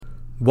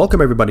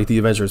Welcome, everybody, to the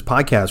Avengers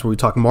Podcast, where we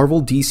talk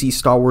Marvel, DC,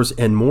 Star Wars,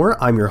 and more.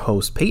 I'm your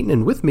host, Peyton,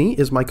 and with me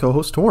is my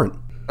co-host, Torrin.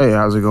 Hey,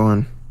 how's it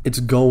going? It's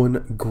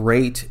going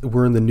great.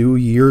 We're in the new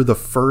year, the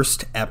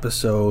first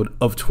episode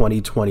of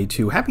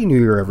 2022. Happy New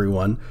Year,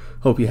 everyone.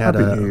 Hope you had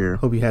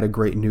a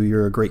great New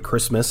Year, a great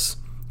Christmas,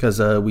 because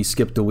we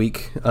skipped a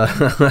week.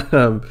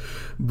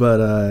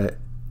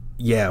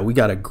 Yeah, we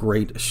got a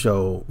great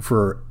show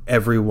for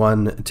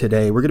everyone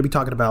today. We're going to be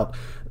talking about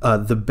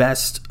the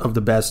best of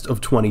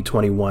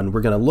 2021.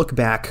 We're going to look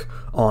back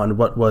on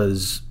what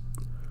was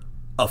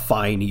a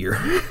fine year.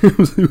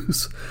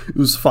 it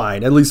was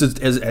fine, at least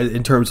as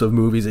in terms of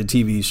movies and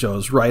TV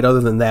shows, right? Other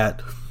than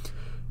that,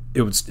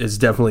 it's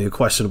definitely a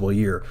questionable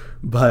year.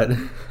 But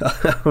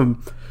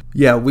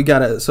yeah, we're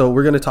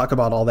going to talk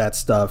about all that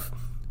stuff.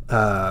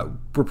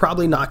 We're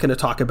probably not going to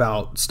talk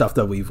about stuff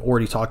that we've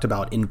already talked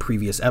about in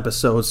previous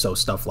episodes, so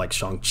stuff like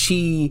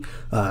Shang-Chi,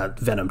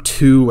 Venom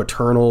 2,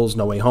 Eternals,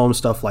 No Way Home,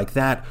 stuff like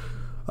that.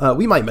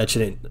 We might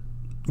mention it,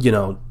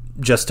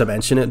 just to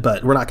mention it,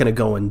 but we're not going to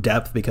go in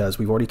depth because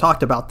we've already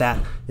talked about that.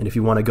 And if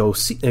you want to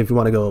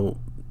go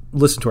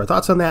listen to our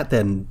thoughts on that,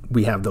 then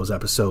we have those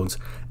episodes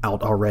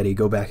out already.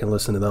 Go back and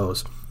listen to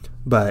those.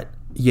 But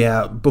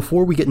yeah,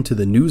 before we get into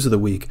the news of the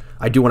week,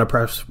 I do want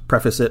to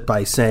preface it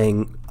by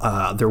saying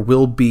there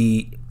will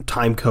be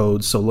time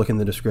codes, so look in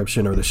the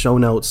description or the show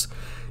notes.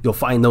 You'll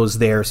find those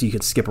there, so you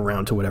can skip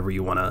around to whatever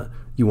you wanna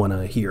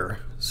hear.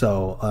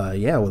 So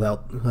yeah,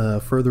 without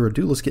further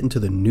ado, let's get into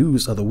the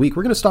news of the week.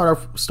 We're going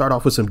to start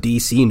off with some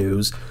DC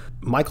news.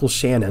 Michael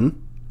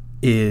Shannon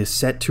is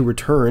set to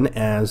return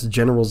as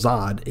General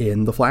Zod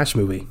in the Flash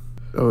movie.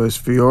 So is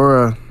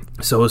Fiora.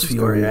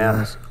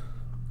 Yeah.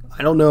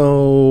 I don't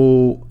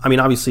know. I mean,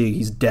 obviously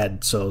he's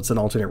dead, so it's an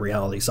alternate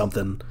reality,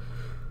 something.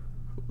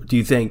 Do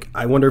you think?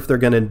 I wonder if they're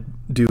going to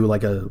do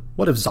like a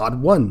what if Zod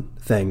won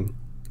thing.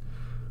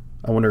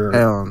 I wonder.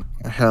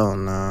 Hell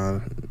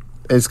no.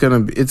 It's gonna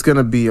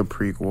be a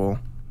prequel.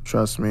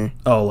 Trust me.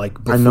 Oh, like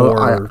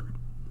before.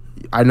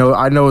 I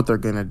know what they're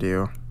gonna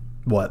do.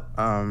 What?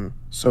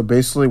 So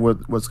basically,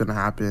 what's gonna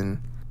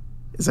happen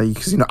is that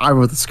because I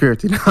wrote the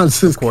script.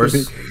 Of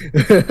course.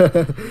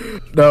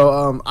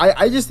 No.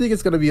 I just think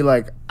it's gonna be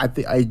like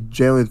I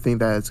genuinely think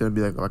that it's gonna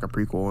be like a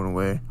prequel in a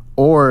way,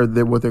 or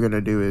what they're gonna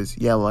do is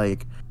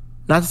like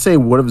not to say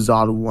what if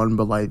Zod won,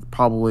 but like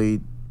probably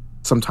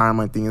some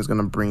timeline thing is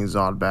gonna bring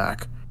Zod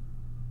back.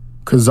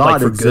 Because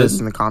Zod exists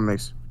in the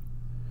comics.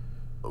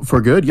 For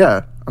good,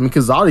 yeah. I mean,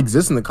 because Zod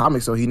exists in the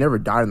comics, so he never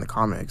died in the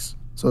comics.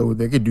 So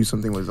they could do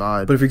something with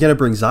Zod. But if you're going to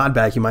bring Zod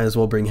back, you might as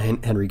well bring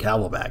Henry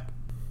Cavill back.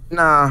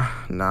 Nah.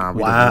 We don't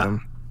need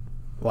him.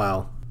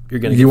 Wow. You're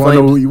going to get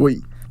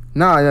flamed?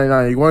 Nah.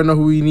 You want to know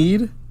who we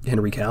need?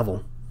 Henry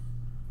Cavill.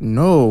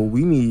 No,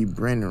 we need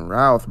Brandon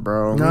Routh,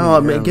 bro.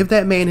 No, man, give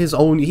that man his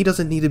own. He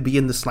doesn't need to be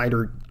in the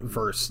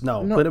Snyderverse.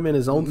 No, put him in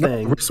his own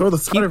thing. Restore the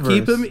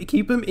Snyderverse.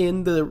 Keep him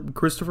in the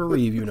Christopher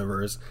Reeve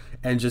universe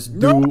and just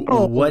do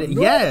what.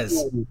 No. Yes,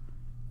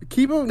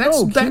 keep him. That's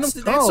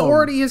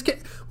already his.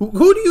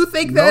 Who do you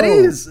think that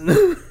is?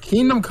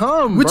 Kingdom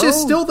Come, which is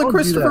still the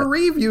Christopher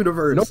Reeve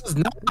universe. No, it's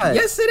not.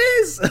 Yes, it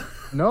is.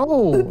 No,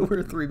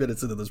 we're 3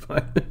 minutes into this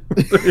point.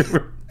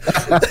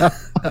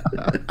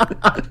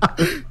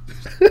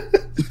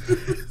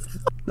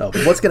 No,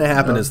 but what's going to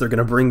happen is they're going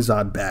to bring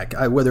Zod back,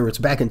 whether it's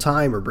back in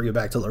time or bring it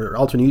back to or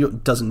alternate.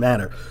 It doesn't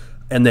matter.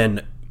 And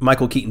then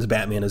Michael Keaton's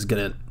Batman is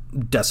going to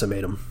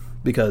decimate him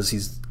because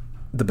he's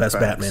the best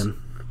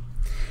Batman.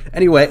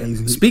 Anyway,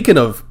 speaking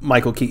of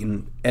Michael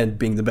Keaton and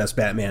being the best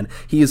Batman,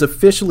 he is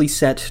officially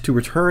set to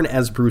return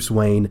as Bruce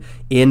Wayne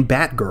in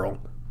Batgirl,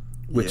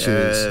 which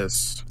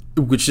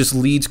just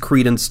leads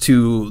credence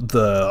to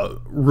the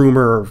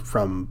rumor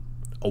from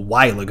a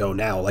while ago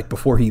now, like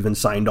before he even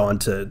signed on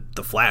to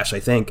The Flash, I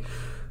think,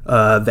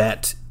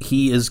 that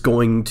he is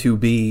going to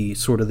be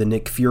sort of the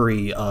Nick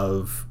Fury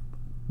of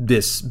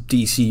this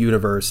DC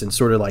universe and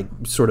sort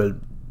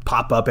of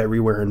pop up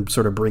everywhere and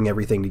sort of bring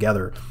everything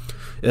together.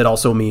 It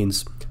also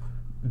means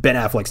Ben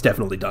Affleck's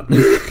definitely done.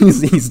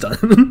 he's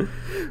done,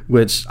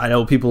 which I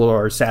know people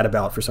are sad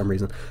about for some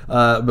reason,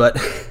 but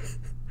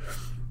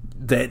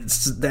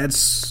that's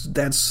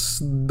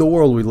the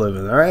world we live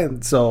in. All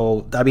right,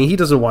 so I mean, he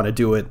doesn't want to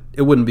do it.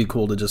 It wouldn't be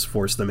cool to just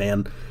force the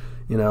man,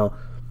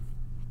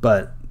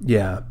 But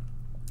yeah,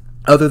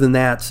 other than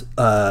that,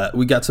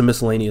 we got some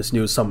miscellaneous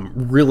news, some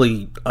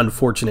really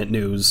unfortunate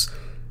news.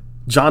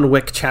 John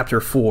Wick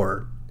Chapter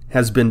 4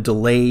 has been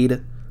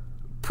delayed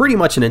pretty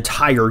much an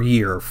entire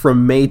year,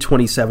 from May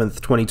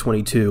 27th,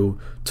 2022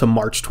 to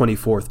March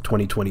 24th,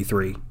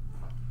 2023.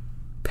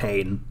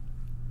 Pain.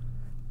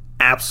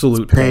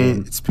 Absolute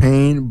pain. It's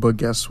pain, but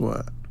guess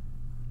what?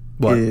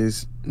 What? It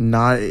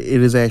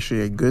is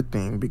actually a good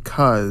thing,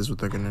 because what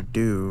they're going to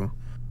do,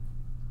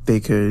 they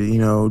could,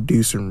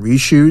 do some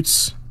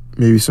reshoots,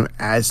 maybe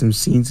add some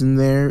scenes in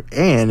there,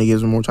 and it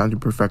gives them more time to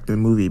perfect the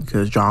movie,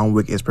 because John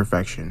Wick is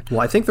perfection. Well,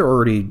 I think they're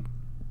already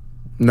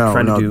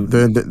they're not.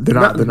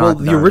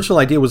 The original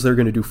idea was they're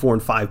going to do 4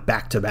 and 5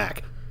 back to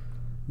back,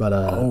 but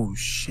oh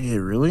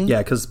shit, really? Yeah,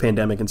 because the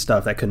pandemic and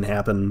stuff, that couldn't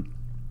happen.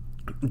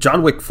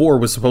 John Wick 4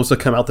 was supposed to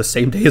come out the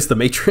same day as The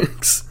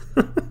Matrix.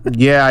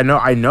 Yeah,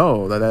 I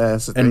know.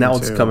 That's the thing, and now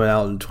it's too. coming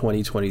out in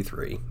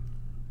 2023.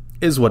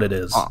 Is what it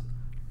is.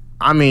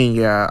 I mean,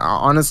 yeah,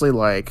 honestly,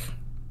 like,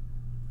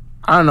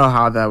 I don't know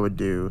how that would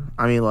do.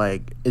 I mean,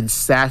 like, it's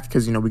stacked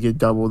because, we get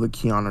double the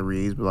Keanu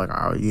Reeves, but,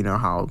 like, you know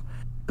how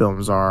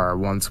films are.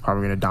 One's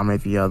probably going to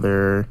dominate the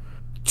other.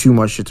 Too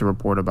much shit to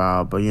report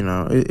about, but,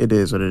 it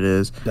is what it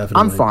is. Definitely.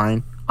 I'm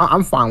fine.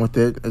 I'm fine with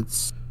it.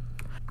 Because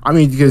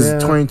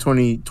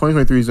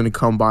 2023 is going to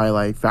come by,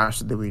 like,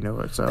 faster than we know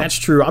it, so. That's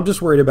true. I'm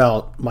just worried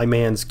about my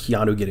man's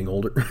Keanu getting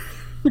older.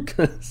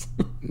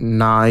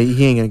 Nah,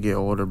 he ain't going to get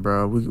older,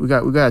 bro. We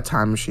got a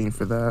time machine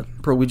for that.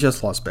 Bro, we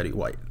just lost Betty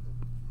White.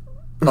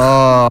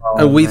 Oh,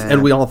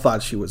 and we all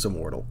thought she was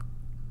immortal.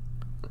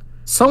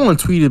 Someone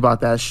tweeted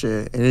about that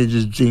shit, and it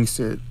just jinxed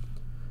it.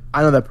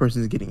 I know that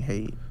person's getting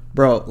hate.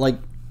 Bro, like,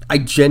 I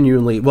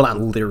genuinely, well, not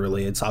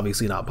literally, it's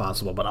obviously not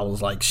possible, but I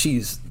was like,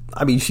 she's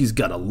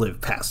gonna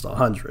live past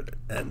 100.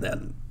 And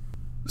then,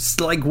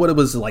 like, what it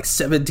was, like,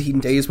 17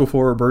 days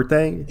before her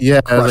birthday? Yeah,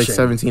 it was like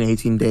 17,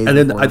 18 days. And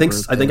then I think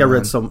I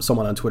read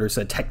someone on Twitter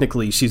said,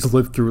 technically, she's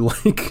lived through,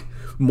 like,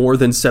 more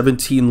than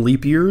 17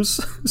 leap years.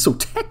 So,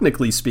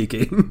 technically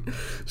speaking,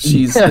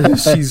 she's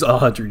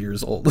 100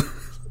 years old.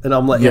 And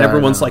I'm like, and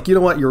everyone's like, you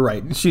know what? You're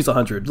right. She's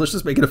 100. Let's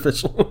just make it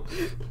official.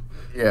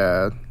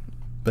 Yeah.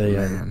 But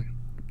yeah,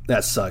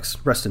 that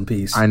sucks. Rest in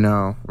peace. I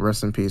know.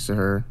 Rest in peace to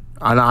her.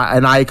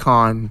 An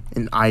icon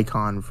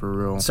for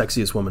real.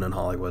 Sexiest woman in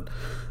Hollywood.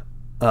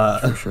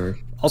 For sure.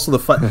 Also,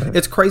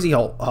 it's crazy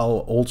how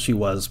old she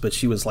was, but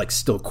she was like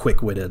still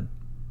quick-witted.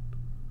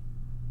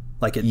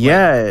 Like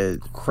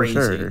crazy. For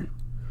sure.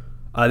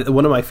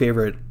 One of my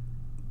favorite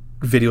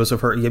videos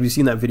of her. Have you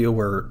seen that video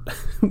where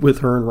with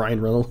her and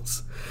Ryan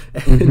Reynolds,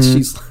 and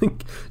she's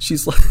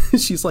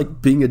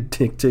like being a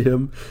dick to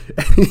him,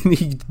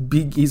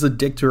 and he's a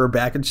dick to her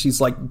back, and she's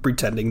like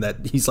pretending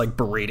that he's like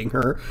berating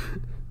her,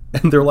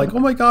 and they're like, "Oh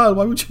my god,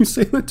 why would you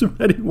say that to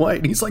Betty White?"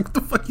 And he's like, "What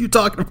the fuck are you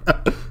talking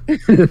about?"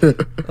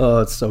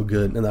 Oh, it's so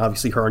good. And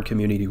obviously, her on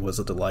Community was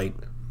a delight.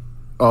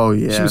 Oh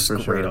yeah, she was for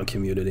great sure. on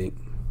Community.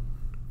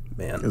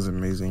 Man, it was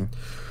amazing.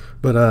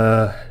 But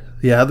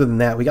yeah, other than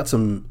that, we got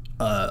some.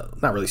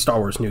 Not really Star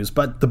Wars news,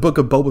 but the Book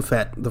of Boba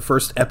Fett, the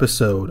first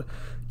episode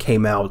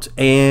came out,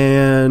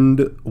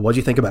 and what'd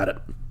you think about it?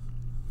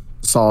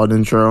 Solid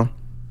intro.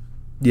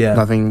 Yeah.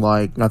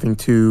 Nothing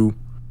too,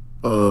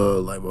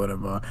 like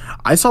whatever.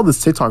 I saw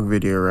this TikTok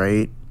video,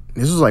 right?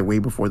 This was like way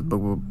before the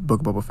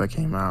Book of Boba Fett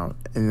came out,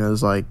 and it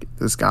was like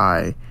this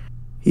guy,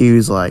 he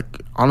was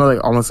like, I don't know,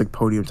 like almost like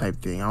podium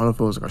type thing. I don't know if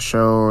it was like a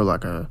show or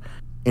like a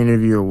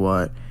interview or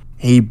what.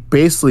 He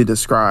basically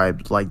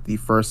described like the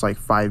first like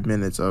 5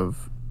 minutes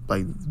of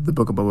like the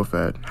Book of Boba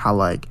Fett, how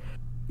like,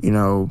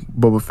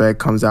 Boba Fett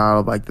comes out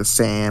of like the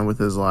sand with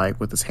his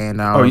hand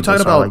out. Oh, you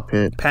talking about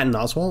like, Patton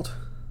Oswalt?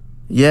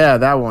 Yeah,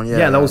 that one.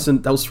 Yeah, that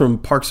was from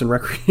Parks and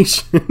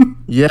Recreation.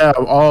 Yeah.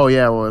 Oh,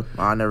 yeah. Well,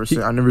 I never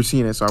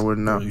seen it, so I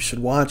wouldn't know. Well, you should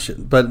watch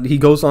it. But he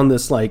goes on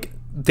this like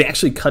they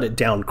actually cut it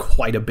down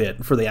quite a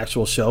bit for the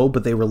actual show,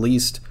 but they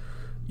released.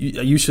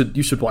 You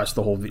should watch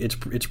the whole.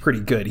 It's pretty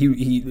good.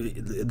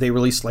 They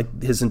released like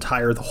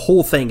the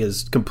whole thing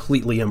is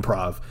completely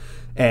improv.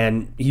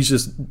 And he's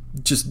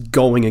just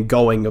going and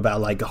going about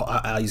like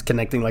he's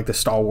connecting like the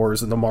Star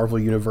Wars and the Marvel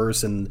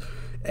universe and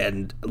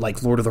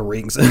like Lord of the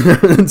Rings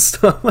and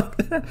stuff like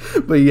that.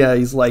 But yeah,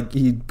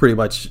 he pretty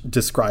much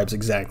describes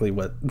exactly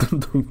what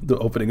the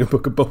opening of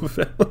Book of Boba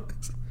Fett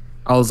was.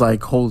 I was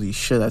like, holy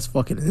shit, that's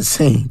fucking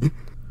insane.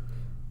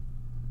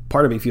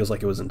 Part of me feels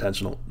like it was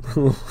intentional.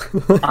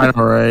 I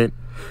know, right?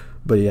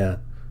 But yeah,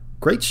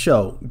 great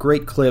show,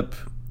 great clip.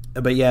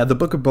 But yeah, the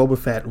Book of Boba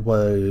Fett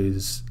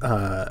was.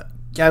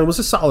 Yeah, it was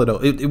a solid.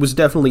 It was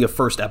definitely a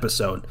first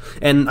episode,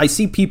 and I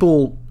see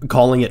people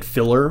calling it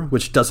filler,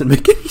 which doesn't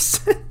make any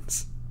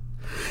sense.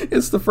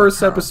 It's the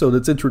first episode;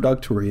 it's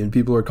introductory, and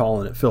people are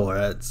calling it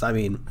filler.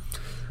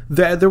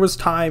 There was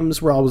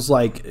times where I was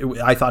like,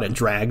 I thought it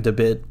dragged a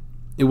bit.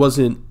 It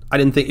wasn't. I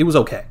didn't think it was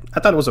okay.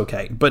 I thought it was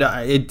okay, but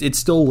it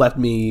still left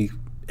me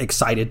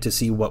excited to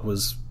see what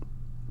was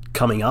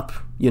coming up.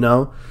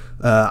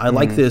 I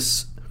like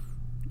this.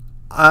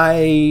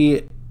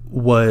 I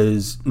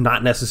was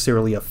not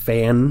necessarily a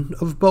fan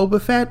of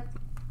Boba Fett,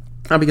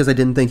 not because I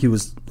didn't think he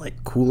was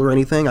like cool or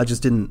anything. I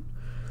just didn't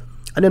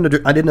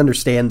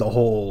understand the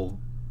whole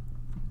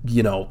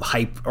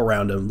hype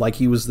around him. Like,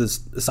 he was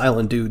this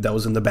silent dude that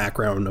was in the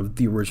background of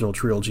the original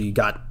trilogy,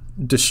 got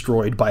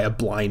destroyed by a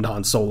blind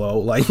Han Solo,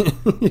 like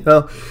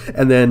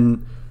and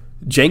then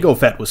Jango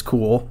Fett was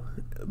cool,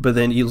 but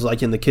then he was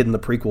like in the Kid in the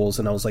prequels,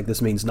 and I was like,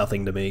 this means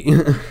nothing to me.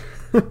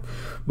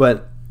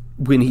 But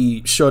when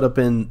he showed up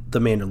in The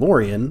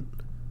Mandalorian,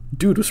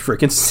 dude was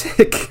freaking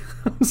sick.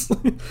 I was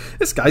like,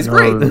 this guy's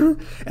great.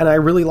 And I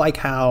really like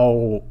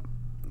how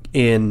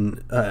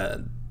in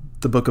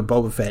the Book of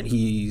Boba Fett,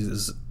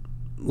 he's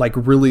like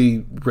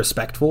really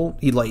respectful.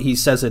 He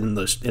says it in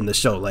the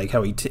show, like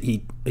how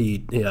he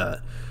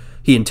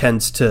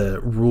intends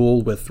to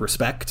rule with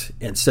respect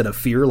instead of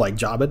fear, like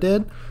Jabba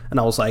did. And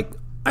I was like,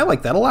 I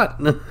like that a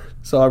lot.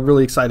 So I'm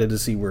really excited to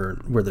see where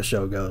the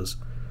show goes.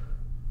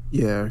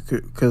 Yeah,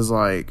 because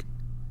like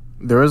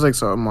there was like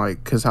something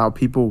like because how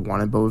people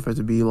wanted Boba Fett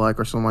to be like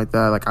or something like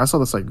that. Like I saw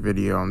this like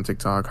video on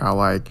TikTok how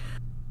like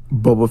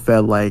Boba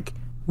Fett like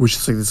was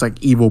just like this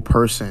like evil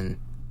person,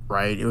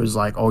 right? It was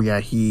like, oh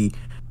yeah, he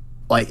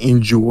like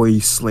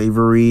enjoys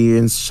slavery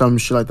and some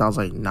shit like that. I was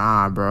like,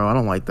 nah, bro, I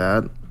don't like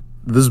that.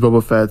 This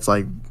Boba Fett's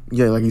like,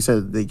 yeah, like you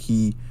said, like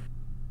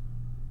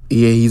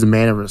he's a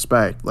man of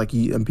respect. Like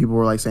and people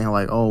were like saying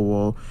like, oh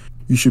well,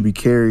 you should be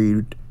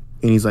carried.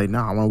 And he's like,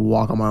 nah, I want to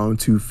walk on my own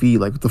 2 feet.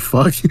 Like, what the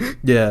fuck?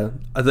 Yeah.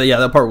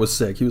 That part was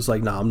sick. He was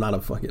like, nah, I'm not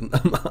a fucking...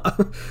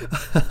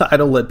 I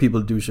don't let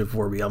people do shit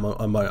for me. I'm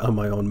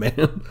my own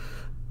man.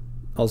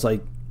 I was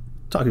like,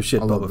 talking shit,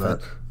 Boba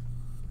Fett.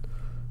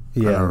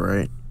 Yeah. I know,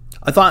 right?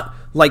 I thought,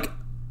 like,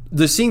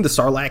 seeing the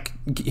Sarlacc,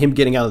 him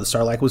getting out of the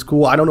Sarlacc was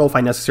cool. I don't know if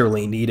I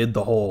necessarily needed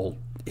the whole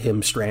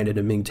him stranded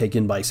and being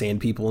taken by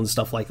sand people and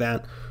stuff like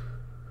that.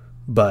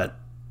 But...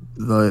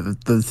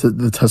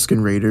 The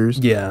Tusken Raiders.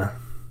 Yeah.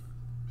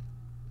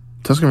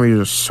 Tusken Raiders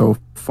are so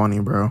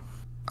funny, bro.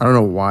 I don't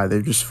know why.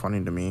 They're just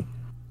funny to me.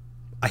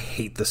 I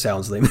hate the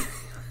sounds they make.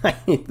 I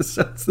hate the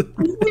sounds they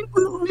make.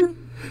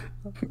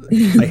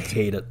 I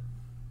hate it.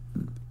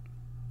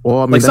 Well,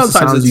 I mean, like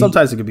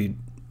sometimes it could be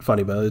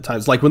funny, but other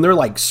times, like when they're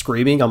like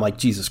screaming, I'm like,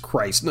 Jesus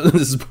Christ, this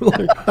is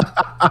like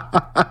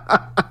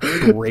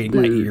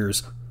grating my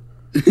ears.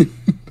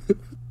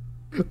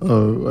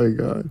 Oh my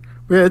god.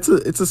 Yeah,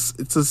 it's a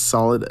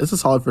solid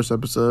first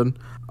episode.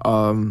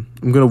 I'm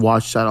gonna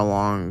watch that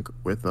along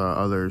with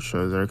other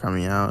shows that are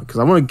coming out because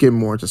I want to get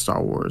more into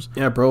Star Wars.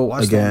 Yeah, bro,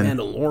 watch The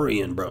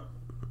Mandalorian, bro.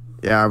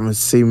 Yeah, I'm gonna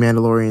see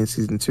Mandalorian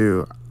season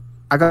 2.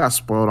 I got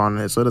spoiled on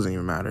it, so it doesn't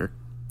even matter.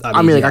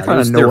 I mean, I kind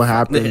of know what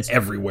happens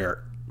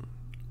everywhere.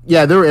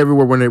 Yeah, they were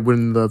everywhere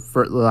when the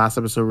last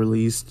episode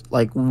released.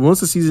 Like once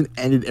the season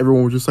ended,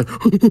 everyone was just like,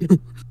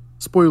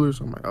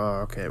 spoilers. I'm like, oh,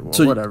 okay, well,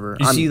 so whatever.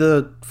 You see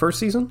the first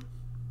season?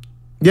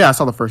 Yeah, I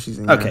saw the first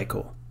season. Yeah. Okay,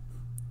 cool.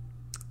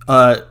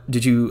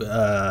 Did you?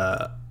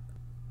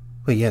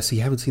 Wait, yeah. So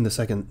you haven't seen the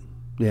second?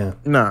 Yeah.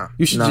 No.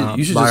 You should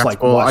just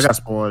like watch. I got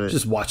spoiled.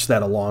 Just watch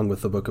that along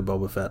with the Book of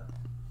Boba Fett.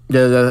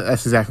 Yeah,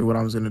 that's exactly what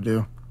I was gonna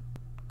do.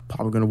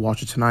 Probably gonna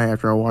watch it tonight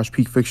after I watch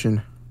Peak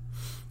Fiction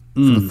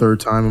for the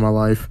third time in my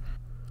life.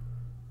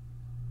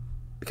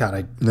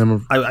 God,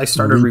 I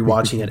started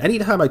rewatching it.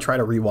 Anytime I try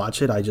to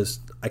rewatch it,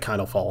 I kind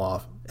of fall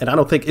off. And I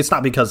don't think it's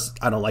not because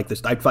I don't like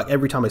this.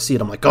 Every time I see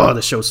it, I'm like, oh,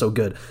 this show's so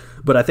good.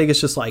 But I think it's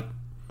just like,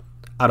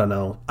 I don't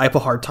know. I have a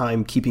hard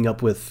time keeping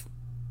up with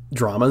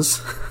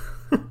dramas.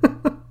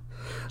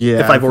 Yeah,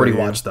 if I've already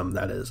watched them,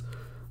 that is.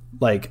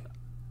 Like,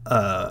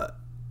 well,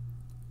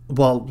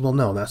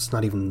 no, that's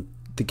not even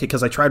the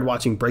because I tried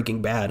watching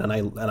Breaking Bad, and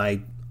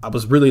I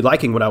was really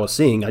liking what I was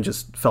seeing. I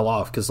just fell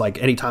off because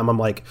like anytime I'm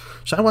like,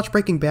 should I watch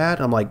Breaking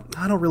Bad? I'm like,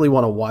 I don't really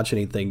want to watch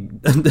anything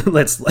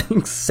that's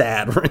like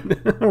sad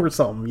right now or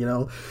something, you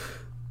know.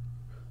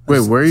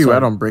 Wait, where are you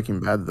at on Breaking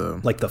Bad though?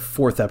 Like the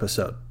 4th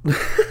episode.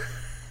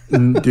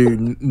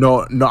 Dude,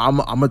 no, I'm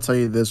gonna tell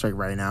you this like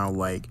right now.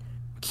 Like,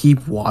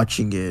 keep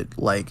watching it.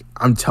 Like,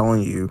 I'm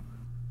telling you.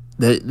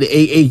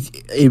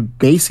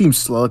 It may seem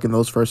slow like in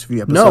those first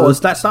few episodes. No,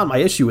 that's not my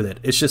issue with it.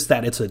 It's just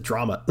that it's a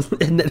drama,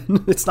 and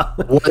it's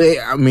not. Well,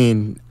 I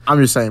mean,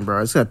 I'm just saying,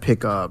 bro. It's gonna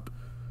pick up.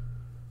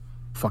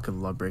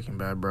 Fucking love Breaking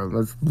Bad, bro.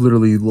 That's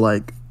literally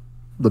like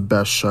the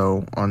best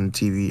show on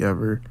TV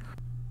ever.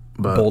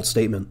 But bold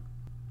statement.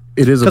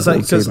 It is a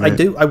bold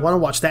statement. I want to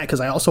watch that because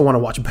I also want to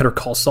watch Better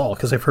Call Saul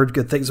because I've heard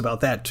good things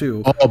about that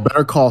too. Oh,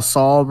 Better Call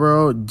Saul,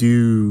 bro,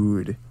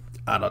 dude.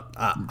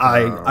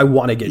 I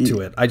want to get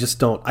to it. I just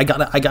don't. I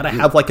gotta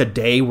have like a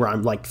day where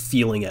I'm like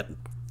feeling it.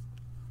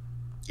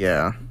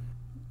 Yeah.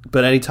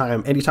 But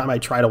anytime I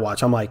try to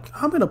watch, I'm like,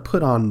 I'm gonna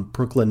put on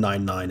Brooklyn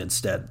Nine-Nine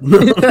instead.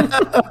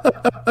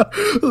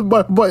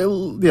 but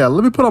yeah,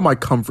 let me put on my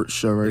comfort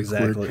show right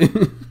exactly.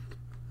 quick.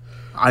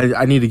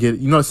 I need to get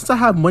since I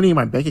have money in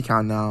my bank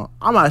account now,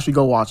 I'm gonna actually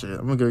go watch it.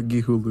 I'm gonna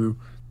get Hulu.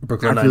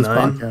 Brooklyn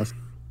Nine-Nine.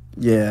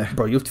 Yeah,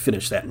 bro, you have to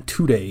finish that in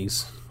 2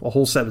 days. A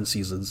whole 7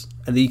 seasons,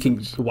 and then you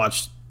can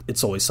watch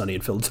It's Always Sunny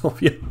in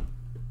Philadelphia.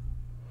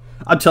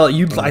 I'm telling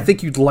you, I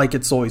think you'd like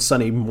It's Always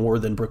Sunny more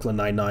than Brooklyn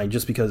Nine-Nine,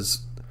 just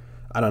because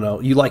I don't know,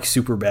 you like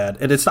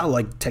Superbad, and it's not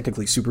like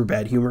technically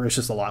Superbad humor. It's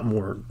just a lot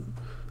more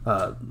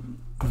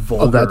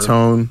vulgar. Of that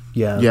tone,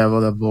 yeah,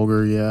 well, that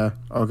vulgar, yeah,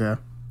 okay.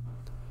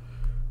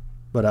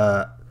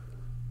 But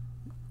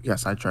yeah,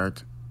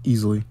 sidetracked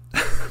easily.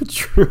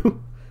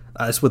 True.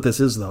 That's what this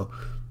is, though.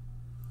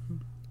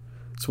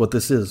 It's what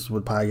this is.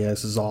 What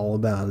podcast is all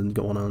about and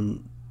going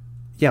on.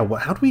 Yeah.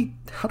 How do we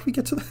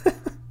get to that?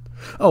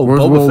 Oh,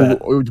 Boba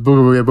Fett.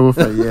 Boba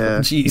Fett. Yeah.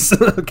 Jeez.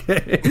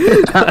 Okay.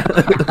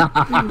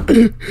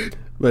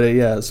 But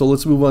yeah. So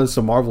let's move on to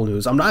some Marvel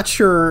news. I'm not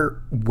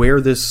sure where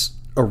this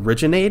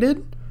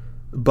originated,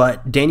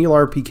 but Daniel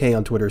RPK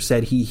on Twitter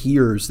said he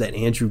hears that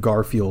Andrew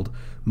Garfield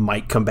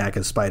might come back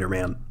as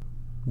Spider-Man.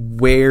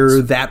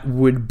 Where that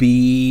would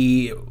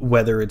be,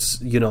 whether it's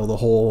the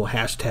whole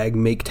hashtag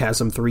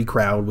MakeTasm3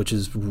 crowd, which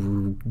is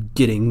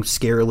getting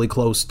scarily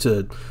close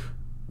to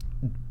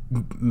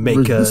make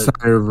the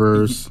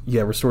Snyderverse.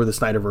 Yeah, restore the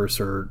Snyderverse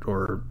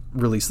or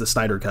release the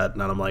Snyder Cut.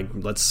 And I'm like,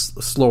 let's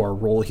slow our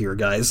roll here,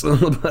 guys.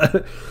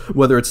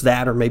 Whether it's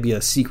that or maybe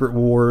a Secret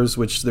Wars,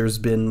 which there's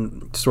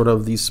been sort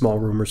of these small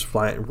rumors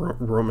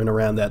roaming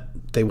around that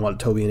they want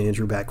Toby and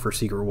Andrew back for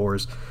Secret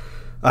Wars.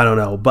 I don't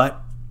know,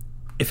 but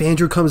if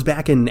Andrew comes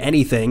back in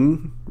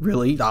anything,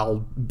 really, I'll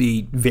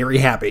be very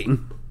happy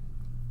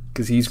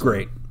because he's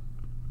great.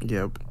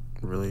 Yep,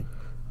 really.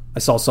 I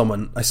saw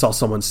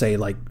someone say,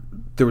 like,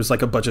 there was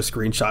like a bunch of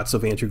screenshots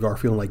of Andrew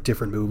Garfield in like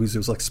different movies. It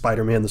was like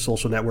Spider-Man, The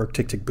Social Network,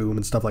 Tick Tick Boom,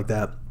 and stuff like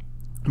that,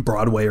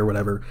 Broadway or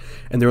whatever.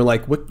 And they were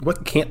like,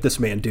 "What can't this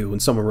man do?"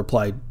 And someone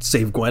replied,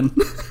 "Save Gwen."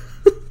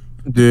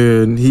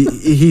 Dude,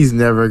 he's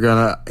never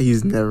gonna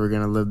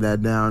live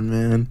that down,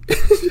 man.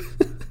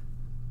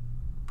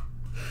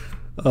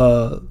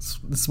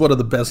 It's one of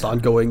the best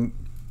ongoing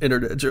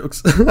internet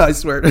jokes. I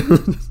swear.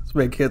 This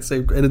man can't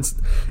save, and it's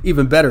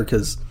even better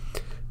because,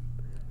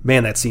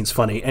 man, that scene's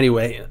funny.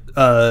 Anyway,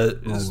 Oh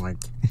my.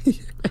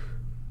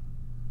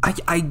 I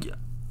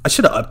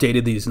should have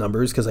updated these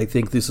numbers because I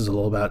think this is a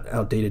little bit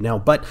outdated now.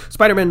 But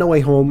Spider-Man: No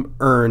Way Home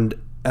earned,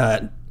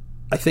 I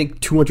think,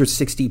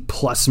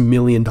 $260+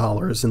 million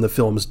in the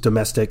film's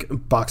domestic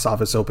box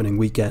office opening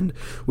weekend,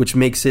 which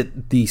makes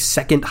it the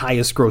second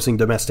highest grossing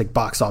domestic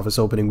box office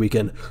opening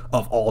weekend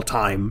of all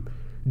time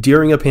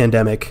during a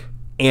pandemic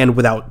and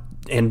without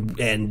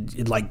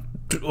and like,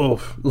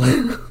 oh,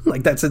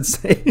 like that's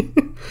insane.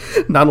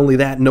 Not only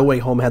that, No Way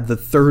Home had the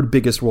third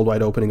biggest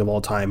worldwide opening of all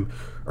time,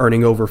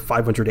 earning over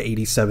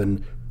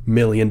 $587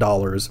 million.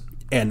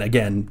 And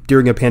again,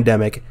 during a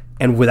pandemic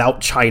and without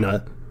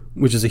China,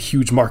 which is a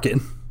huge market.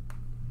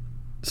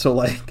 So,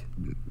 like,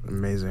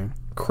 amazing,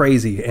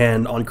 crazy.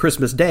 And on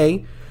Christmas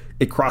Day,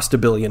 it crossed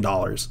 $1 billion.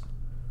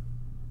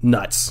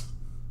 Nuts.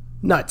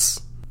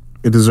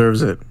 It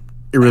deserves it.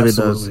 It really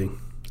Absolutely. does.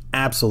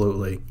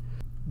 Absolutely.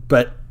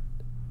 But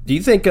do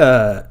you think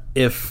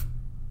if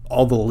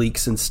all the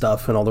leaks and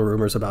stuff and all the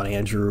rumors about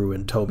Andrew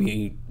and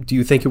Toby, do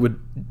you think it would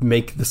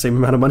make the same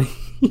amount of money?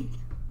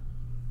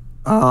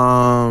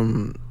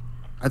 I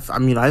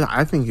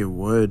think it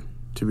would,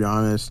 to be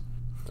honest.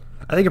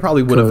 I think it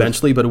probably would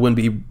eventually, but it wouldn't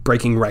be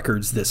breaking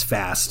records this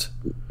fast.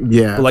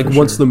 Yeah. But like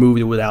once the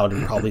movie was out,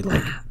 and probably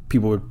like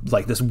people would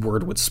like this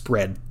word would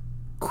spread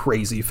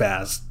crazy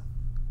fast.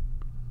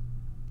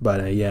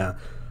 But yeah,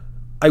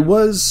 I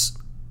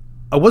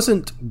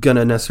wasn't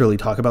gonna necessarily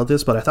talk about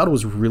this, but I thought it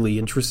was really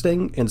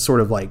interesting and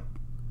sort of like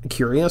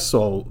curious.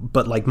 So,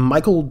 but like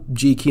Michael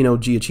Giacchino,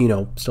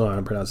 still don't know how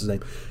to pronounce his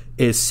name,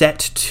 is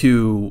set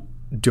to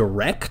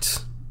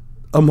direct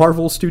a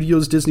Marvel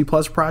Studios Disney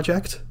Plus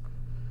project.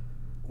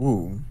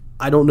 Ooh.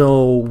 I don't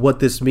know what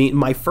this means.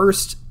 My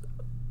first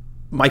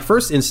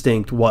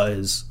instinct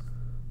was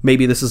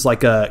maybe this is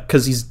like a,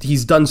 because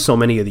he's done so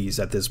many of these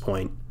at this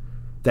point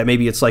that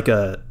maybe it's like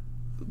a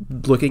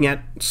looking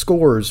at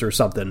scores or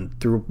something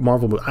through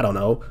Marvel. I don't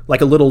know,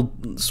 like a little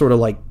sort of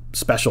like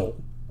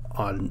special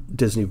on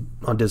Disney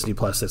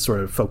Plus that sort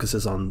of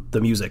focuses on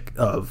the music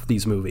of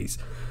these movies.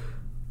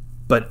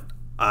 But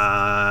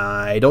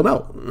I don't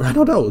know.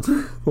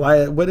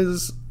 Why?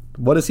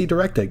 What is he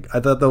directing? I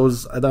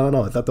don't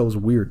know. I thought that was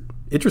weird.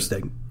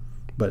 Interesting,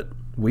 but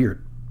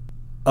weird.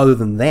 Other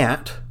than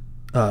that,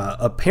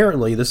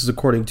 apparently, this is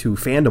according to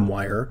Fandom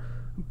Wire,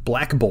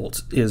 Black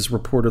Bolt is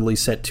reportedly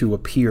set to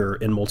appear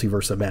in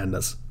Multiverse of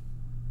Madness.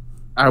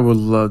 I would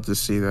love to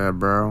see that,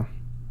 bro.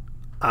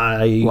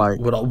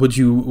 Would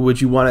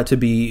you want it to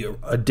be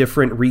a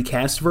different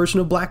recast version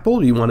of Black Bolt,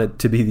 or do you want it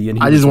to be the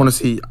Inhuman? I just want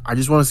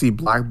to see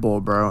Black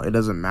Bolt, bro. It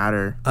doesn't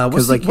matter.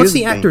 What's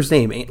the actor's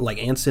name? Like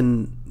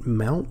Anson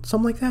Mount,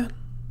 something like that?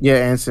 Yeah,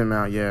 Anson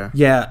Mount, yeah.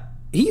 Yeah,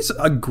 he's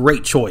a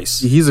great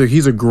choice. He's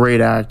a great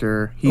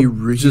actor.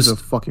 He's a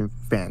fucking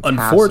fantastic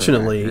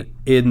unfortunately actor.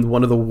 In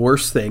one of the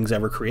worst things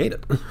ever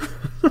created.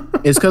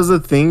 It's because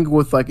the thing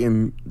with like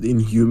in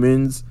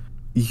humans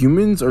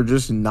are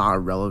just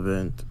not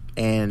relevant,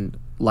 and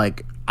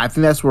like I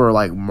think that's where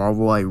like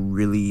Marvel like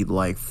really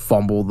like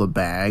fumble the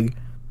bag,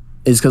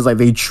 is because like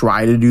they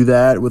try to do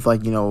that with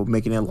like, you know,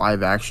 making it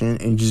live action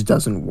and it just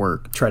doesn't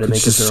work. Try to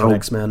make it their own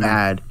X-Men.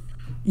 Bad.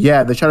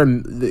 Yeah, they try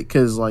to,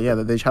 because like, yeah,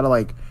 they try to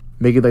like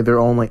make it like their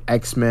own like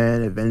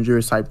X-Men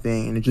Avengers type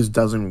thing, and it just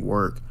doesn't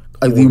work.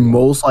 Like the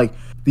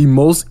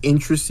most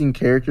interesting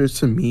characters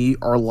to me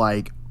are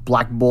like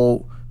Black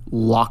Bolt,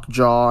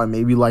 Lockjaw, and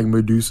maybe like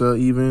Medusa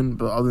even.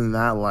 But other than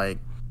that, like,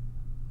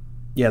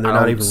 yeah, they're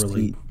not even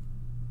really.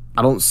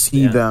 I don't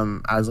see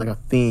them as like a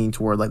thing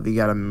to where like they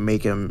gotta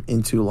make them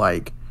into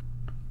like,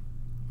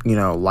 you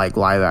know, like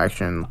live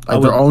action,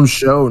 like their own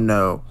show.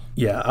 No.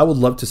 Yeah, I would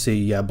love to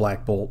see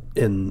Black Bolt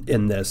in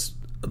this,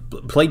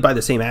 played by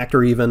the same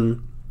actor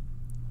even.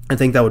 I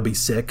think that would be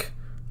sick.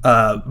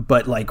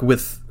 But like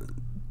with,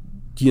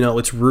 you know,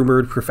 it's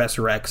rumored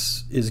Professor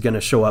X is going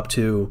to show up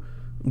too.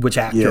 Which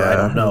actor, I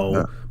don't know.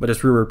 Yeah. But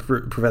it's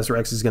rumored Professor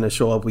X is going to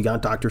show up. We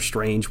got Doctor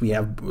Strange. We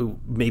have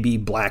maybe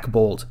Black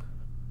Bolt.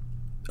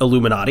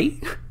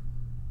 Illuminati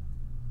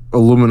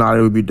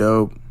would be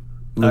dope.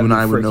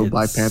 Illuminati with no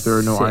Black Panther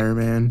or no sick. Iron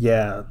Man.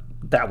 Yeah.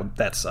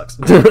 that sucks.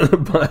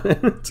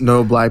 But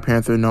No Black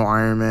Panther, no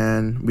Iron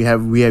Man. We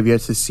have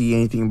yet to see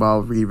anything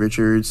about Reed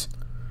Richards.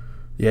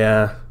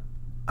 yeah,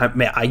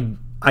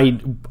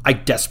 I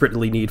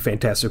desperately need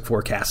Fantastic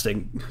Four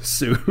casting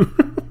soon.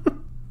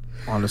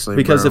 Honestly,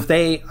 because bro. if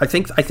they, I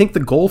think the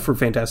goal for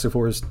Fantastic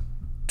Four is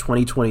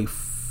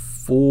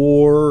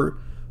 2024,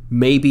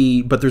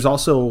 maybe. But there's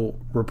also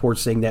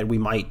reports saying that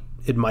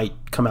it might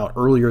come out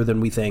earlier than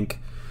we think,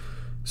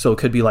 so it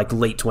could be like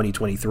late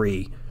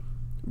 2023.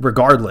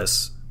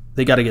 Regardless,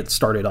 they got to get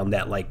started on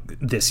that like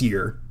this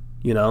year.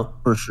 You know,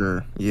 For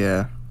sure,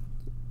 yeah.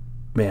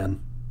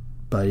 man.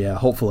 But yeah,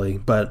 hopefully.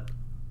 But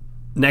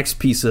next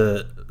piece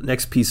of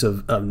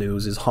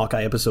news is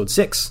Hawkeye episode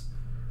 6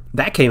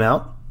 that came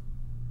out.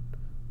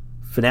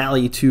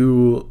 Finale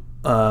to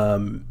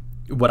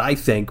what I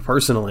think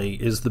personally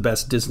is the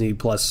best Disney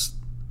Plus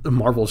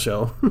Marvel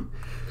show.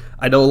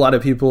 I know a lot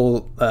of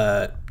people,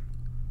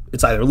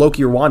 it's either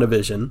Loki or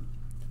WandaVision,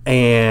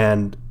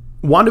 and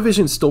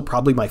WandaVision's still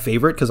probably my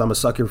favorite because I'm a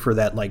sucker for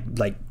that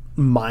like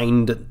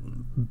mind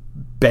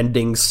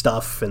bending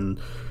stuff, and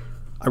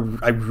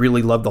I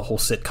really love the whole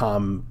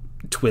sitcom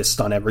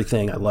twist on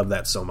everything. I love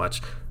that so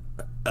much.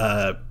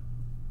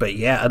 But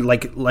yeah,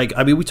 like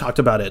I mean, we talked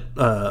about it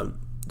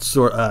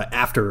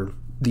after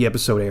the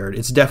episode aired.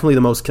 It's definitely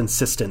the most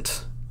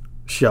consistent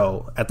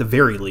show at the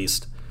very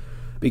least,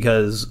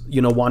 because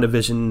you know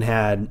WandaVision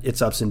had its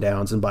ups and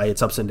downs, and by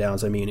its ups and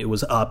downs I mean it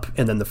was up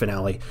and then the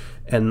finale,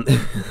 and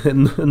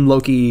and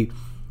Loki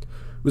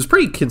was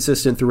pretty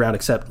consistent throughout,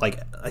 except like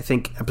I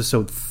think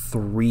episode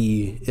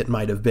 3 it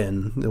might have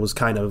been. It was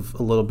kind of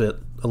a little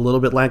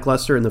bit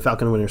lackluster, and the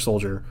Falcon and Winter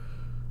Soldier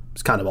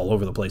was kind of all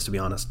over the place, to be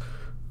honest.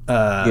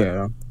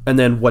 Yeah. And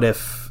then What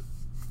If,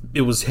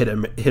 it was hit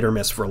or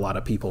miss for a lot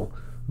of people.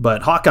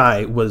 But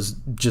Hawkeye was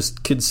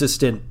just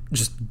consistent,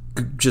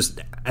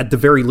 just at the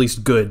very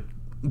least good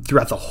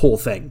throughout the whole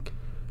thing.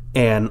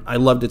 And I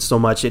loved it so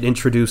much. It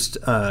introduced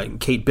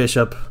Kate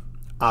Bishop,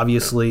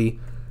 obviously,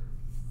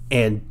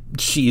 and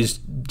she's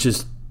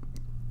just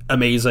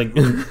amazing.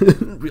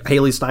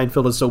 Haley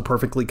Steinfeld is so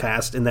perfectly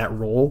cast in that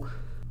role.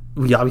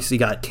 We obviously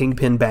got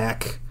Kingpin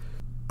back,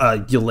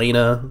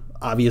 Yelena,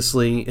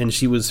 obviously, and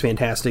she was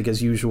fantastic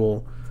as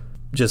usual.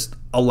 Just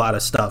a lot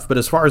of stuff. But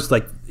as far as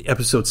like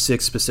episode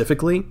 6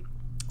 specifically,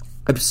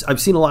 I've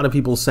seen a lot of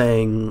people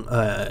saying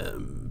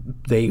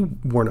they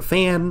weren't a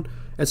fan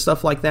and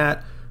stuff like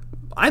that.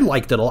 I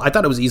liked it all. I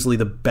thought it was easily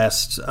the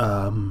best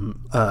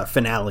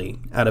finale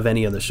out of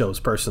any of the shows,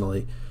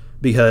 personally,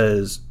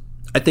 because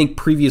I think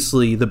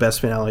previously the best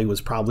finale was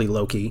probably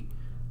Loki,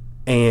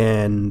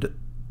 and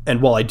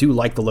while I do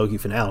like the Loki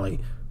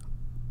finale,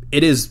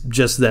 it is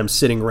just them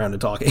sitting around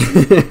and talking.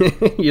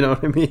 You know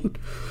what I mean?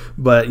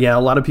 But yeah, a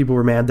lot of people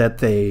were mad that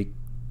they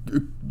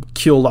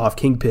killed off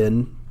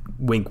Kingpin.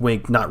 Wink,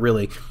 wink. Not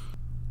really.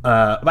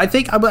 But I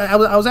think I'm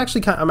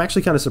actually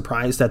kind of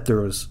surprised that there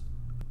was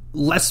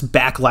less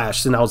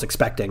backlash than I was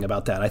expecting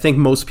about that. I think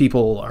most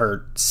people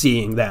are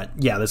seeing that,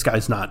 yeah, this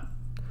guy's not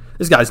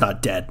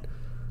dead.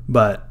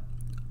 But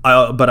I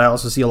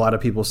also see a lot of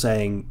people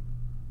saying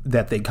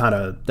that they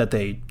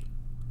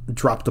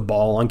dropped the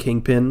ball on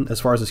Kingpin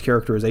as far as his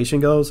characterization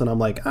goes, and I'm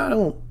like, I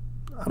don't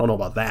know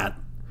about that.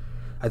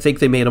 I think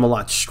they made him a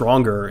lot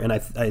stronger, and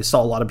I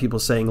saw a lot of people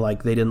saying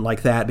like they didn't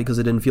like that because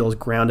it didn't feel as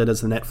grounded as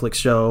the Netflix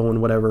show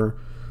and whatever.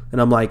 And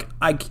I'm like,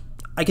 I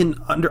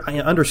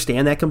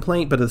understand that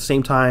complaint, but at the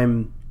same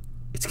time,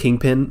 it's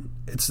Kingpin.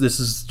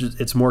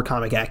 It's more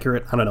comic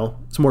accurate. I don't know.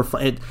 It's more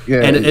fun. And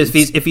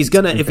if he's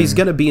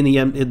gonna be in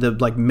the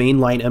like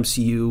mainline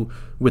MCU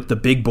with the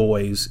big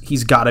boys,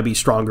 he's got to be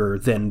stronger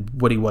than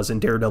what he was in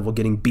Daredevil,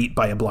 getting beat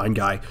by a blind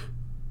guy.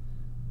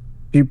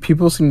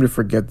 People seem to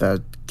forget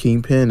that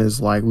Kingpin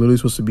is like literally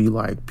supposed to be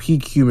like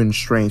peak human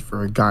strength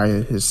for a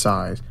guy his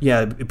size.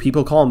 Yeah,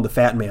 people call him the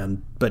Fat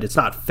Man, but it's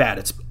not fat;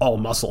 it's all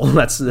muscle.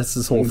 That's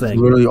this whole thing.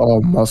 Literally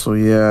all muscle,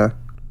 yeah.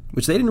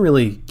 Which they didn't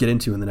really get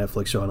into in the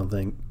Netflix show, I don't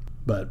think.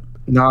 But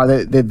no,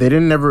 they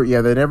didn't never.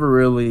 Yeah, they never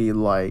really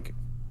like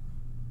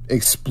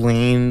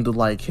explained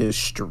like his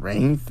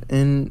strength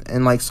and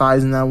like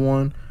size in that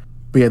one.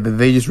 But yeah,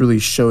 they just really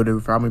showed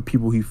it for how many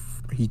people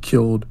he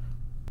killed.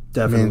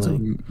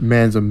 Definitely,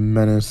 man's a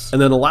menace.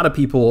 And then a lot of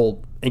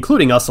people,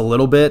 including us a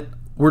little bit,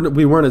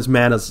 we weren't as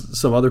mad as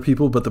some other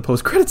people. But the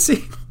post-credit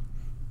scene,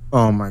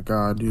 oh my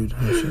god, dude,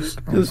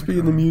 just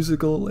being the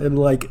musical, and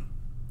like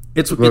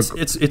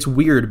it's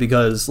weird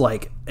because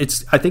like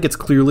I think it's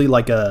clearly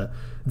like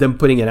them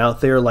putting it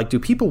out there. Like, do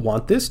people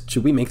want this?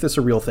 Should we make this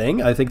a real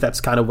thing? I think that's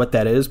kind of what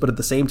that is. But at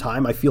the same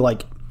time, I feel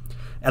like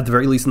at the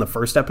very least in the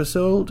first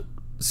episode,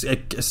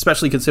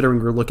 especially considering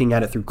we're looking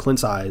at it through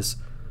Clint's eyes,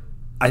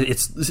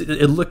 it's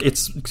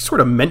sort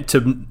of meant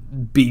to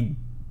be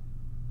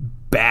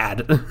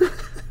bad.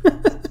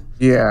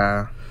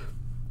 Yeah.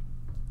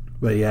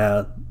 But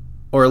yeah,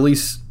 or at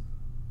least,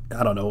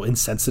 I don't know,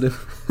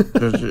 insensitive.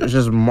 It's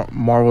just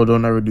Marvel,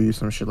 don't ever do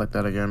some shit like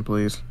that again,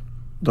 please.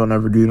 Don't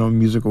ever do no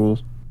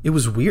musicals. It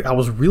was weird. I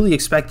was really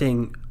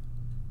expecting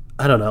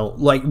I don't know,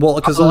 like, well,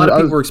 because a lot of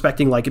people were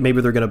expecting like maybe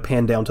they're going to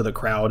pan down to the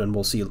crowd and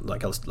we'll see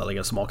like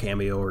a small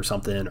cameo or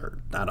something, or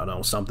I don't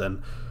know,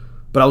 something.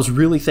 But I was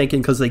really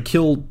thinking, because they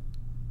killed,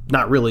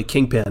 not really,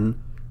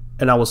 Kingpin,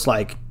 and I was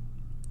like,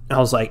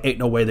 ain't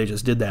no way they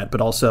just did that.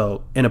 But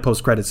also in a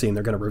post-credit scene,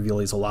 they're going to reveal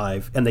he's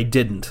alive, and they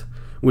didn't,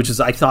 which is,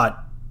 I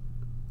thought,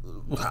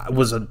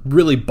 was a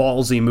really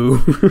ballsy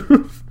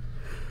move.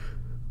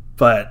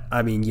 But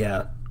I mean,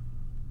 yeah.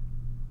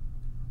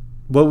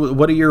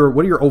 What are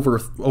your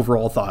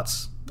overall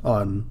thoughts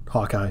on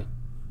Hawkeye?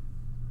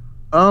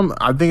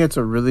 I think it's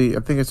a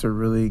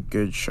really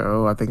good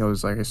show. I think it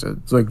was, like I said,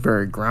 it's like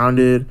very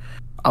grounded.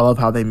 I love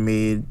how they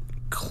made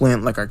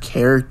Clint like a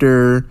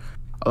character.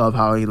 I love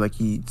how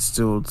he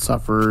still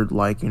suffered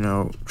like, you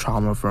know,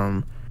 trauma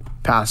from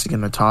passing in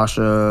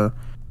Natasha,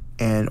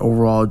 and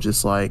overall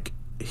just like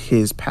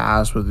his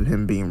past with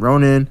him being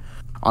Ronin.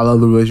 I love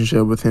the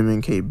relationship with him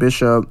and Kate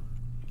Bishop.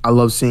 I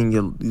love seeing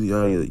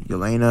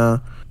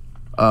Yelena,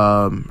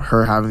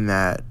 her having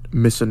that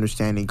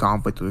misunderstanding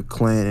conflict with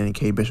Clint and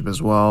Kate Bishop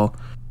as well.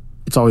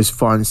 It's always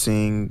fun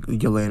seeing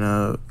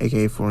Yelena,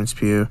 aka Florence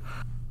Pugh.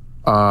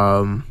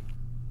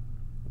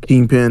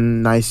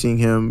 Kingpin, nice seeing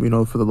him, you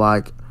know, for the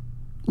like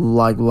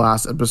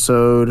last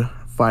episode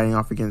fighting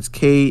off against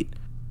Kate.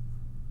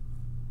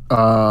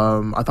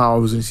 I thought I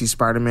was going to see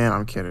Spider-Man.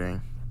 I'm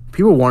kidding.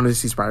 People wanted to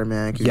see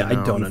Spider-Man. Yeah, you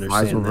know, I don't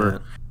understand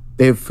that.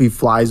 He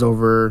flies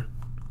over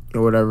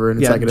or whatever, and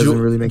it's like it doesn't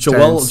really make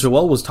sense.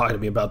 Joel was talking to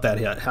me about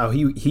that, how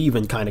he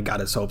even kind of got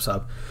his hopes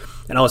up,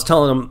 and I was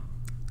telling him,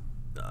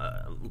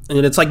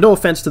 and it's like, no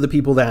offense to the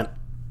people that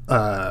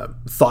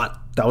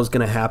thought that was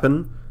going to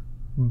happen,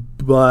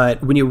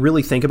 but when you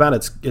really think about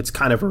it, it's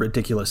kind of a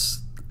ridiculous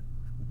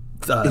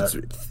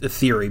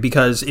theory,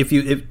 because if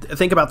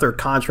think about their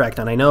contract,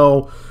 and I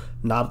know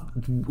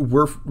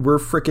we're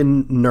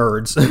freaking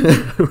nerds,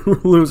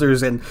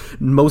 losers, and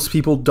most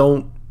people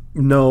don't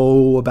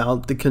know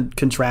about the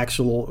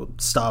contractual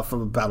stuff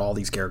about all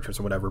these characters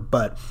or whatever,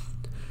 but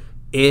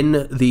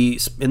in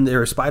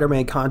their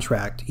Spider-Man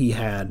contract, he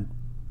had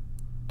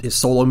his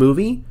solo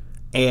movie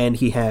and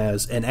he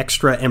has an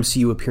extra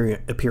MCU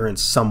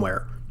appearance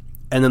somewhere,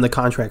 and then the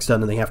contract's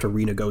done and they have to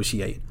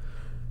renegotiate,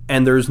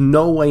 and there's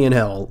no way in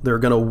hell they're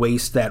gonna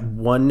waste that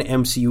one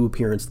MCU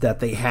appearance that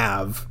they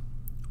have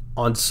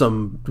on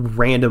some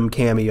random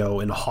cameo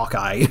in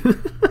Hawkeye.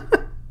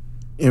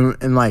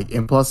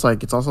 And plus,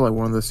 like, it's also like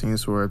one of those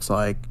things where it's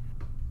like,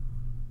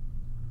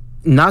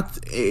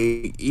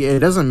 it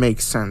doesn't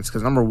make sense,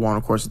 because number one,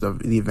 of course, the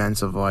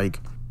events of, like,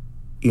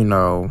 you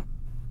know,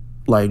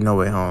 like No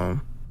Way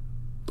Home,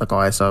 like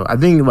all that stuff. I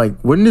think, like,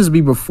 wouldn't this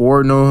be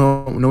before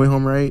No Way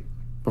Home, right?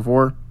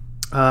 Before?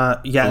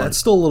 Yeah, it's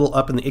still a little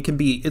up in the. It can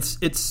be.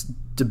 It's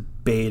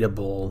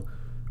debatable.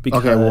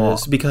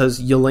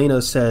 Because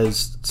Yelena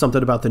says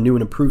something about the new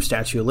and improved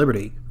Statue of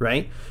Liberty,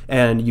 right?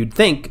 And you'd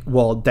think,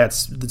 well,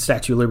 that's the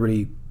Statue of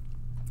Liberty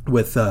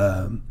with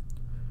the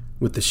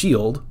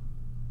shield.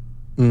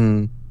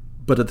 Mm.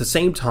 But at the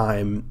same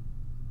time,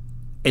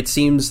 it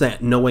seems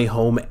that No Way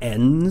Home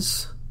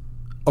ends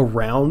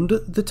around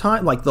the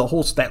time, like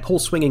that whole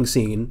swinging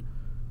scene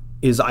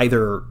is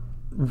either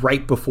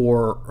right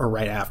before or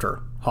right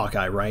after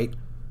Hawkeye, right?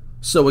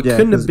 So it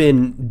couldn't have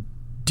been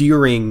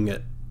during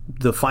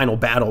the final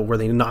battle where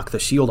they knock the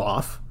shield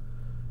off,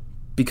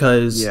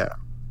 because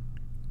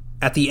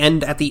at the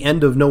end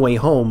of No Way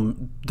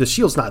Home, the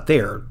shield's not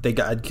there.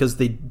 Because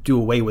they do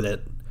away with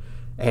it,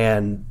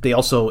 and they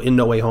also, in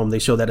No Way Home, they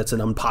show that it's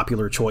an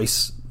unpopular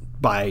choice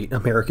by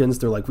Americans.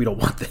 They're like, we don't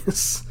want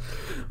this.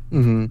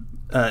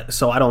 Mm-hmm.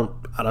 So I don't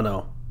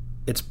know.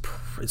 It's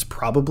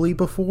probably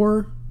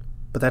before,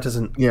 but that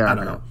doesn't. I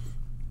don't know.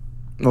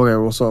 Okay,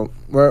 well, so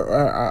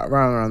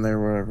around there,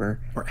 whatever,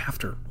 or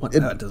after. What?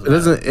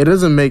 It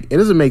doesn't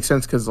make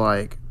sense, because,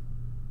 like,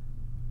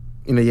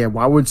 you know,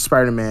 why would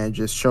Spider-Man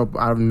just show up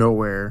out of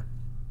nowhere?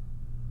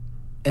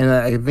 And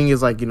I think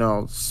it's like, you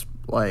know,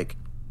 like,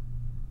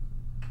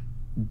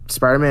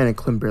 Spider-Man and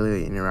Clint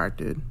barely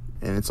interacted,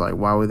 and it's like,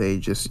 why would they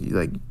just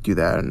like do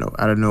that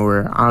out of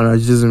nowhere? I don't know. It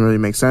just doesn't really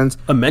make sense.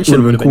 A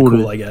mention would have been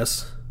cool, I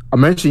guess. A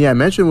mention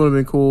would have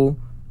been cool.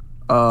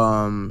 You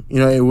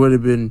know, it would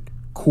have been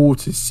cool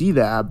to see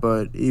that,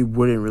 but it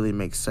wouldn't really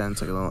make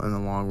sense, like, in the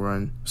long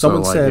run.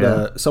 Someone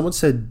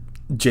said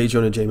J.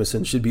 Jonah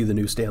Jameson should be the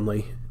new Stan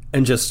Lee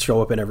and just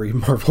show up in every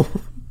Marvel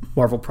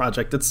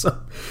project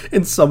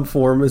in some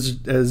form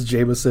as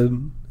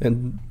Jameson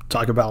and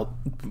talk about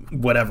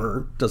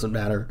whatever, doesn't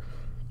matter.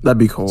 That'd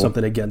be cool.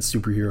 Something against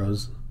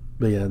superheroes,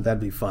 but yeah,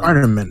 that'd be fun.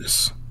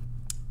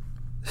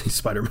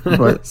 Spider-Man.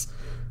 But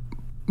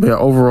yeah,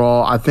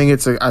 overall, I think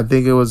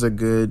it was a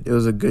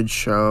good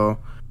show.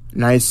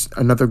 Nice,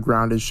 another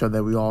grounded show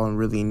that we all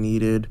really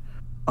needed.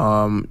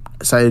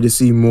 Excited to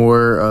see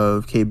more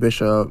of Kate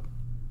Bishop,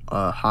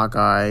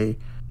 Hawkeye,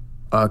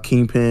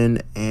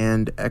 Kingpin,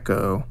 and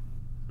Echo.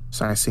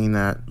 So I seen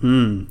that.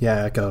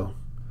 Yeah, Echo.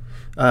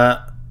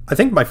 I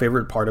think my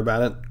favorite part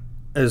about it,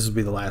 this will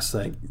be the last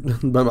thing,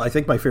 but I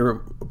think my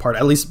favorite part,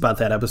 at least about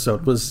that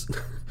episode, was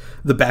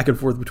the back and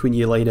forth between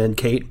Yelena and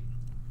Kate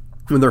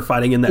when they're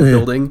fighting in that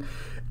building.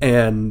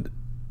 and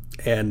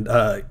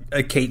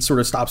Kate sort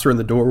of stops her in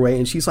the doorway,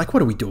 and she's like,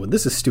 "What are we doing?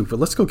 This is stupid.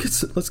 Let's go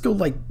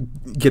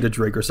get a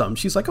drink or something."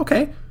 She's like,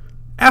 "Okay."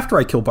 After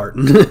I kill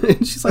Barton,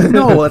 and she's like,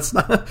 "No, that's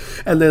not."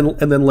 And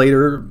then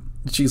later,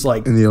 she's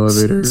like, in the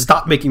elevator,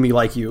 "Stop making me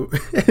like you."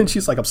 And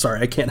she's like, "I'm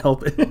sorry, I can't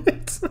help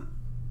it."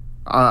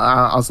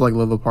 I also like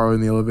love the part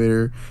in the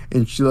elevator,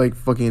 and she like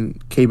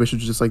fucking Kate Bishop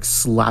just like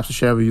slaps the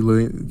shit out of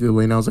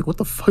Elena. I was like, what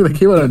the fuck? That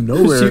came out of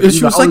nowhere.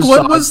 She was like,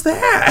 "What was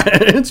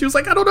that?" And she was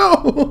like, "I don't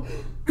know."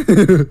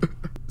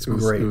 It's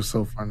great. It was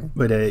so funny.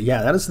 But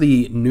yeah, that is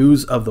the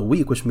news of the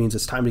week, which means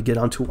it's time to get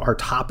onto our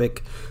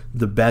topic,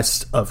 the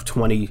best of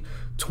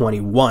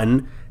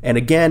 2021. And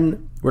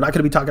again, we're not going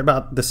to be talking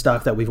about the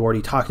stuff that we've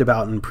already talked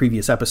about in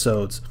previous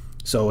episodes.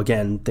 So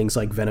again, things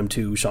like Venom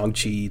 2,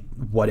 Shang-Chi,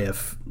 What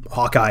If,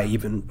 Hawkeye,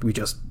 even, we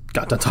just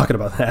got done talking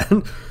about that.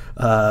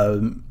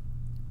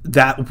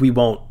 That we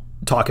won't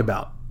talk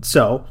about.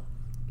 So,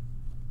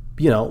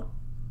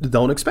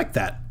 don't expect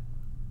that.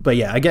 But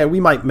yeah, again, we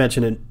might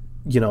mention it,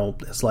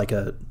 as like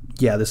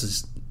this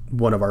is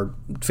one of our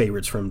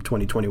favorites from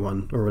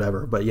 2021 or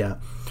whatever. But yeah,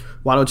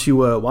 why don't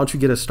you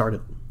get us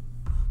started?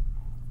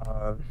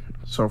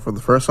 So for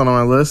the first one on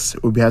my list,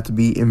 it would have to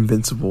be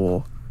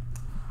Invincible.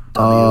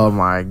 Oh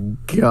my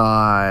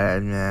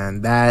god,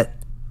 man. That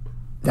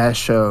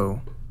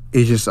show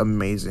is just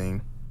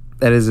amazing.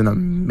 That is an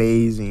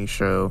amazing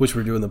show. Which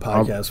we're doing the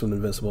podcast when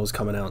Invincible is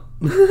coming out.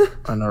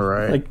 I know,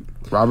 right?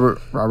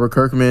 Robert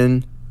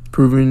Kirkman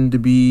proving to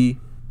be,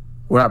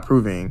 well, not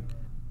proving,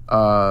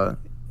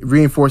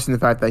 reinforcing the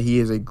fact that he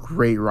is a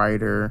great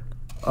writer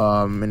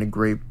and a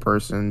great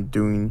person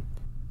doing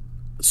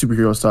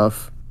superhero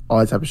stuff, all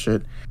that type of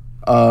shit.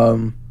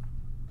 Oh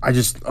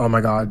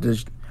my god,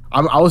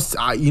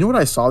 you know what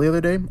I saw the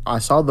other day? I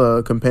saw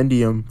the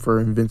compendium for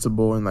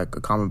Invincible in like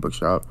a comic book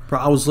shop. Bro,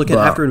 I was looking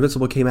after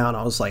Invincible came out.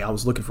 I was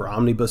looking for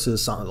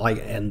omnibuses,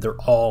 and they're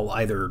all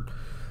either.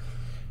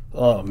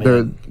 Oh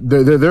man,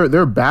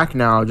 they're back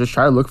now. Just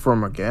try to look for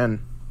them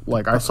again.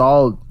 Like I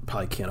saw,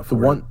 probably can't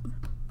afford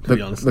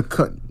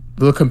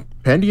the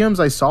compendiums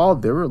I saw.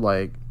 They were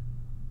like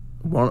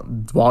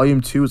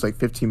volume 2 is like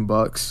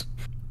 $15.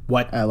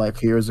 What at like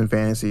Heroes and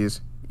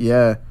Fantasies?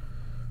 Yeah.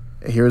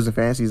 Heroes and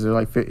Fantasies, they're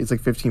like it's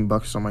like $15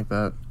 or something like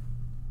that.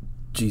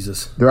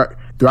 Jesus, they're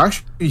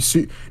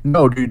actually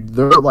no, dude.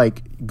 They're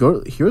like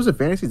go Heroes and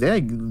Fantasies.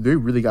 They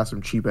really got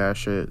some cheap ass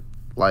shit.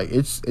 Like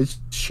it's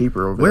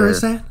cheaper over there. Where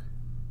is that?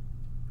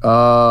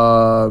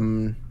 I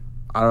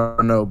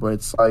don't know, but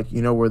it's like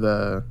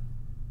where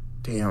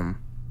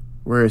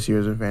where is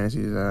Heroes and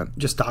Fantasies at?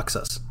 Just dox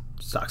us.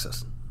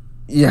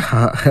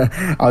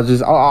 Yeah, I'll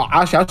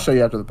show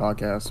you after the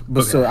podcast.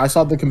 But okay. So I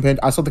saw the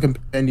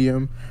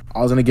compendium.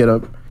 I was gonna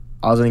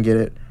get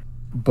it,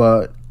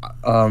 but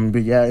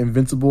yeah,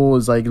 Invincible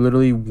is like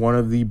literally one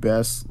of the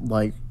best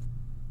like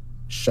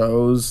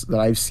shows that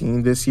I've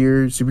seen this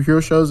year.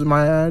 Superhero shows, in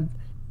my ad.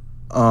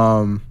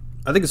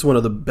 I think it's one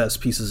of the best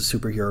pieces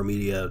of superhero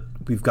media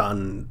we've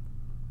gotten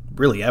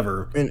really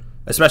ever,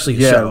 especially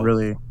the show. Yeah,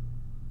 really.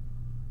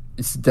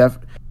 It's I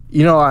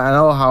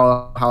know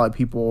how like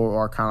people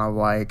are kind of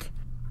like,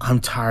 I'm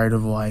tired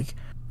of like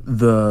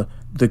the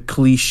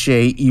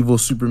cliche evil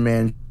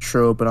Superman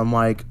trope, and I'm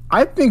like,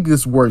 I think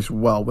this works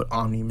well with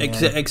Omni-Man.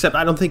 Except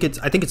I think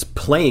it's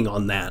playing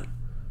on that.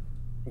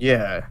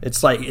 Yeah,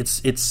 it's like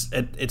it's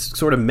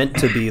sort of meant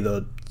to be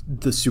the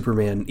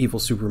evil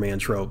Superman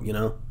trope,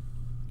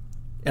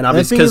 And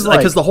obviously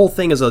because the whole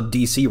thing is a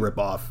DC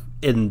ripoff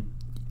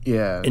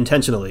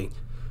intentionally.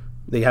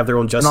 They have their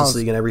own Justice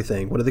League and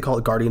everything. What do they call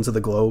it? Guardians of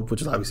the Globe,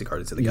 which is obviously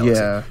Guardians of the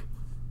Galaxy. Yeah,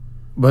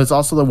 but it's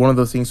also one of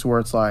those things where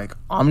it's like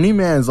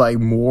Omni-Man's like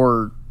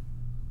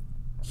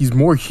he's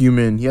more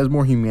human. He has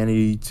more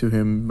humanity to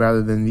him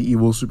rather than the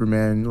evil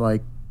Superman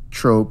like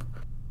trope.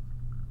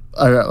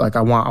 I'm not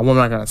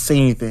gonna say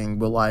anything,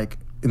 but like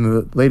in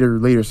the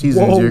later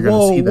seasons, you're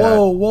gonna see that.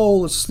 Whoa!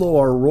 Let's slow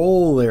our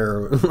roll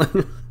there.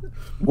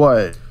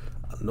 What?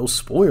 No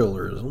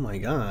spoilers. Oh my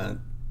god.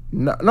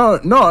 No.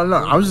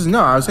 I was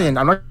saying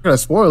I'm not gonna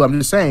spoil. I'm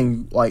just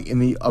saying, like in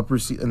the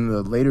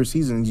later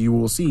seasons, you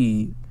will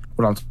see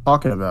what I'm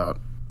talking about.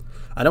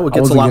 I know it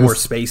gets a lot more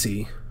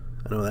spacey.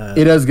 I know that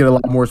it does get a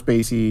lot more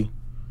spacey.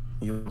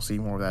 You'll see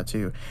more of that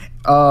too.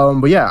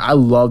 But yeah, I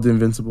loved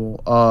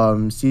Invincible.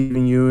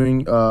 Stephen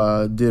Ewing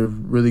did a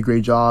really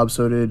great job.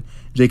 So did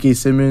J.K.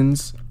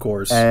 Simmons, of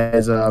course,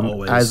 as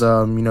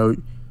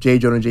J.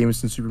 Jonah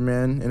Jameson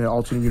Superman in an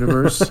alternate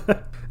universe.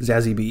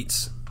 Zazie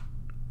Beetz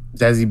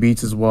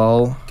as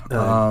well.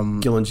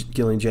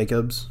 Gillian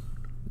Jacobs,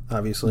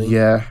 obviously.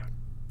 Yeah,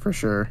 for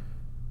sure.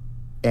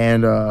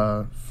 And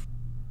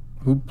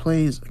who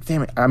plays?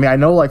 Damn it! I mean, I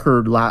know like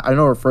I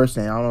know her first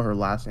name. I don't know her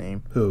last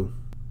name. Who?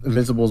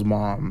 Invincible's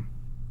mom.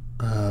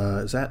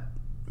 Is that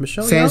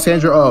Michelle?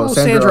 Sandra Oh.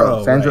 Sandra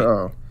Oh.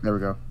 Right. There we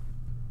go.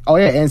 Oh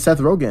yeah, and Seth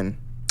Rogen.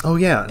 Oh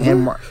yeah,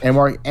 and Mark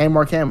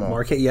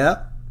Hamill.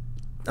 Yeah.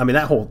 I mean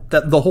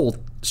the whole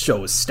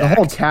show is stacked. The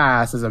whole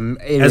cast is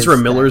Ezra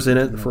Miller's in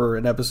it for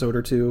an episode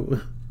or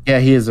two. Yeah,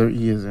 he is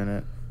in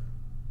it.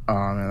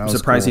 Man, that I'm was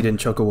surprised he cool. didn't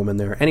choke a woman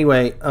there.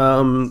 Anyway,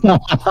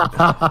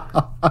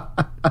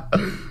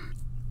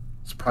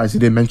 Surprised he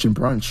didn't mention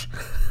brunch.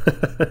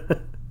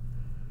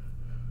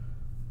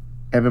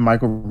 Evan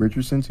Michael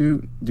Richardson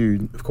too,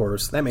 dude. of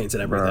course, that means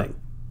in everything.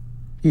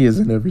 He is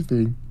in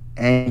everything.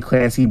 And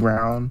Clancy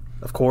Brown,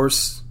 Of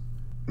course.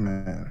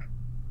 man.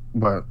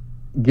 But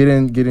get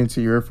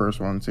into your first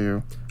one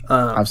too.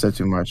 I've said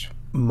too much.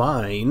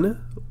 One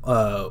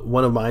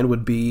of mine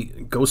would be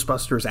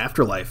Ghostbusters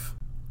Afterlife.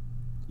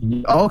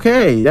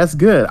 Okay, that's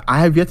good. I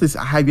have yet to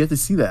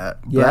see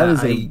that. But Yeah,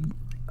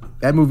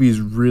 that movie is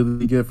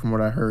really good from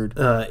what I heard.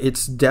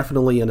 It's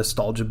definitely a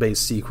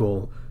nostalgia-based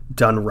sequel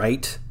done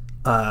right.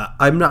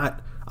 I'm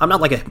not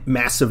like a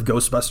massive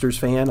Ghostbusters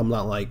fan. I'm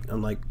like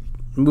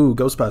moo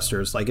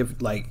Ghostbusters. Like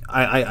if like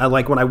I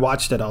like when I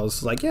watched it, I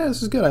was like, yeah,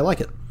 this is good. I like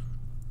it.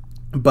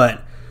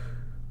 But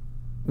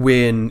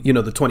when the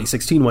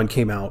 2016 one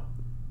came out,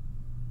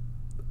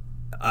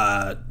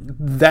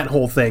 that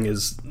whole thing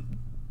is,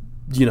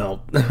 I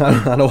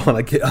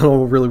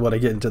don't really want to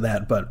get into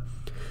that, but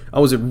I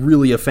wasn't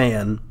really a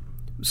fan.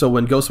 So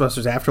when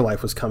Ghostbusters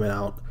Afterlife was coming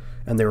out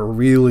and they were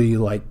really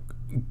like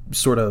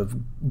sort of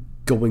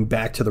going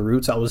back to the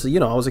roots, I was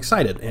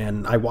excited,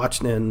 and I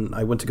watched and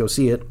I went to go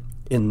see it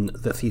in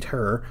the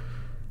theater,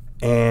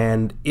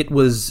 and it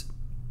was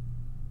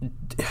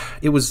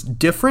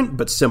different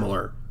but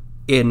similar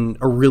in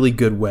a really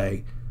good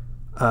way.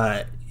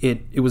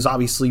 It was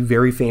obviously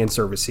very fan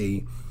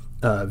servicey,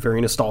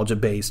 very nostalgia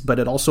based, but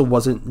it also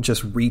wasn't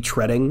just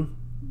retreading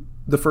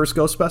the first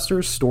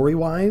Ghostbusters story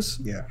wise.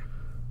 Yeah.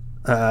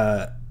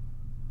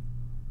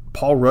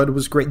 Paul Rudd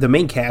was great. The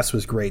main cast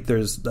was great.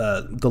 There's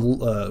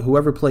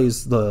whoever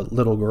plays the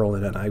little girl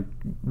in it. I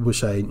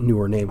wish I knew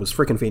her name. Was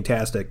freaking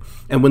fantastic.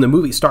 And when the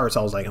movie starts,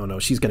 I was like, oh no,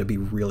 she's going to be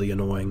really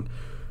annoying.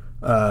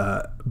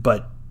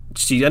 But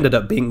she ended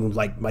up being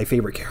like my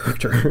favorite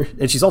character,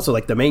 and she's also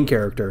like the main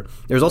character.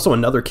 There's also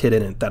another kid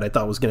in it that I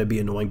thought was going to be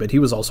annoying, but he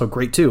was also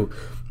great too.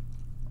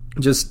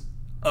 Just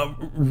a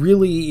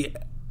really,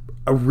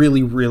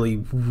 really,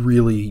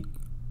 really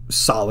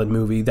solid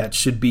movie that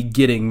should be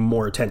getting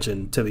more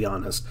attention, to be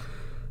honest.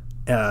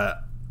 I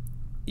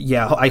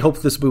hope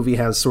this movie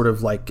has sort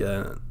of like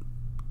a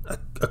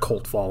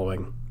cult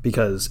following,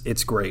 because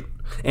it's great.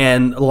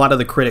 And a lot of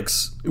the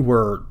critics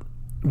weren't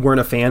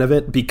a fan of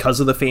it because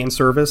of the fan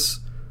service,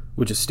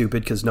 which is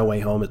stupid because No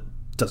Way Home, it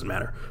doesn't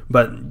matter.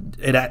 But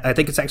I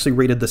think it's actually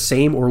rated the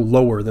same or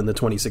lower than the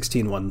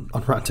 2016 one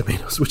on Rotten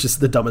Tomatoes, which is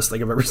the dumbest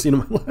thing I've ever seen in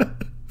my life.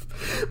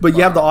 But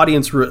you have the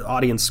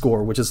audience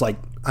score, which is like,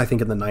 I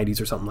think in the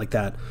 90s or something like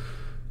that.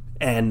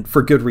 And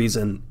for good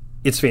reason.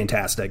 It's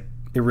fantastic.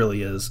 It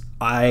really is.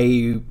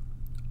 I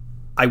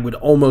would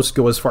almost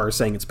go as far as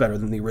saying it's better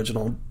than the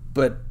original,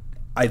 but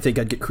I think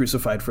I'd get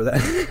crucified for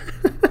that.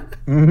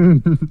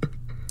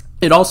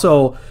 It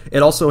also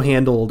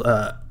handled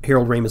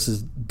Harold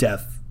Ramis's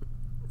death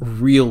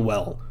real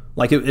well.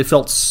 Like it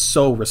felt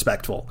so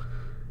respectful,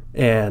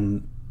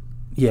 and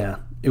yeah,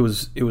 it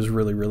was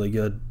really, really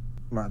good.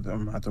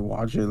 I'm about to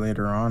watch it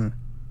later on.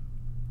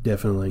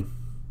 Definitely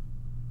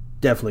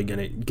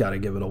gotta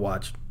give it a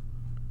watch.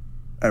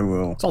 I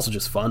will. It's also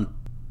just fun.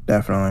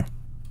 Definitely.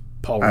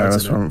 Paul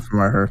Rudd's in it. From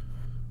what I heard.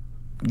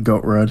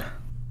 Goat Rudd.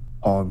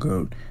 All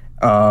goat.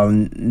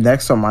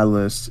 Next on my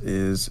list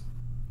is,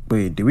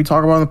 wait, did we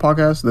talk about it on the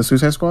podcast the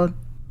Suicide Squad?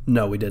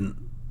 No, we didn't.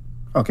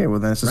 Okay, well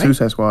then it's the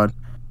Suicide Squad.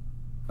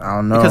 I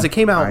don't know, because it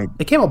came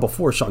out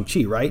before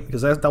Shang-Chi, right?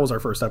 Because that was our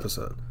first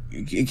episode.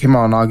 It came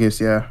out in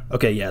August, yeah.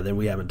 Okay, yeah. Then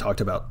we haven't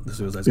talked about the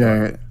Suicide Squad.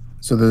 Yeah.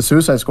 So the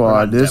Suicide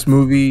Squad, this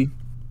movie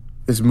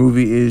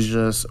is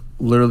just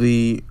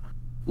literally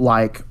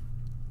like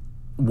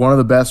one of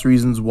the best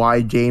reasons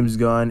why James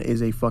Gunn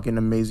is a fucking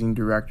amazing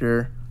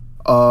director.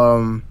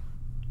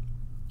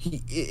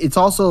 It's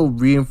also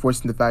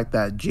reinforcing the fact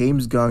that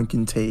James Gunn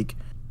can take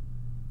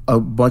a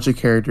bunch of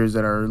characters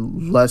that are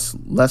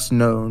less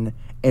known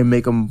and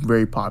make them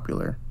very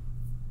popular.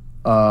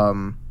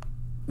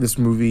 This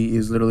movie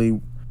is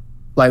literally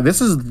like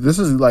this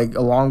is like,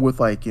 along with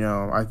like,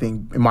 I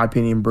think in my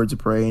opinion Birds of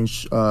Prey and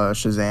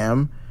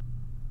Shazam,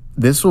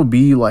 this will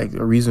be like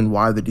a reason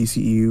why the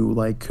DCU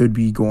like could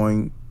be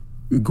going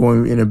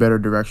in a better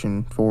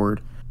direction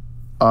forward.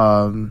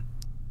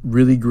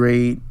 Really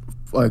great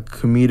like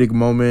comedic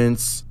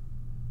moments,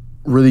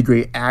 really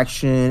great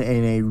action,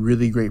 and a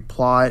really great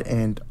plot,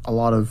 and a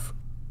lot of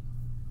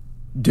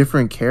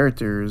different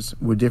characters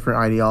with different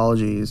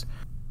ideologies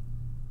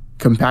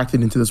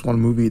compacted into this one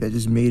movie that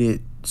just made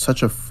it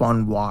such a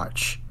fun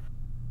watch.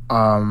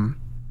 I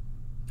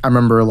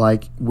remember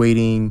like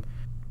waiting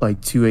like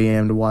 2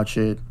 a.m. to watch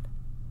it,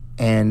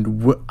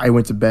 and I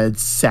went to bed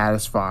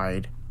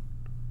satisfied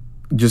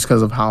just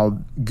because of how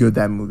good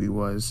that movie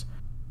was.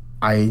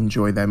 I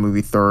enjoyed that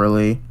movie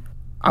thoroughly.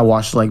 I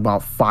watched it like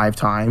about 5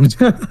 times.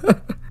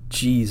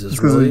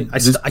 Jesus, really?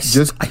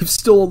 I've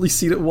still only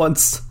seen it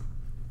once.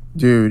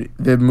 Dude,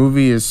 the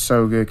movie is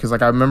so good because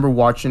like I remember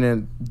watching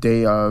it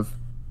day of,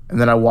 and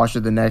then I watched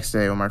it the next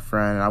day with my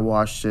friend, and I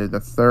watched it the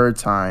third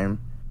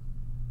time,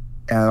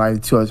 and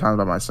like 2 other times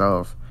by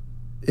myself.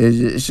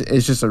 It's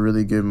just a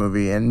really good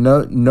movie, and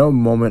no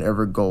moment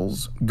ever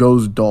goes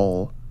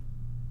dull.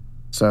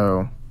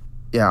 So,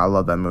 yeah, I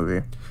love that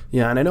movie.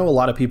 Yeah, and I know a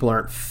lot of people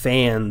aren't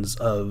fans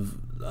of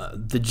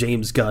the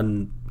James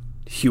Gunn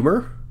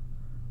humor,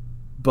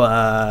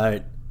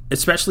 but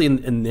especially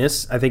in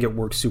this, I think it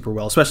works super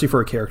well, especially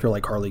for a character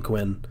like Harley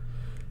Quinn.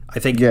 I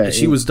think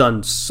she was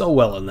done so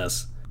well in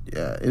this.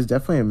 Yeah, it's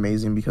definitely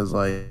amazing because,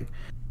 like,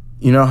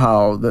 you know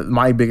how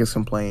my biggest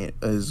complaint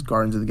is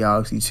Guardians of the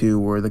Galaxy 2,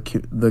 where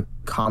the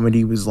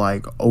comedy was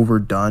like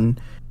overdone,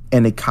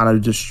 and it kind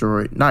of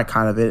destroyed. Not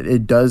kind of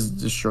it does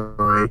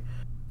destroy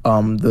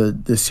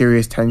the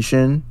serious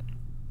tension.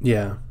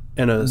 Yeah,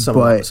 and some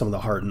of the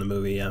heart in the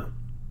movie. Yeah,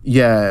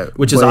 yeah,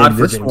 which is odd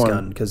for James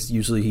Gunn because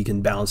usually he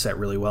can balance that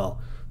really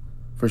well.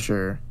 For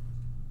sure,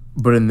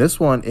 but in this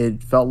one,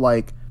 it felt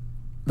like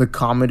the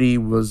comedy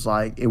was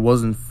like it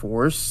wasn't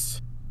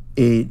forced.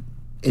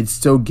 It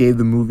still gave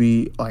the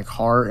movie like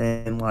heart,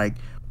 and like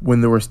when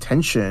there was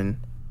tension,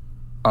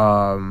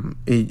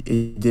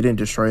 it didn't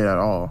destroy it at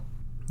all.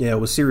 Yeah, it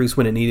was serious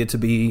when it needed to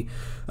be.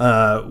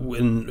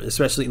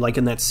 Especially like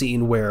in that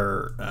scene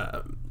where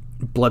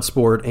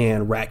Bloodsport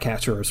and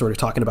Ratcatcher are sort of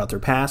talking about their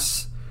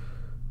pasts.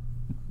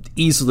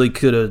 Easily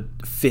could have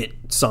fit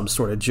some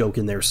sort of joke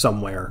in there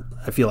somewhere.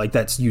 I feel like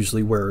that's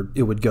usually where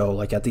it would go,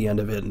 like at the end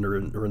of it or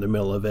in the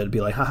middle of it. It'd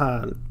be like,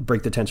 haha,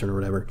 break the tension or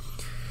whatever.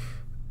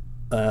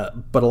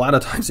 But a lot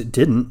of times it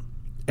didn't.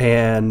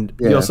 And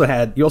you also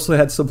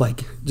had some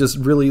like just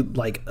really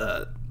like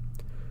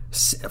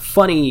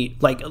funny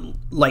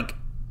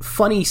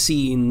funny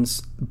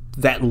scenes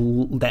that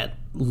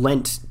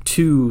lent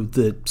to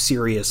the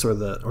serious or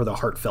the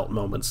heartfelt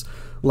moments,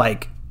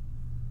 like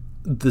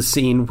the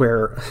scene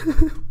where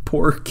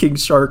poor King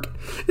Shark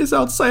is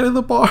outside of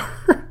the bar.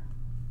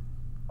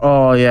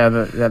 Oh yeah,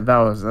 that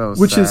was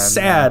which sad, is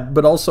sad,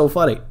 but also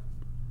funny.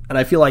 And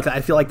I feel like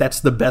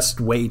that's the best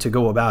way to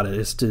go about it,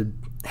 is to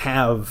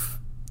have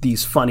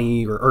these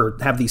funny or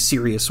have these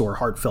serious or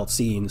heartfelt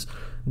scenes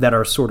that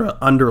are sort of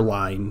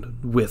underlined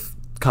with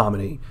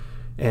comedy.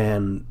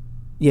 And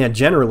yeah,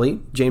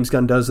 generally James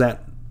Gunn does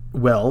that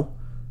well.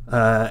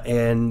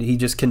 And he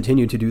just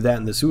continued to do that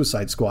in the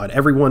Suicide Squad.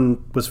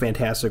 Everyone was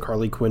fantastic.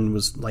 Harley Quinn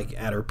was like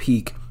at her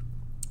peak,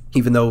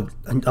 even though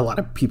a lot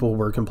of people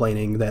were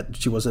complaining that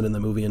she wasn't in the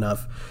movie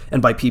enough.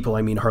 And by people,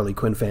 I mean Harley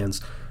Quinn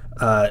fans.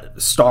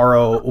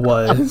 Starro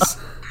was...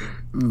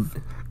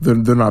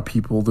 They're not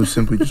people. They're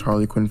simply just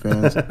Harley Quinn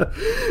fans.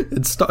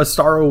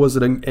 Starro was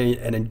an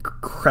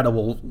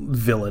incredible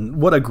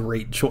villain. What a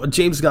great choice.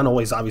 James Gunn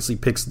always obviously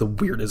picks the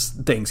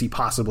weirdest things he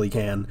possibly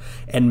can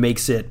and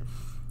makes it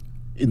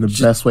in the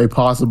best way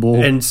possible,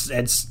 and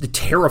it's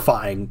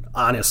terrifying.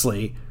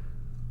 Honestly,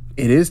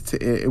 it is.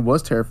 It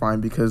was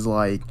terrifying because,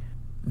 like,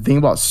 the thing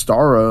about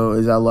Starro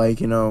is that, like,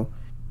 you know,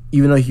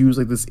 even though he was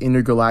like this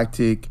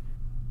intergalactic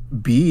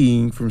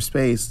being from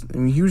space, I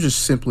mean, he was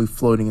just simply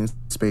floating in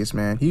space,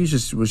 man. He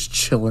was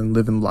chilling,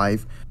 living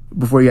life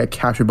before he got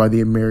captured by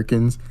the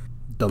Americans.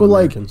 But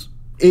Americans.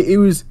 Like, it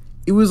was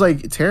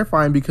like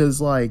terrifying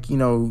because, like, you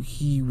know,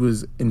 he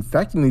was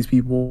infecting these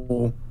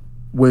people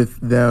with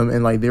them,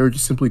 and like they were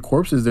just simply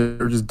corpses. They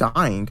were just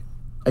dying.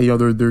 You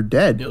know, they're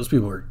dead. Yeah, those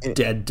people were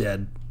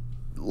dead.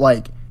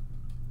 Like,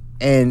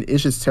 and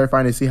it's just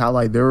terrifying to see how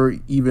like there were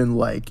even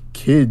like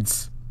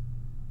kids.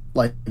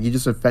 Like, he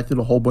just affected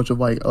a whole bunch of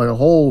like a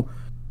whole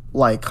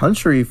like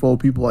country full of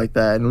people like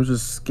that, and it was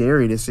just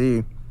scary to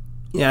see.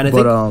 Yeah, and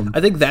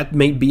I think that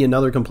may be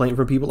another complaint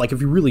from people. Like,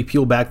 if you really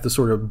peel back the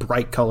sort of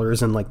bright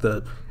colors and like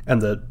the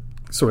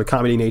sort of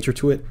comedy nature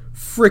to it,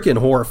 freaking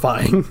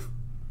horrifying.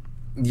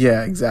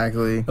 Yeah,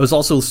 exactly. It was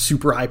also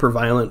super hyper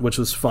violent, which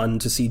was fun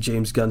to see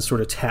James Gunn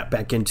sort of tap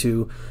back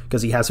into,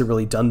 because he hasn't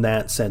really done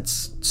that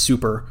since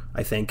Super,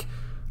 I think.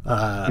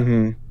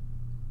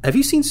 Have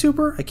you seen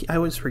Super? I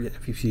always forget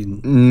if you've seen.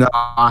 No,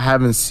 I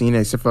haven't seen it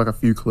except for like a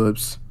few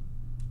clips.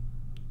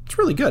 It's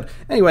really good.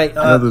 Anyway,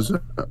 I know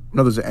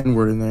there's an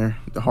N-word in there,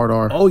 the hard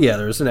R. Oh yeah,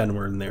 there's an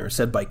N-word in there,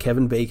 said by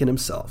Kevin Bacon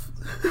himself.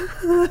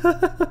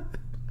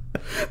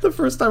 The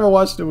first time I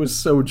watched it was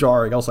so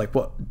jarring. I was like,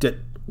 where'd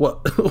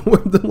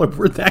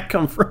that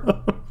come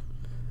from?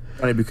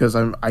 Funny, because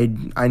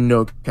I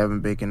know Kevin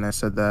Bacon. I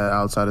said that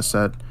outside of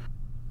set,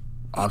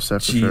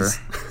 offset for sure.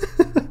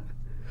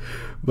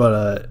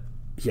 But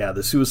yeah,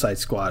 the Suicide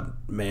Squad,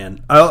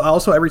 man. I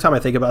also, every time I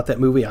think about that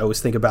movie, I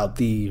always think about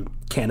the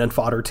cannon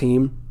fodder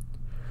team,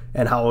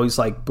 and how always,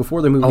 like,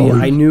 before the movie,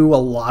 I knew a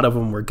lot of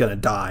them were gonna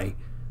die,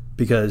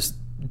 because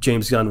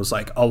James Gunn was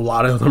like, a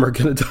lot of them are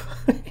gonna die.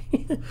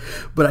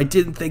 But I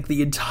didn't think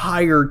the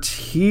entire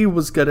team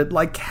was gonna,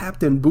 like,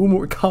 Captain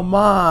Boomerang. Come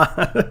on,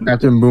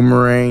 Captain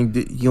Boomerang.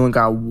 He only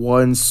got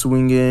one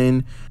swing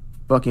in.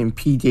 Fucking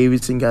Pete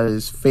Davidson got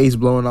his face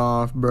blown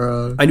off,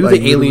 bro. I knew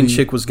the alien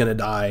chick was gonna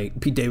die.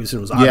 Pete Davidson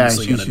was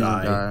obviously gonna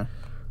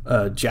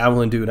die.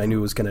 Javelin dude, I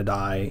knew was gonna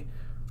die.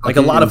 Like,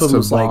 a lot of them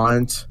was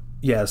like,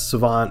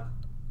 Savant,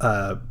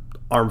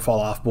 arm fall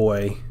off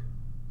boy.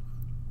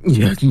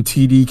 Yeah,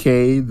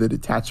 TDK, the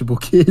detachable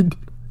kid.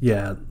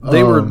 Yeah,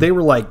 they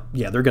were like,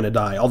 yeah, they're gonna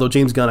die. Although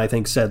James Gunn, I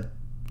think, said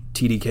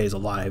TDK is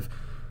alive.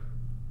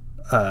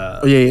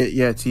 Oh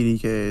yeah.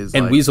 TDK is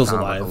and like, Weasel's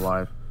kind of like alive.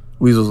 alive.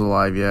 Weasel's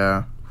alive.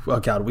 Yeah, Oh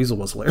God, Weasel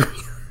was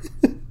hilarious.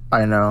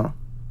 I know.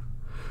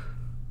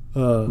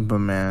 But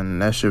man,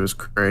 that shit was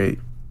great.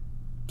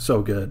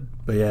 So good.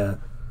 But yeah,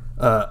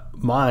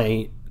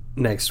 my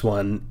next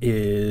one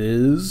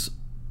is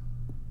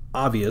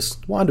obvious.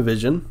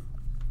 WandaVision.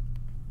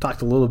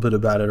 Talked a little bit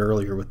about it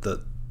earlier with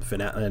the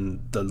finale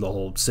and the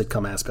whole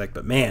sitcom aspect,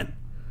 but man,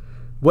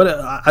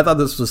 I thought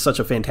this was such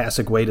a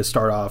fantastic way to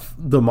start off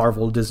the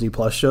Marvel Disney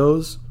Plus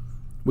shows,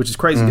 which is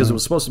crazy because it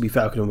was supposed to be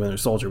Falcon and Winter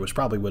Soldier, which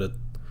probably would have.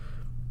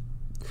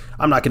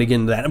 I'm not going to get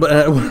into that, but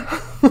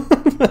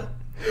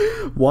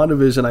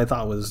WandaVision I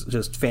thought was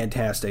just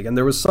fantastic, and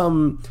there was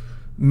some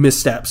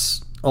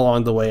missteps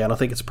along the way. I don't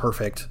think it's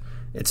perfect.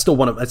 It's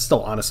still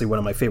honestly one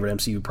of my favorite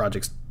MCU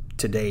projects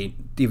to date,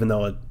 even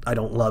though I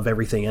don't love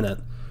everything in it.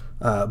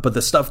 But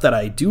the stuff that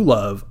I do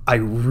love, I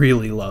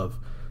really love.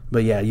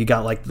 But yeah, you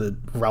got like the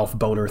Ralph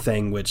Boner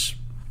thing, which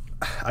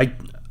I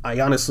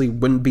honestly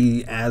wouldn't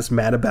be as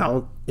mad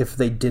about if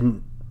they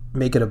didn't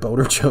make it a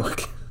boner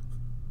joke.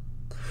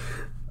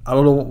 I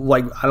don't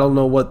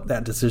know what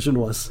that decision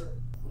was.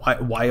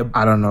 Why?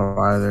 I don't know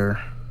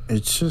either.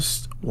 It's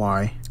just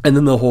why. And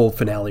then the whole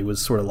finale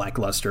was sort of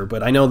lackluster,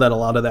 but I know that a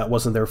lot of that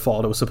wasn't their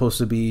fault. It was supposed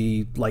to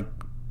be like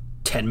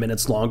 10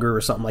 minutes longer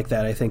or something like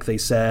that, I think they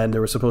said.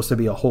 There was supposed to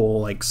be a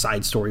whole like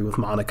side story with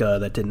Monica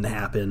that didn't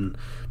happen.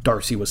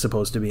 Darcy was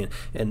supposed to be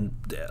in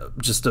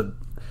just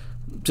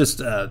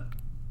a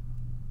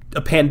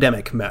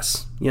pandemic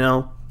mess, you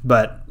know?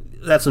 But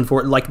that's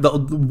unfortunate. Like the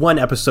one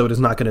episode is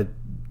not going to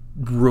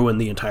ruin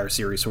the entire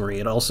series for me.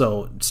 It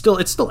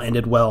still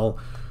ended well.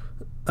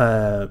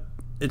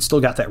 It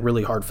still got that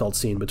really heartfelt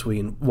scene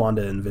between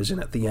Wanda and Vision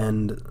at the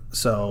end.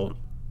 So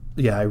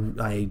yeah,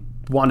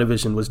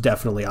 WandaVision was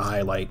definitely a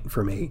highlight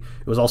for me.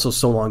 It was also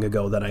so long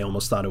ago that I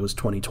almost thought it was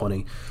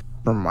 2020.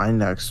 For my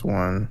next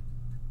one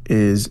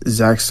is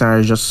Zack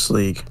Snyder's Justice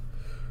League.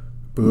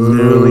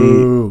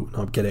 Boo.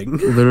 No, I'm kidding.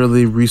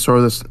 Literally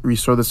restore the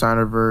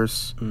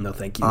Snyderverse. No,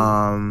 thank you.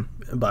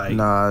 Bye.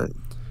 Nah.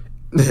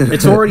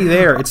 It's already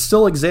there. It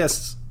still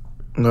exists.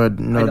 No, it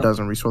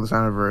doesn't. Restore the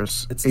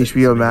Snyderverse.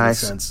 HBO HBO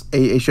Max.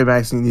 HBO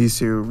Max needs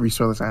to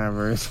restore the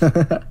Snyderverse.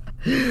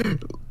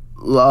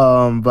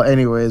 But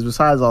anyways,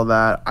 besides all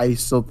that, I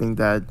still think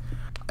that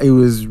it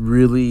was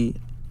really,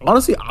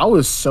 honestly, I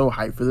was so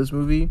hyped for this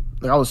movie.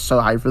 Like, I was so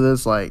hyped for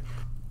this. Like,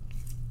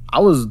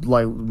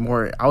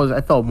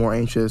 I felt more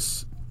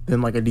anxious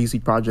than like a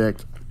DC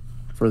project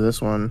for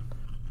this one.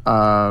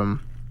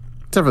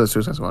 Except for the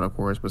Suicide Squad, of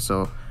course, but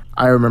still,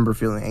 I remember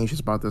feeling anxious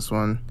about this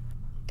one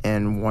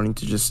and wanting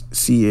to just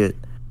see it.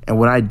 And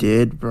when I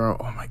did, bro,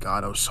 oh my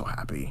God, I was so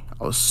happy.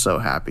 I was so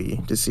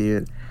happy to see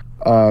it.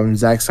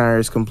 Zack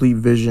Snyder's complete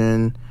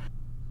vision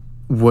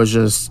was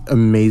just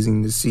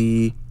amazing to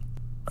see.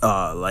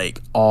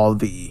 Like all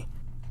the,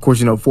 of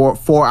course,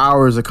 4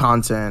 hours of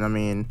content. I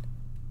mean,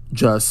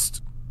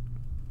 just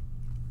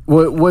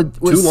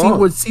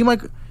would seem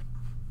like,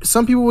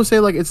 some people would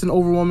say like it's an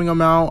overwhelming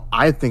amount.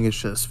 I think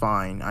it's just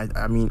fine.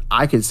 I mean,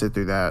 I could sit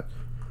through that.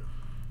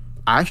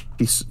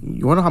 Actually,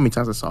 you want to know how many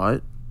times I saw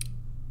it?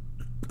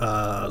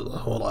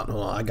 Hold on.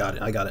 I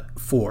got it.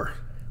 4.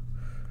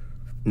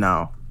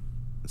 No,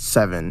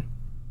 7.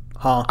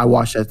 Huh? I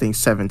watched that thing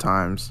 7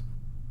 times.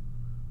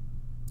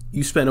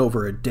 You spent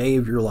over a day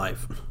of your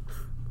life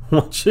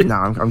watching. No,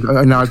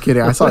 I'm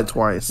kidding. I saw it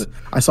twice.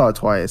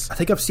 I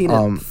think I've seen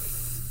it.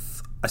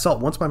 I saw it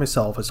once by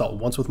myself. I saw it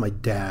once with my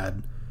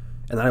dad,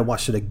 and then I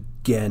watched it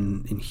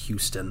again in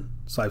Houston.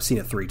 So I've seen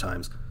it 3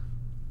 times.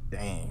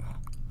 Dang,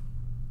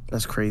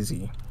 that's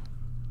crazy.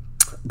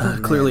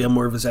 Clearly, I'm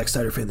more of a Zack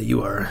Snyder fan than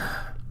you are.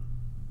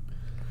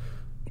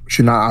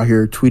 You're not out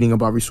here tweeting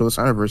about Restore the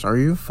Snyderverse, are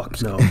you?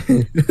 Fuck no.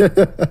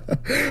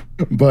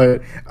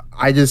 But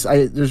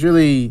there's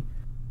really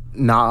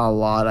not a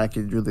lot I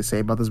could really say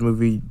about this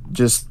movie.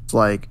 Just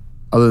like,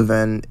 other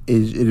than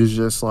it is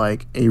just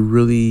like a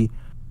really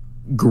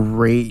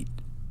great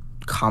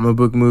comic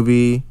book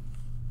movie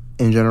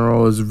in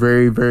general. It was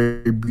very,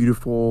 very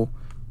beautiful.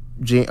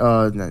 I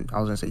was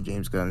gonna say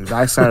James Gunn.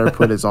 Zack Snyder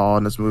put his all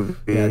in this movie.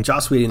 Yeah,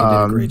 Joss Whedon did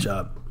a great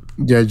job.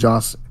 Yeah,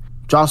 Joss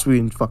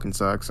Whedon fucking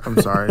sucks.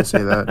 I'm sorry to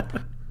say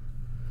that.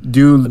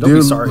 Dude, Don't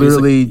be sorry.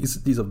 Literally,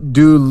 he's a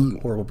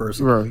horrible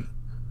person. Bro,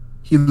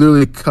 he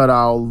literally cut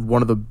out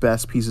one of the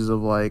best pieces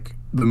of like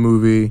the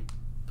movie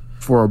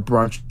for a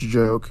brunch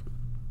joke.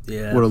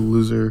 Yeah, what a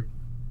loser.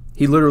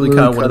 He literally cut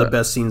out one of the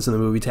best scenes in the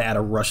movie to add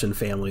a Russian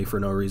family for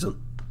no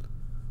reason.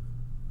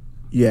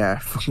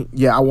 Yeah.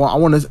 I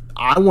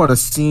want a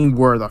scene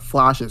where the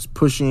Flash is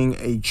pushing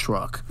a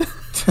truck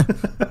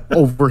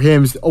over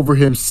him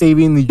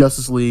saving the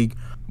Justice League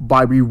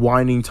by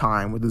rewinding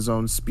time with his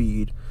own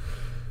speed.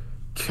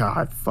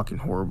 God, fucking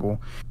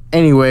horrible.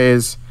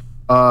 Anyways,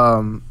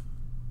 the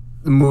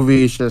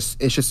movie is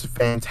just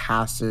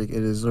fantastic.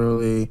 It is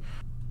literally,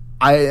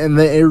 I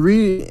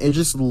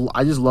just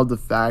love the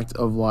fact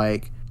of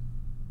like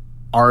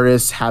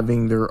artists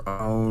having their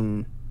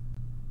own,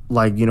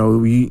 like,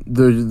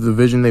 the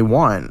vision they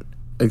want.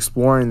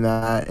 exploring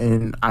that,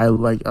 and I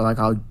like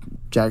how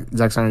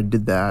Zack Snyder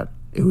did that.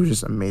 It was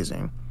just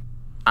amazing.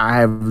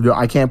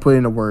 I can't put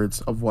into words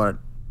of what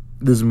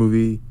this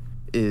movie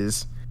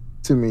is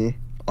to me,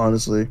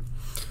 honestly.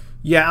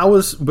 Yeah,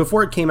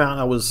 before it came out,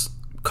 I was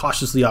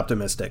cautiously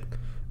optimistic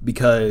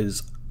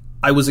because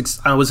I was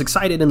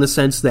excited in the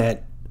sense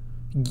that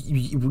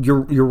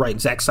you're right.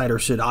 Zack Snyder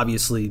should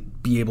obviously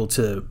be able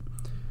to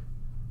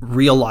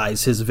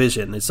realize his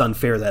vision. It's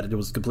unfair that it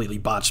was completely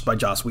botched by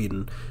Joss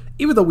Whedon,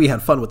 even though we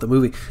had fun with the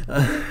movie.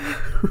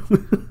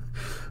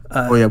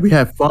 Oh yeah, we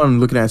had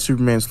fun looking at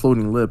Superman's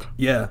floating lip.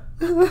 Yeah,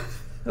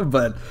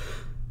 but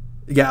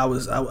yeah, I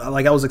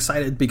was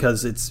excited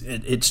because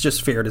it's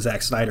just fair to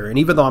Zack Snyder, and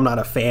even though I'm not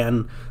a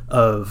fan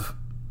of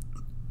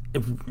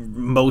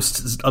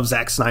most of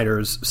Zack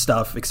Snyder's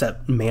stuff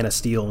except Man of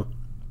Steel,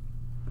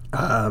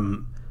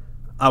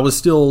 I was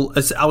still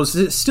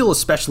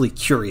especially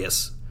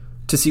curious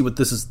to see what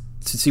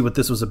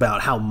this was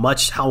about,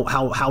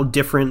 how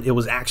different it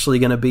was actually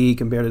going to be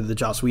compared to the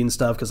Joss Whedon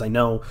stuff, because I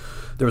know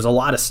there was a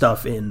lot of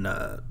stuff in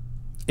the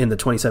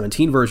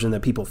 2017 version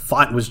that people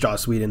thought was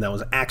Joss Whedon that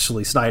was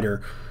actually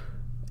Snyder,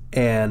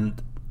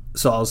 and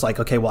so I was like,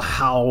 okay, well,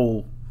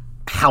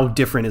 how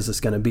different is this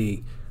going to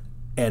be?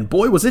 And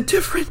boy, was it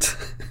different.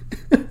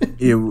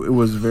 it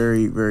was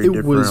very, very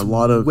different. It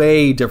was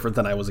way different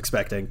than I was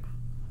expecting.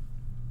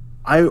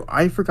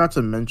 I forgot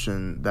to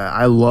mention that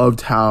I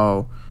loved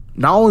how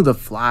not only the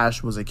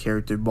Flash was a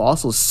character, but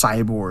also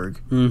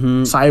Cyborg.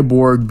 Mm-hmm.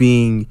 Cyborg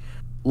being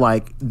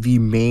like the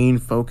main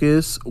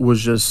focus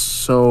was just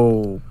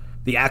so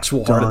the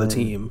actual heart of the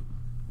team.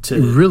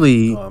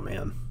 Really, oh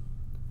man.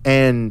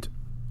 And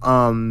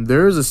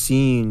there is a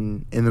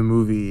scene in the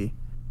movie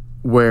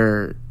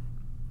where,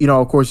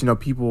 of course,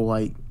 people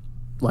like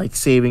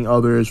saving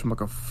others from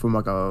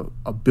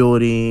a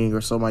building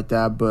or something like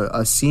that, but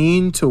a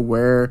scene to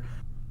where,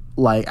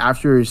 like,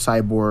 after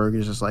Cyborg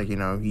is just like,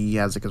 he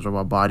has like his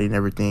robot body and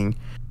everything,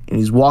 and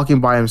he's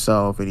walking by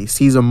himself and he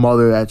sees a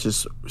mother that's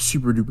just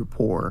super duper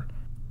poor,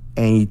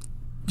 and he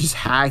just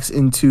hacks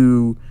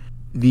into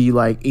the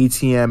like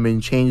ATM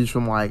and changes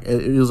from like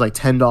it was like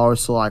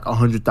 $10 to like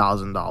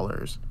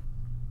 $100,000.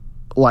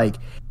 Like,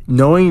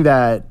 knowing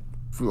that,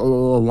 a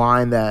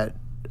line that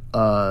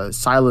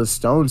Silas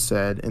Stone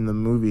said in the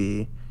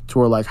movie, to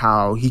where like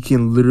how he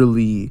can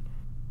literally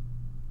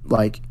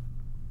like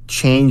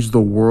change the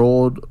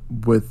world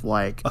with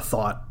like a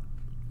thought.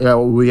 Yeah,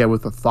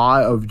 with the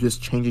thought of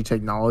just changing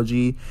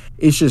technology.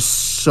 It's just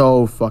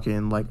so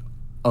fucking like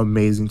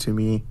amazing to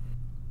me.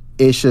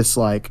 It's just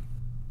like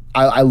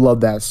I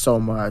love that so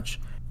much,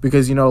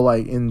 because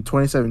like in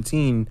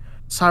 2017,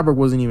 Cyborg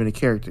wasn't even a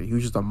character. He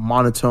was just a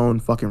monotone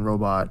fucking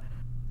robot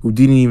who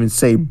didn't even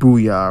say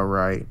booyah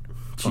right.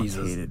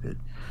 Jesus. I hated it.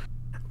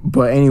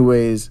 But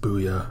anyways,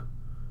 booyah.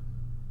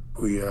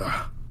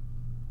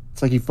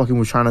 It's like he fucking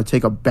was trying to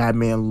take a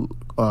Batman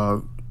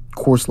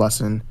course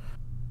lesson.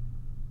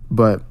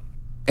 But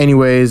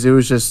anyways, it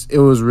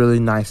was really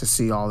nice to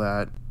see all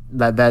that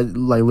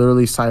like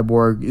literally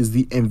Cyborg is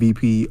the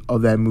MVP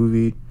of that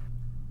movie.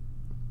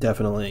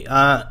 Definitely.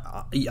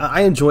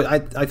 I enjoyed.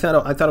 I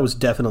thought it was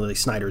definitely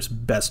Snyder's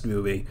best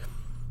movie,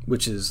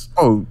 which is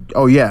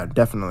oh yeah,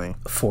 definitely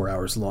 4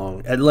 hours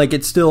long. And like,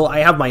 it's still, I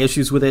have my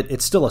issues with it.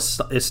 It's still a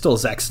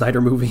Zack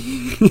Snyder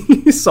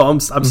movie, so I'm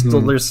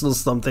still, there's still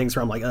some things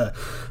where I'm like,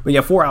 but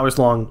yeah, 4 hours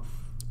long.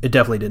 It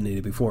definitely didn't need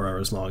to be 4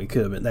 hours long. It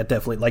could have been. That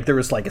definitely, like, there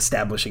was like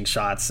establishing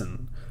shots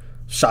and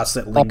shots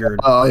that lingered.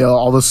 Yeah,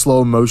 all the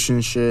slow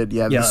motion shit.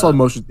 Yeah, the slow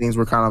motion things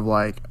were kind of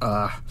like,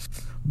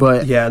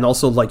 but yeah, and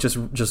also like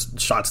just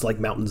shots like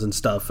mountains and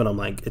stuff, and I'm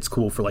like, it's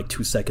cool for like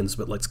 2 seconds,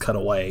 but let's cut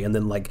away. And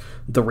then like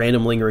the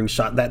random lingering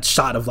shot, that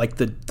shot of like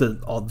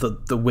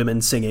the women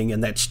singing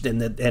and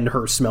and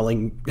her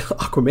smelling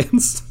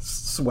Aquaman's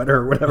sweater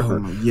or whatever.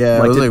 Yeah,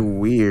 like, it was like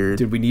weird.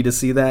 Did we need to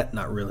see that?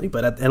 Not really,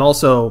 but and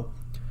also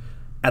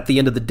at the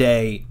end of the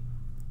day,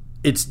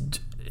 it's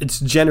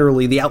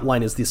generally, the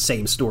outline is the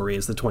same story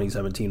as the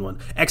 2017 one,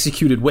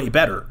 executed way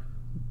better.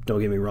 Don't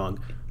get me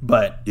wrong,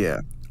 but yeah,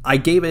 I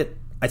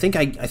think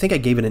I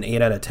gave it an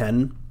 8 out of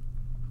 10,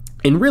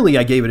 and really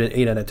I gave it an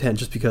 8 out of 10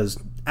 just because,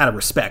 out of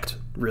respect,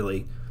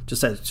 really,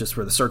 just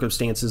for the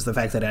circumstances, the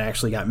fact that it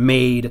actually got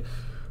made,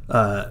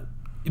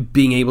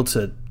 being able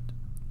to,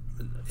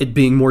 it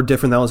being more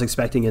different than I was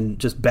expecting and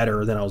just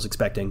better than I was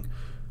expecting.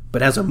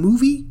 But as a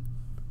movie,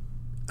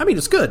 I mean,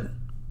 it's good,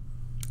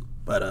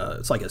 but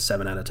it's like a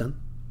 7 out of 10.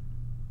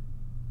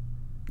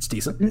 It's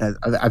decent. Yeah,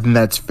 I think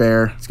that's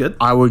fair. It's good.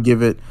 I'd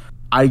give it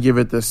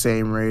the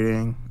same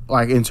rating.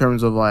 Like, in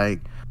terms of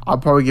like, I'll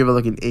probably give it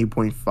like an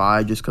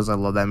 8.5 just because I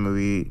love that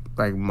movie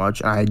like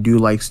much. I do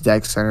like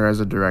Zack Snyder as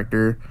a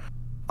director.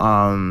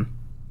 But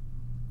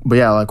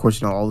yeah, like, of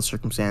course, all the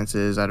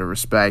circumstances, out of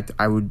respect,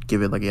 I would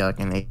give it like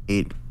an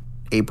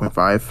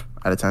 8.5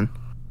 out of 10.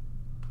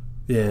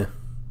 Yeah,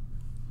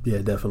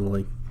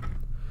 definitely.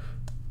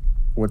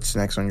 What's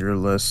next on your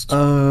list?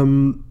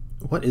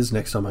 What is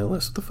next on my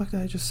list? What the fuck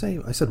did I just say?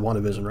 I said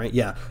WandaVision, right?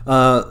 Yeah.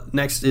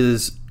 Next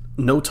is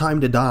No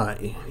Time to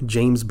Die,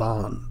 James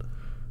Bond,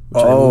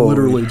 which I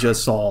literally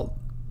just saw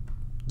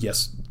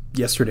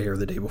yesterday or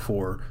the day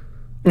before.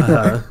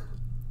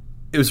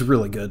 It was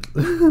really good.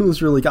 It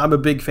was really good. I'm a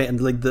big fan.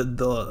 Like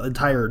the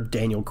entire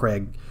Daniel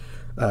Craig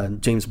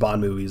James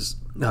Bond movies,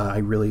 I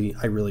really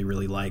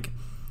like.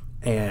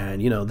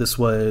 And this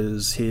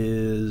was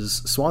his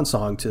swan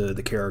song to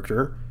the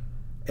character,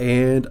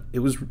 and it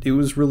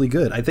was really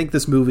good. I think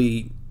this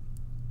movie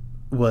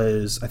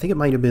I think it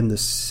might have been the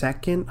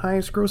second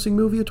highest grossing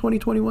movie of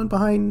 2021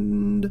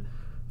 behind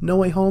No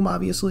Way Home,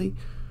 obviously.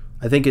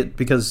 I think it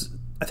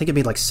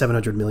made like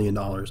 $700 million.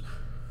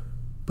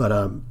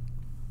 But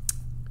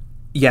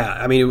yeah,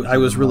 I mean, it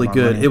was really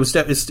good.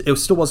 It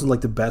still wasn't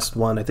like the best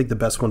one. I think the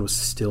best one was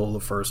still the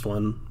first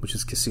one, which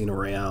is Casino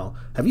Royale.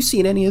 Have you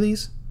seen any of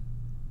these?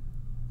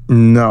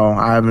 No,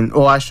 I haven't.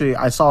 Well, actually,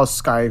 I saw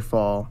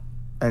Skyfall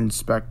and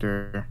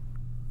Spectre.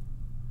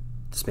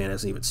 This man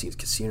hasn't even seen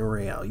Casino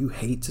Royale. You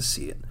hate to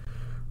see it,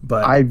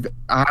 but I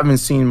haven't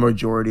seen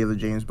majority of the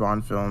James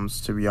Bond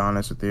films, to be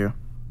honest with you.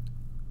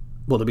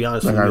 Well, to be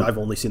honest with you, I've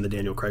only seen the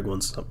Daniel Craig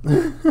ones. So.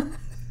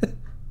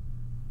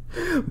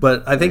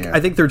 But I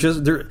think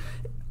they're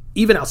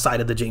even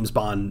outside of the James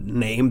Bond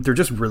name, they're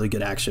just really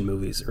good action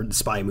movies or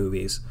spy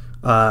movies.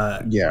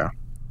 Yeah,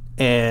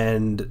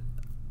 and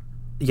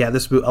yeah,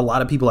 a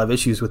lot of people have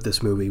issues with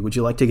this movie. Would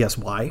you like to guess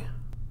why?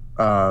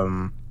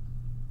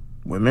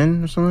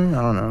 Women or something?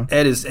 I don't know.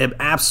 Ed is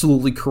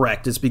absolutely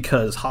correct. It's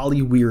because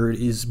Hollywood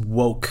is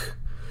woke,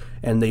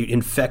 and they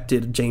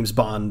infected James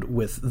Bond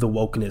with the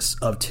wokeness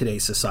of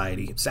today's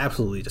society. It's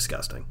absolutely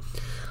disgusting.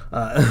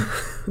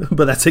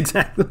 But that's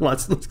exactly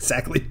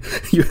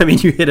you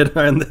hit it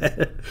on the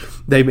head.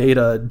 They made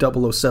a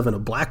 007 a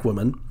black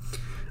woman.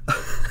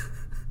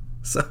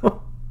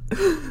 So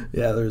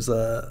yeah, there's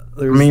I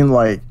mean,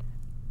 like,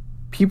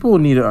 people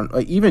need to,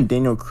 like, even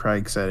Daniel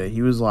Craig said it.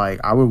 He was like,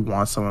 I would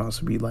want someone else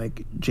to be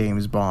like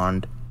James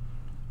Bond.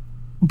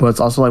 But it's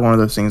also like one of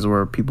those things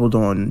where people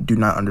do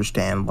not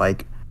understand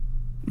like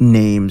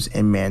names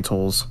and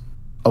mantles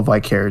of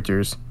like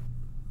characters.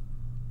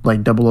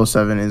 Like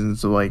 007 isn't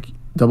so like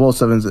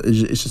 007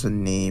 is just a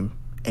name.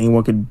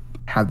 Anyone could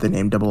have the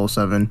name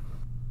 007.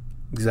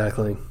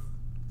 Exactly.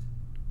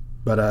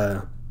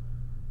 But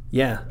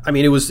yeah, I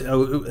mean, it was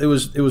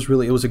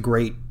a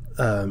great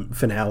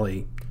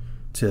finale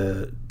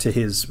to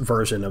his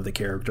version of the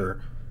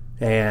character,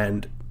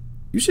 and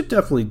you should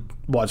definitely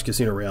watch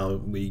Casino Royale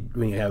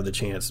when you have the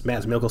chance.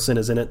 Mads Mikkelsen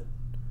is in it.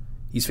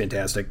 He's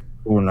fantastic.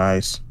 Oh,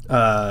 nice.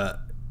 I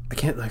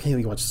can't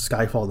even watch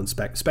Skyfall and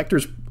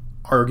Spectre's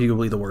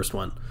arguably the worst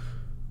one.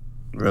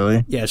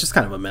 Really? Yeah, it's just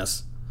kind of a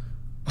mess.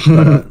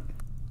 But,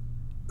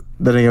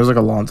 that it was like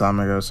a long time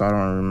ago, so I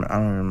don't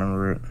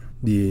remember it.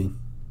 Yeah,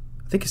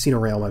 I think Casino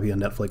Royale might be on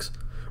Netflix.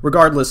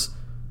 Regardless,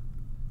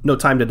 No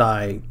Time to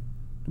Die,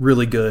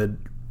 really good.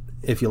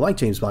 If you like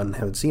James Bond and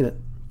haven't seen it,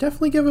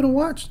 definitely give it a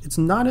watch. It's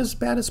not as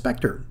bad as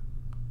Spectre.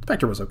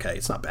 Spectre was okay.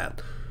 It's not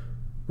bad.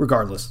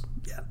 Regardless,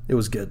 yeah, it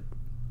was good.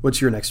 What's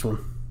your next one?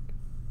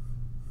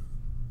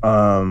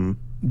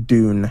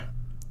 Dune.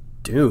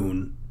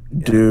 Dune.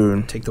 Yeah,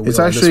 Dune. Take the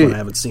wheel on this one. I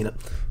haven't seen it.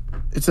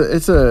 It's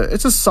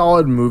a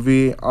solid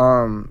movie.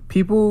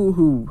 People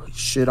who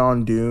shit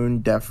on Dune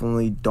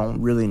definitely don't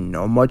really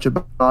know much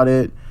about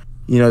it.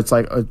 It's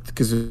like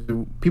because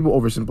people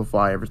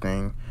oversimplify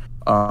everything.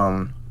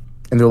 And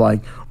they're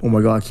like, oh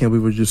my god, I can't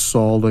believe I just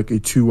saw like a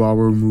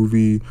 2-hour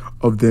movie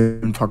of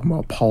them talking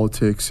about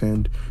politics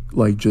and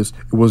like just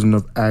it wasn't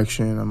enough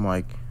action. I'm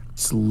like,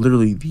 it's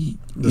literally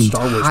the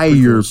Star Wars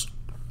entire.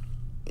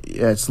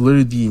 Yeah, it's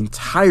literally the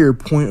entire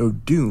point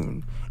of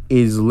Dune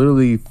is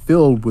literally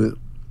filled with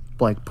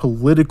like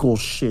political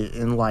shit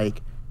and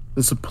like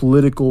this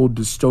political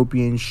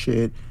dystopian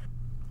shit.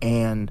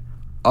 And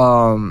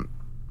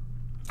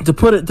to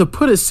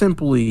put it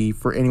simply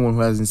for anyone who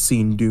hasn't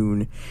seen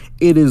Dune,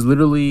 it is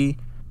literally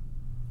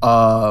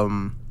a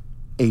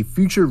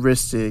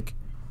futuristic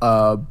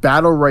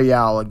battle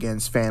royale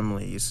against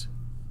families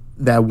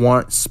that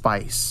want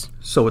spice.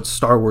 So it's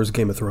Star Wars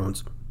Game of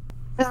Thrones.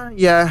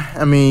 Yeah,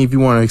 I mean, if you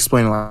want to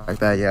explain it like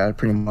that, yeah,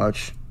 pretty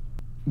much.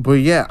 But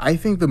yeah, I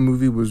think the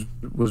movie was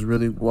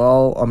really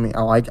well. I mean,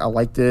 I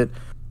liked it.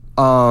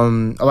 I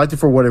liked it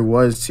for what it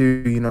was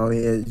too.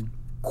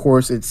 Of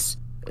course, it's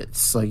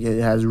like it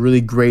has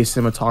really great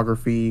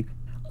cinematography.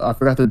 I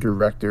forgot the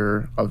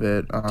director of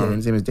it.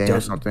 His name is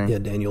Daniel something. Yeah,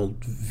 Daniel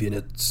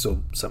Vinet,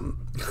 so something.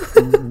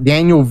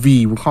 Daniel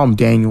V. We'll call him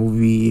Daniel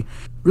V.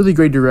 Really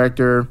great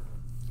director,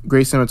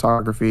 great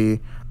cinematography.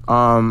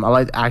 I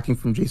liked acting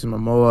from Jason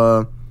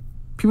Momoa.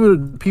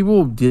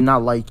 People did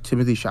not like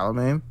Timothée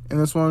Chalamet in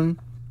this one.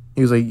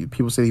 He was like,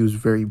 people say he was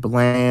very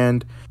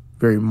bland,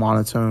 very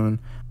monotone.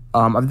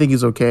 I think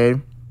he's okay.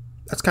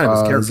 That's kind of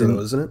his character,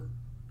 though, isn't it?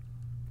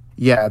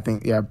 Yeah,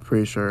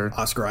 pretty sure.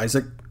 Oscar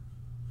Isaac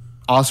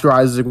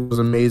was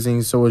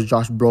amazing. So was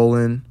Josh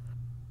Brolin.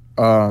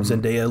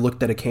 Zendaya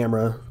looked at a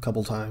camera a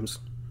couple times.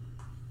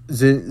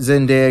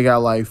 Zendaya got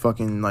like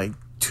fucking like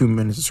 2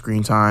 minutes of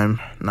screen time.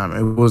 No,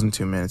 it wasn't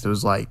 2 minutes. It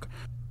was like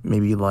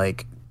maybe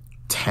like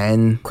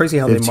 10. Crazy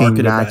how they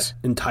marketed max.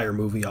 That entire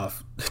movie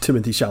off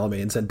Timothée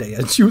Chalamet and Zendaya,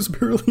 and she was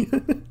barely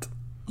in it.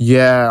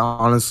 Yeah,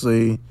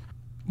 honestly.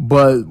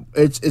 but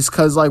it's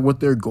because like what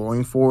they're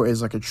going for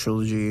is like a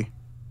trilogy,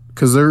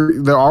 because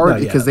they're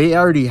already because they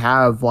already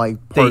have like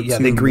part two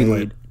they greenlit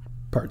made.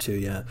 part 2,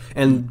 yeah,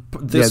 and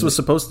this was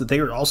supposed to.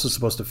 They were also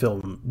supposed to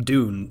film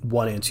Dune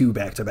 1 and 2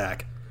 back to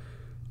back,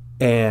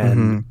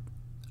 and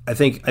I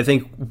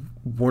think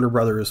Warner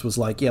Brothers was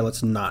like, yeah,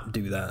 let's not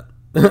do that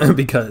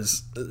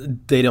because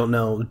they don't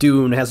know.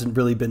 Dune hasn't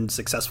really been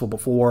successful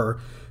before,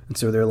 and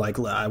so they're like,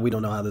 we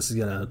don't know how this is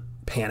gonna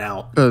pan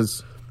out.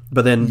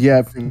 But then,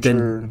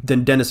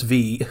 then Dennis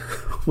V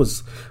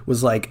was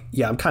like,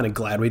 yeah, I'm kind of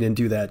glad we didn't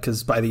do that,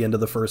 because by the end of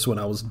the first one,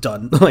 I was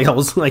done. Like I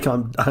was like,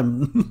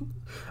 I'm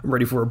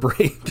ready for a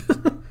break.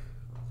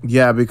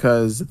 Yeah,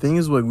 because the thing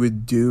is,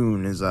 with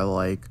Dune is that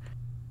like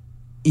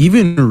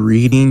even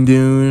reading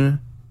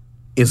Dune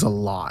is a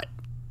lot.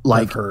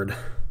 Like, I've heard,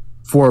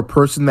 for a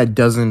person that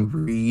doesn't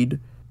read,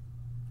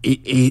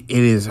 it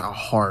is a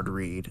hard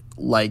read.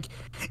 Like,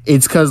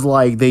 it's because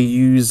like they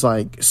use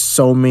like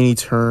so many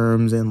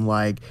terms, and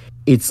like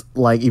it's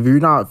like if you're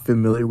not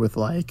familiar with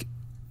like,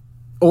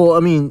 well,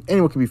 I mean,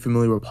 anyone can be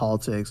familiar with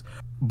politics,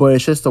 but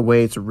it's just the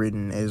way it's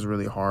written is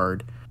really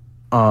hard.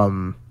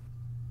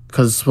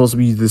 Because it's supposed to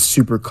be this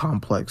super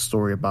complex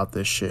story about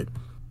this shit.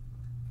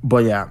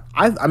 But yeah,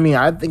 I mean,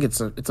 I think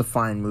it's a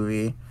fine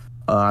movie.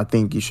 I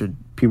think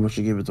people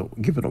should give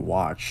it a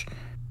watch.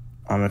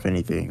 If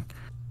anything,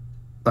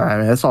 I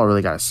mean, that's all I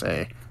really gotta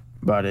say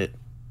about it.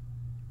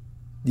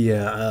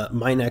 Yeah,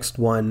 my next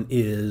one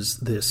is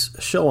this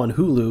show on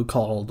Hulu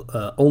called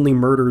Only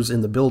Murders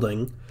in the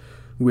Building,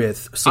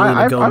 with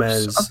Selena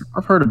Gomez.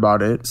 I've heard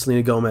about it.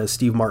 Selena Gomez,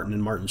 Steve Martin,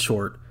 and Martin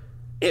Short.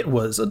 It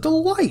was a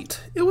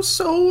delight. It was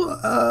so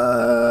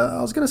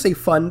I was gonna say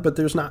fun, but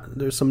there's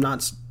some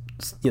not.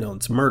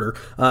 It's murder.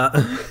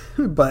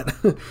 But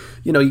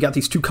you got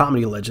these two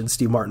comedy legends,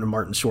 Steve Martin and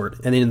Martin Short,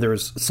 and then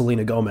there's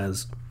Selena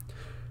Gomez.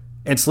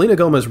 And Selena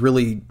Gomez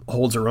really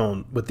holds her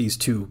own with these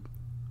two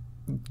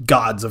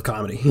gods of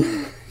comedy.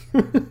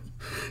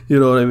 You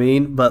know what I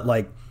mean? But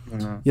like,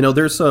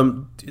 there's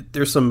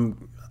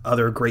some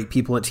other great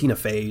people. Tina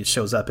Fey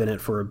shows up in it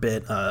for a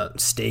bit.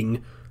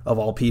 Sting, of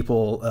all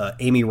people.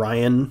 Amy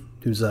Ryan,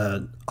 who's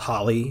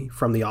Holly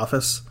from The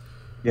Office.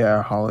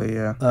 Yeah, Holly.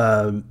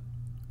 Yeah.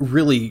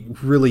 Really,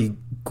 really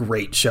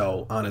great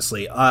show.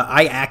 Honestly,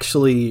 I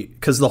actually,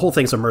 because the whole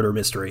thing's a murder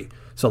mystery,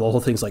 so the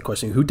whole thing's like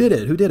questioning who did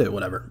it,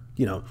 whatever.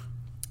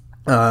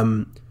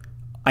 I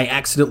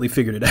accidentally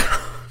figured it out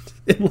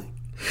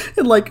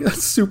in like a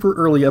super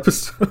early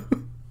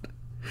episode.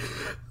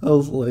 I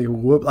was like,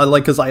 whoop!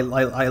 Because I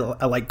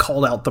like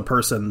called out the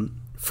person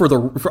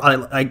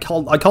I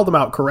called them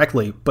out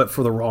correctly, but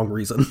for the wrong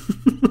reason.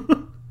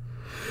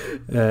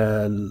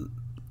 And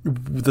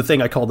the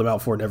thing I called them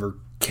out for never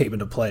came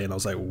into play, and I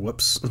was like,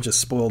 whoops, I just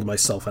spoiled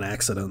myself an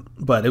accident.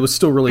 But it was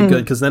still really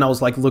good, because then I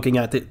was like looking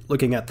at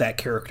that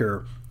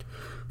character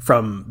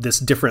from this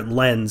different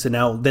lens,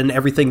 and then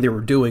everything they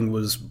were doing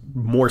was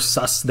more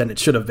sus than it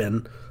should have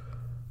been.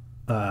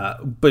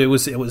 But it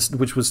was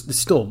which was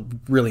still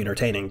really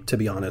entertaining, to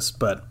be honest.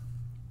 But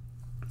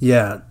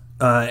yeah,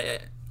 I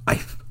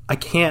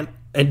can't,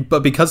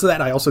 but because of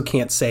that, I also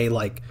can't say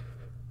like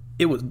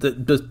it was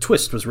the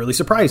twist was really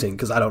surprising,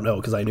 because I don't know,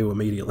 because I knew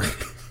immediately.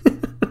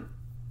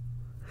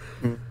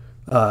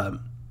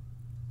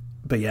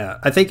 But yeah,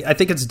 I think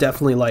it's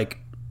definitely like,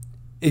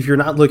 if you're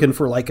not looking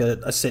for like a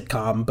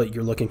sitcom, but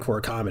you're looking for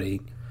a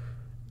comedy,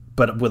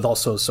 but with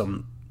also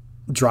some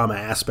drama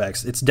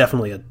aspects, it's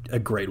definitely a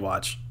great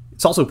watch.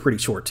 It's also pretty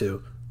short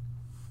too.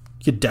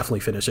 You could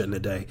definitely finish it in a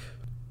day.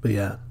 But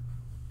yeah,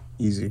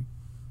 easy.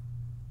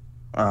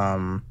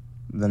 The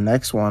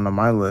next one on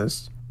my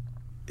list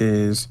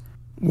is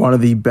one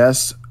of the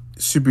best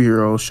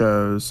superhero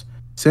shows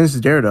since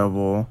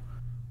Daredevil,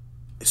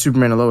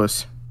 Superman and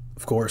Lois.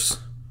 Of course.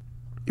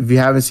 If you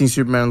haven't seen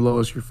Superman and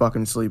Lois, you're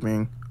fucking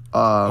sleeping.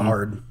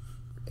 Hard.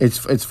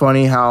 It's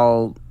funny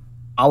how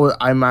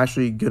I'm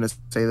actually gonna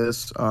say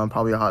this,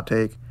 probably a hot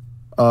take.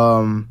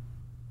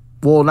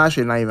 Well,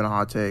 actually, not even a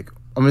hot take.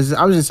 I'm just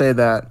gonna say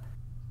that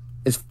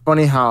it's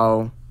funny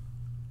how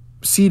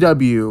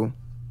CW,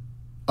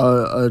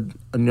 a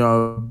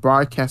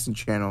broadcasting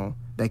channel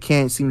that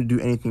can't seem to do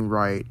anything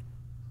right,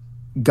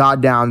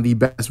 got down the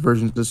best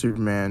versions of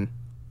Superman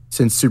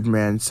since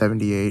Superman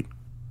 78.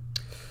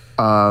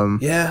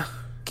 Yeah.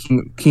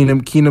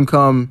 Kingdom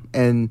Come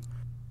and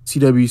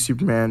CW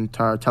Superman,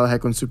 Tyler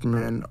Hoechlin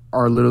Superman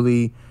are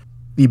literally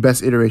the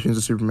best iterations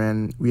of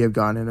Superman we have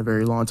gotten in a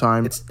very long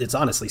time. It's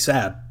honestly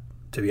sad,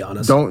 to be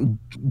honest.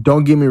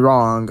 Don't get me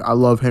wrong. I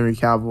love Henry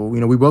Cavill.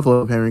 We both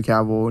love Henry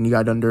Cavill, and he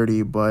got done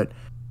dirty. But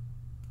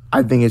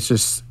I think it's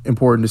just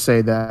important to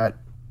say that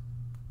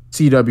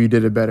CW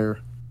did it better.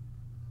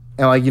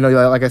 And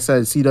like I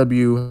said,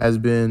 CW has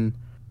been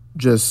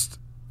just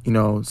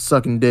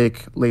sucking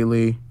dick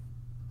lately,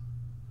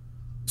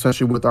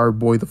 especially with our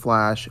boy the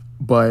Flash.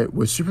 But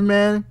with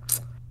Superman,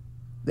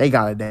 they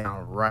got it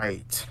down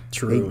right.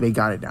 True, they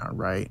got it down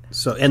right.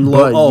 So and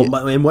one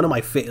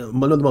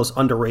of the most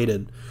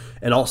underrated,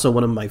 and also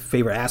one of my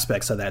favorite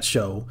aspects of that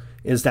show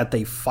is that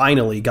they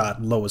finally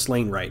got Lois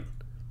Lane right.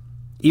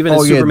 Even in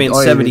Superman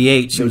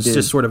 78, she they was did.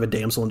 just sort of a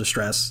damsel in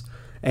distress,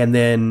 and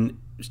then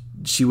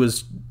she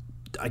was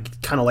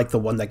kind of like the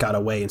one that got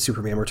away in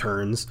Superman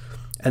Returns,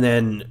 and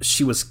then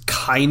she was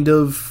kind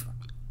of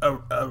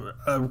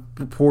a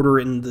reporter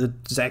in the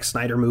Zack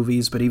Snyder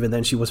movies, but even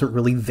then she wasn't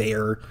really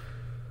there.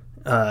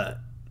 And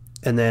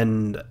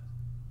then,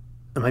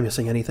 am I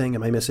missing anything?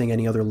 Am I missing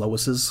any other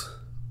Loises?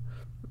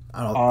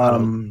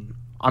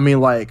 I mean,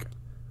 like,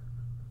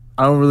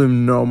 I don't really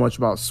know much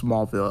about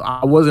Smallville.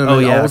 I wasn't. Oh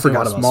yeah, I wasn't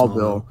forgot about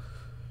Smallville.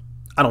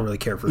 I don't really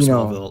care for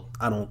Smallville.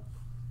 I don't.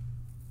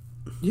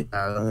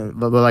 Yeah,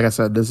 but like I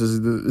said, this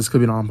could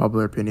be an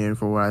unpopular opinion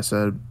for what I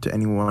said to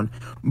anyone.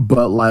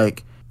 But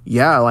like,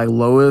 yeah, like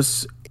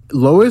Lois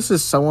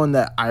is someone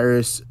that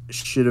Iris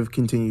should have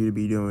continued to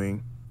be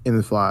doing in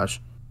the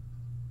Flash.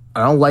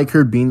 I don't like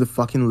her being the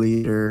fucking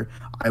leader.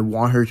 I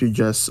want her to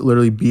just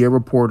literally be a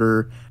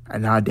reporter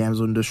and not a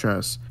damsel in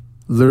distress.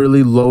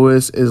 Literally,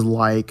 Lois is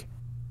like,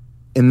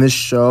 in this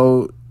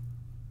show,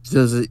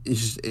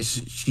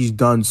 she's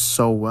done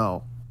so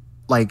well.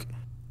 Like,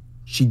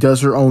 she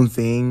does her own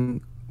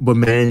thing, but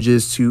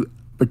manages to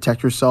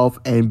protect herself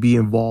and be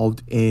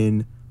involved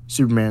in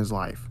Superman's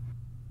life.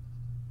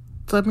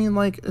 So, I mean,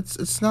 like,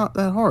 it's not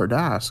that hard to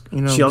ask.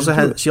 You know, she also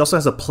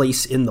has a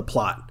place in the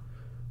plot.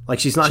 Like,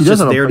 she's not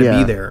just there to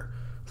be there.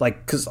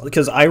 Like,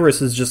 because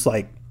Iris is just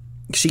like,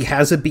 she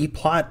has a B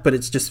plot, but it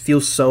just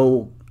feels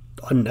so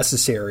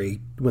unnecessary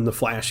when the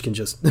Flash can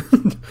just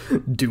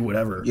do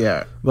whatever.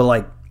 Yeah. But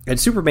like, and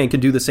Superman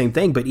can do the same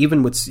thing, but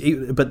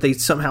but they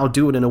somehow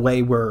do it in a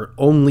way where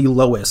only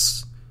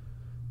Lois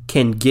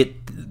can get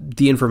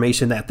the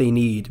information that they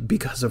need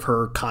because of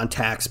her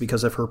contacts,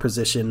 because of her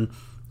position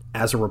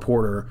as a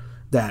reporter,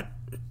 that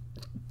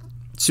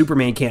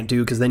Superman can't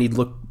do, because then he'd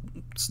look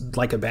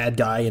like a bad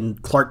guy,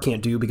 and Clark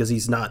can't do because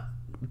he's not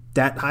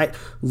that high.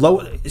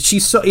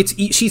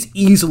 She's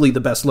easily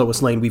the best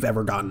Lois Lane we've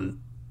ever gotten.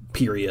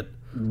 Period.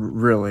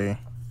 Really.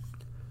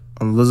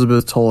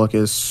 Elizabeth Tulloch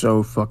is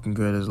so fucking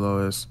good as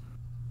Lois.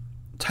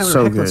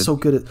 Tyler Hoechlin's so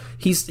good at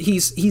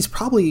he's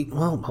probably,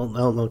 well, I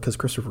don't know, because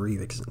Christopher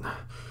Reeve.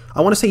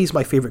 I want to say he's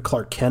my favorite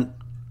Clark Kent,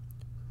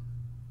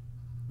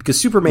 because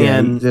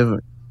Superman's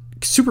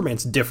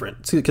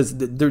different, because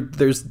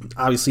there's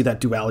obviously that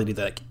duality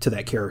to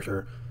that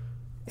character,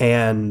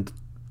 and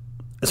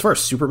as far as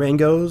Superman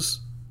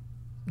goes,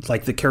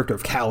 like the character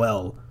of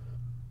Kal-El,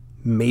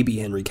 maybe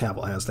Henry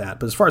Cavill has that,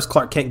 but as far as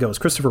Clark Kent goes,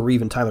 Christopher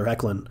Reeve and Tyler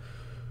Hoechlin.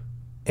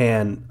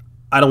 And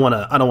I don't want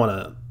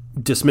to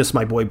dismiss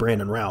my boy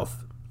Brandon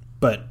Routh,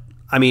 but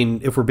I mean,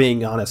 if we're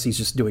being honest, he's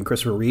just doing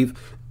Christopher Reeve.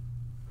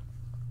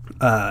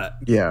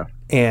 Yeah.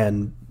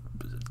 And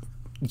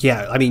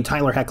yeah, I mean,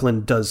 Tyler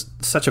Hoechlin does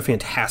such a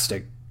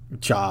fantastic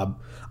job.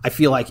 I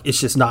feel like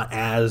it's just not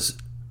as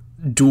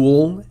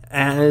dual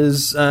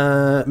as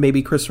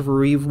maybe Christopher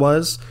Reeve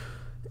was,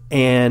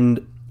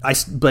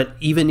 but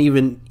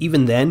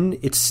even then,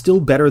 it's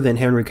still better than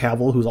Henry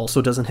Cavill, who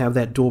also doesn't have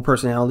that dual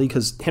personality,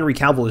 because Henry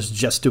Cavill is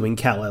just doing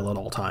Kal-El at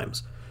all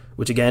times,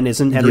 which again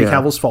isn't Henry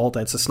Cavill's fault.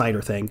 That's a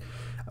Snyder thing.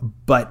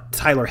 But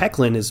Tyler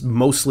Hoechlin is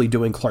mostly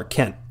doing Clark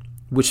Kent,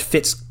 which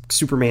fits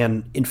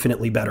Superman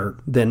infinitely better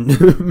than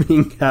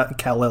being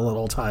Kal-El at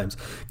all times,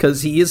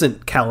 because he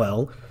isn't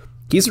Kal-El.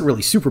 He isn't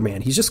really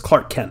Superman. He's just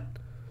Clark Kent.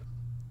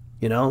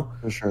 You know?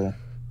 For sure.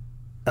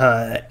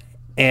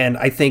 And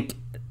I think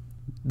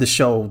the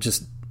show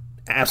just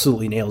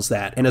absolutely nails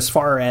that. And as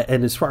far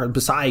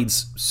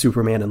besides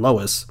Superman and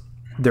Lois,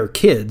 their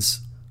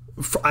kids,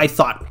 I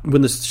thought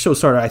when the show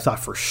started, I thought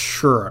for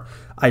sure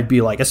I'd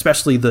be like,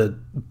 especially the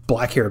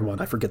black-haired one,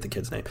 I forget the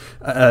kid's name,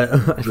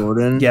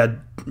 Jordan. Yeah,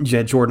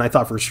 Jordan. I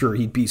thought for sure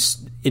he'd be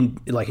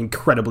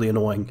incredibly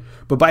annoying,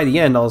 but by the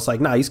end I was like,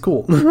 nah, he's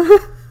cool.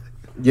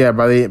 Yeah,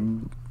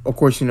 of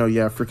course,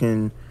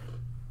 freaking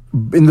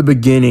in the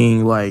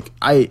beginning, like,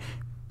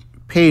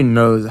 Payne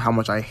knows how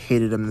much I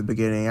hated him in the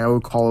beginning. I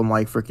would call him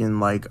like freaking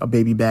like a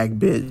baby bag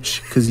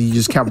bitch, because he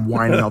just kept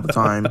whining all the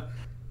time.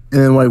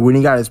 And then like when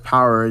he got his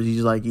powers, he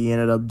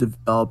ended up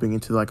developing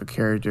into like a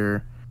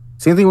character.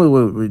 Same thing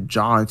with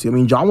John too. I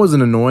mean, John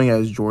wasn't annoying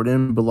as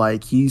Jordan, but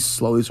like he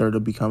slowly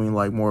started becoming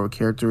like more of a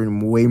character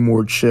and way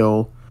more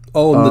chill.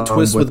 Oh, and the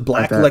twist with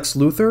Black Lex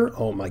Luthor.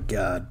 Oh my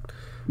god.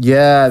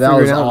 Yeah, that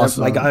was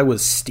awesome. Like, I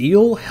was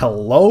Steel.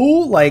 Hello,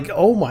 like,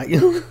 oh my.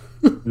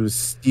 It was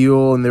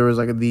Steel, and there was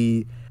like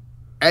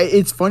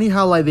it's funny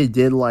how like they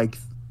did like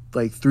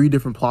 3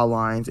 different plot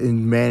lines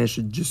and managed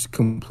to just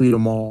complete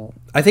them all.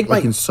 I think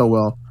so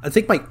well. I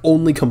think my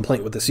only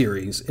complaint with the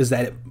series is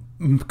that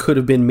it could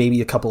have been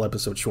maybe a couple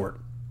episodes short.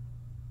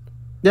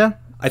 Yeah,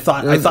 I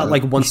thought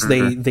like once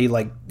he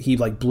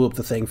blew up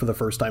the thing for the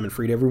first time and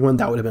freed everyone,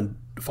 that would have been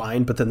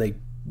fine. But then they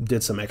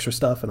did some extra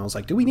stuff, and I was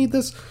like, do we need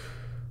this?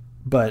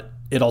 But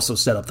it also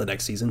set up the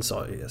next season, so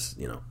I guess,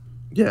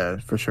 Yeah,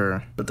 for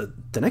sure. But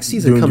the next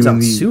season comes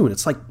out soon.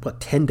 It's like, what,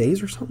 10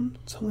 days or something?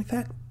 Something like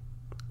that?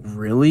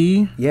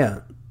 Really? Yeah.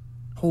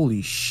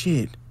 Holy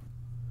shit.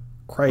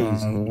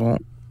 Crazy. Well,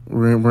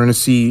 we're going to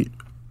see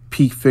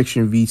Peak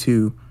Fiction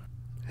V2.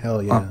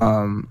 Hell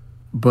yeah.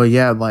 But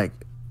yeah, like,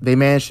 they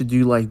managed to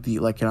do like the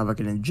like kind of like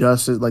an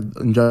injustice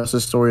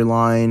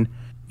storyline,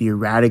 the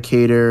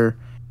Eradicator,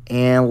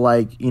 and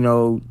like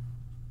the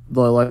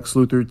Lex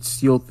Luthor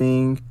Steel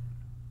thing,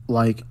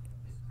 like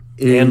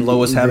And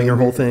Lois having her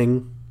whole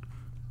thing.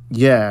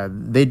 Yeah,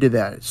 they did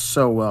that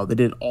so well. They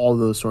did all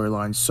those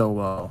storylines so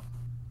well,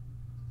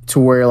 to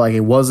where like it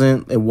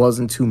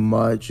wasn't too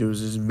much. It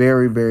was just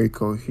very very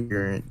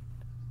coherent.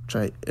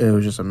 It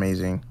was just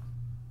amazing.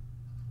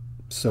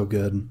 So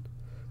good.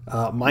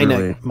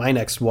 Really. My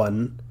next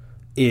one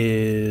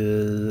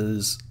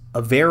is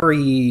a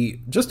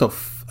very just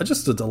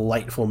a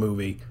delightful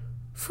movie,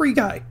 Free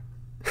Guy.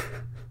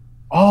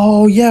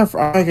 Oh yeah,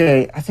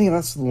 okay. I think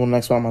that's the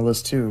next one on my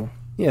list too.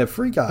 Yeah,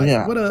 Free Guy.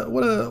 Yeah.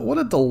 What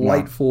a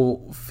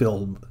delightful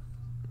film.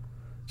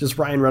 Just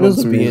Ryan It Reynolds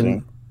was being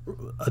amazing.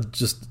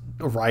 just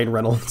Ryan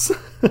Reynolds.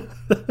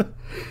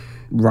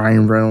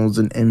 Ryan Reynolds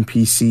in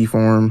NPC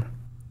form.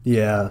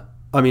 Yeah,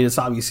 I mean it's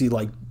obviously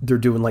like they're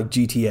doing like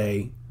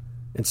GTA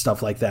and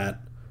stuff like that.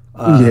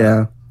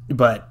 Yeah.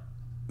 But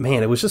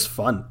man, it was just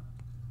fun.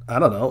 I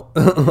don't know.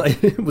 Like,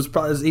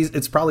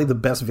 it's probably the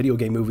best video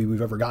game movie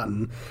we've ever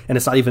gotten, and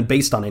it's not even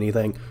based on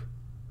anything.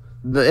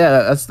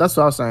 Yeah, that's what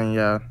I was saying.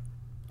 Yeah,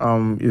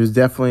 it was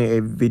definitely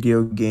a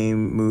video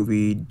game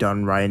movie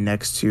done right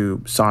next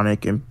to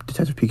Sonic and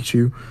Detective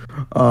Pikachu.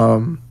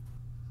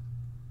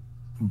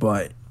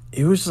 But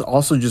it was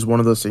also just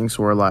one of those things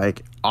where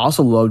like I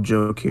also love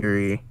Joe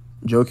Keery.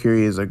 Joe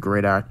Keery is a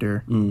great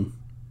actor in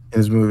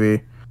this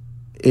movie.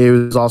 It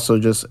was also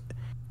just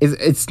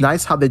it's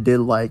nice how they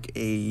did like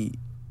a.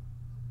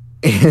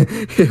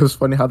 It was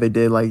funny how they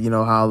did like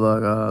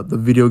how the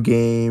video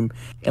game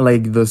and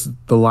like the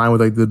line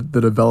with like the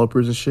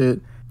developers and shit.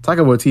 Taika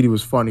Waititi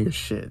was funny as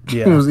shit.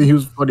 Yeah. he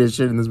was funny as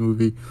shit in this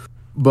movie.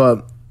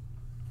 But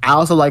I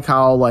also like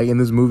how like in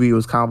this movie it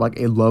was kind of like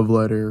a love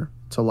letter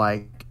to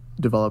like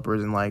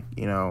developers and like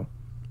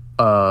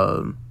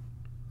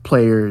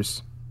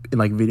players in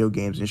like video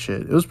games and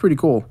shit. It was pretty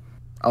cool.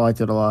 I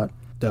liked it a lot.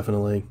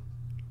 Definitely.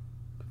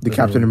 The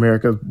Captain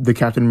America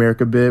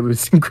bit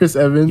with Chris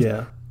Evans.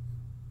 Yeah.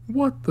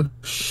 What the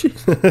shit?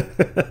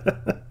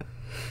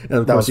 And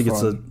of course he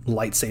gets a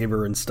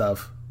lightsaber and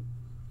stuff.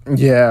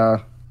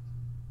 Yeah.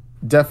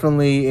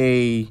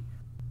 Definitely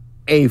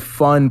a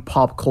fun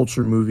pop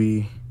culture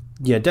movie.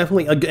 Yeah,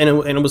 definitely.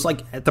 And it was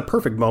like at the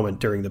perfect moment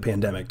during the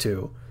pandemic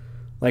too.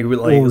 Like, it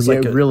was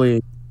like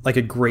really like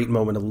a great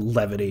moment of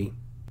levity.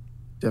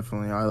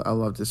 Definitely. I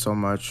loved it so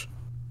much.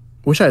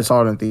 Wish I had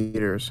saw it in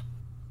theaters.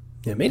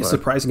 Yeah, it made a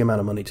surprising amount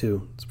of money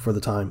too for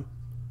the time.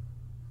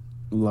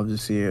 Love to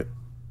see it.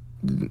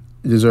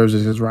 Deserves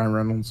it as Ryan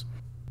Reynolds.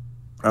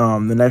 The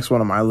next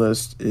one on my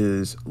list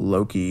is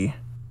Loki.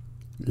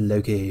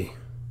 Loki.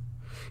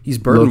 He's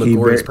burdened with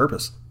glorious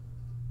purpose.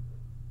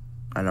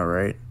 I know,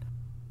 right?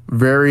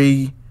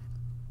 Very,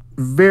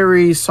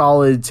 very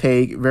solid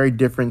take. Very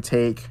different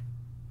take.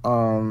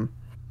 On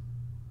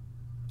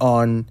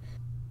in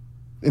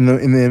the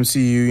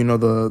MCU,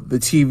 the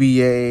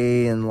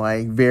TVA and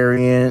like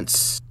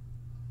variants,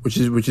 which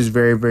is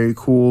very very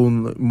cool.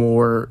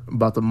 More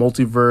about the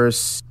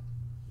multiverse.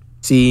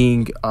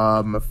 Seeing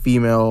a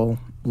female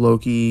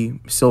Loki,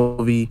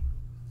 Sylvie,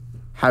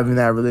 having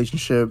that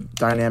relationship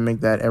dynamic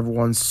that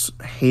everyone's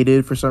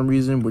hated for some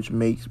reason,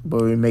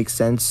 it makes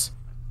sense.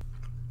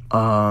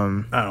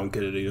 I don't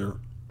get it either.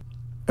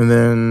 And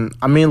then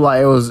I mean,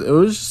 like it was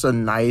just a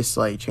nice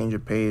like change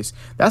of pace.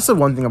 That's the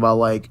one thing about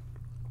like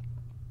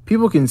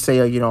people can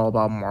say like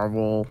about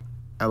Marvel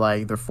and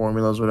like their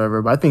formulas,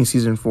 whatever. But I think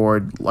Phase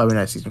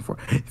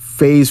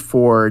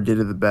 4 did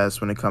it the best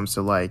when it comes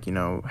to like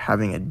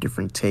having a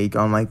different take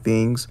on like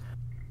things.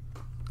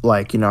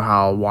 Like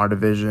how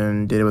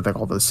WandaVision did it with like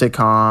all the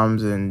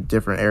sitcoms and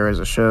different eras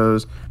of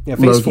shows. Yeah,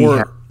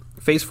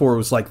 Phase 4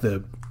 was like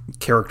the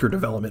character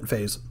development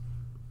phase.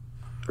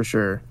 For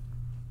sure.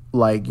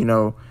 Like,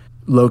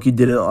 Loki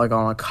did it like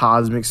on a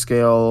cosmic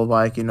scale,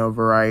 like,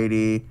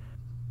 variety.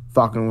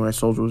 Falcon and Winter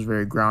Soldier was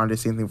very grounded.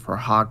 Same thing for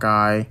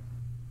Hawkeye.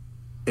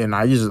 And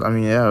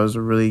it's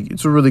a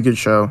really good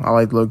show. I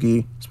like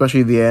Loki,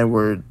 especially the end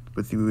where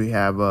we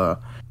have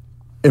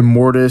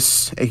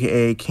Immortus,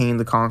 aka Kane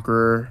the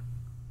Conqueror.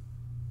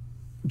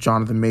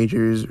 Jonathan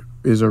Majors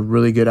is a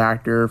really good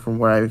actor from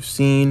what I've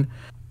seen.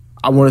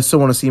 I still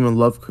want to see him in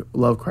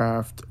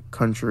Lovecraft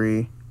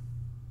Country,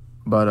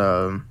 but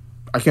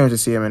I can't wait to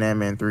see him in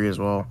Ant-Man 3 as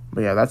well.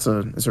 But yeah, it's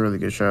a really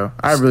good show.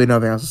 I have really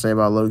nothing else to say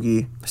about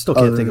Loki. I still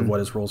can't think of what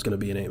his role is going to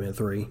be in Ant-Man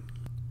 3.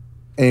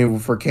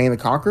 And for Kane the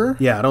Conqueror?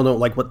 Yeah, I don't know.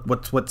 Like,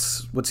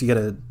 what's he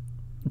gonna?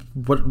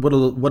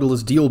 What'll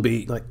his deal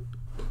be? Like,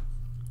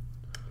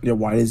 yeah,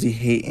 why does he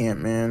hate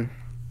Ant-Man?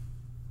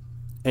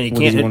 And he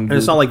can't. And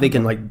it's not like they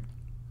can like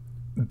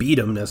beat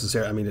him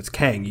necessarily. I mean, it's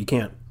Kang. You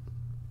can't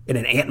in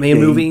an Ant-Man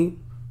movie.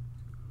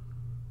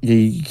 Yeah,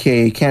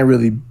 you can't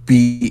really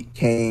beat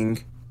Kang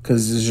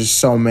because there's just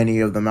so many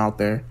of them out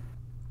there.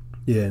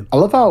 Yeah, I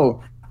love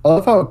how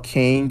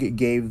Kang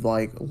gave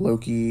like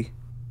Loki,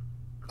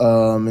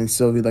 and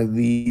Sylvie like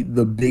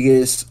the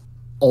biggest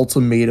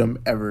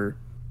ultimatum ever.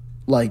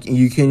 Like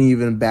you can't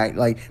even back.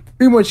 Like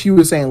pretty much he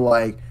was saying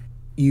like,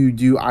 you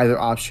do either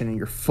option and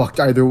you're fucked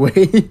either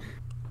way.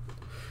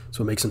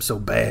 So it makes him so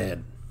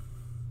bad.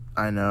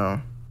 I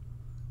know.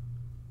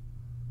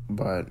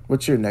 But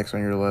what's your next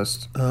on your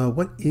list?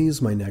 What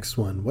is my next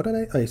one? What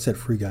did I said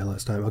Free Guy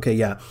last time. Okay,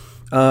 yeah.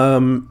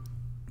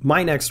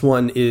 My next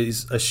one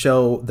is a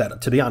show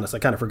that, to be honest, I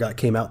kind of forgot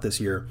came out this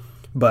year.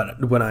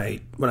 But when I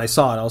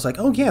saw it, I was like,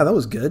 oh yeah, that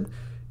was good.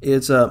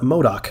 It's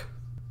MODOK.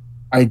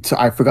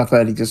 I forgot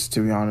that existed,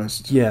 to be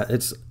honest. Yeah,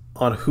 it's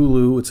on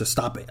Hulu. It's a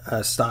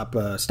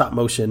stop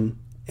motion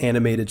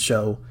animated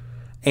show.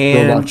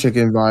 And Robot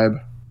Chicken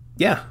vibe.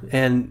 yeah,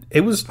 and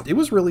it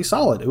was really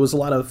solid. It was a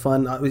lot of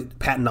fun.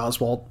 Patton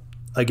Oswalt,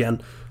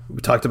 again,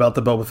 we talked about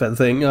the Boba Fett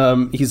thing.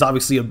 He's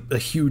obviously a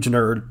huge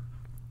nerd,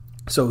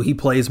 so he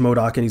plays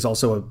MODOK, and he's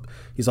also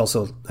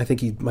I think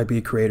he might be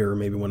a creator or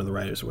maybe one of the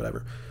writers or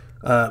whatever.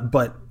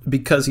 But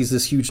because he's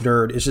this huge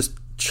nerd, it's just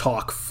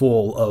chock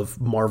full of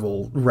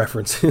Marvel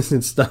references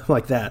and stuff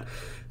like that.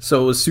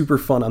 So it was super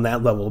fun on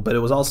that level, but it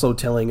was also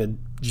telling a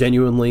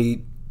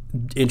genuinely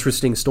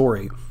interesting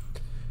story.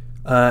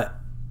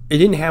 It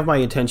didn't have my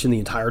attention the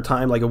entire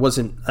time. Like, it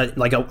wasn't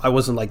I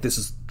wasn't like, this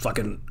is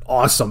fucking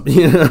awesome.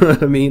 You know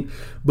what I mean?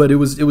 But it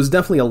was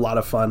definitely a lot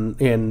of fun.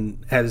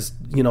 And as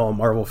you know, a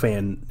Marvel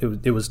fan,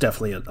 it was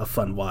definitely a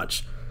fun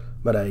watch.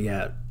 But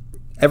yeah,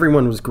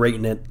 everyone was great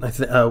in it.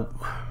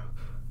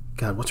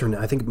 God, what's her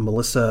name? I think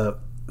Melissa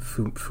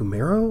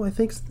Fumero, I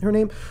think's her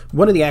name.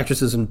 One of the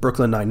actresses in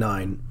Brooklyn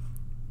Nine-Nine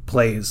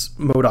plays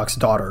MODOK's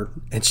daughter,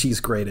 and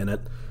she's great in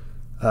it.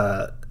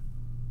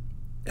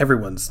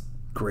 Everyone's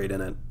great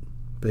in it.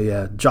 But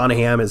yeah, John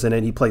Hamm is in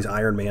it. He plays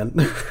Iron Man,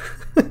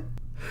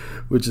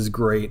 which is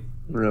great.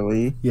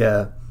 Really?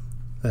 Yeah.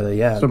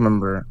 Yeah. So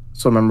remember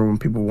when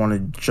people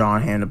wanted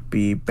John Hamm to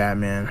be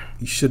Batman.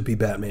 He should be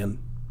Batman.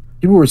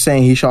 People were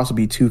saying he should also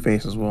be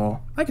Two-Face as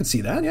well. I could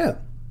see that, yeah.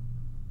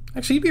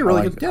 Actually, he'd be a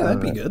really good. Yeah,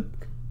 that'd be good.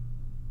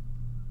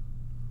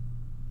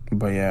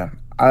 But yeah,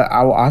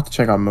 I'll have to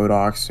check out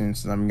MODOK soon,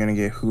 since I'm gonna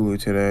get Hulu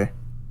today.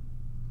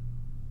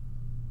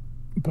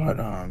 But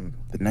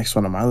the next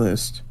one on my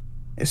list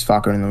is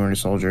Falcon and the Winter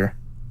Soldier.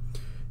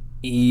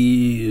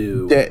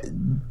 Ew.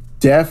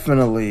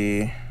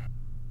 Definitely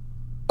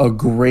a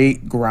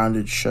great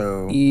grounded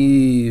show.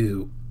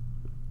 Ew.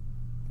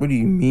 What do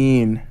you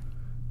mean?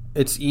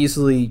 It's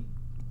easily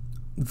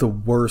the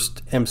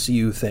worst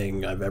MCU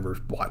thing I've ever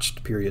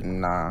watched, period.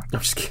 Nah. I'm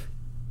just kidding.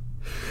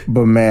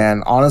 But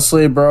man,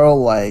 honestly, bro,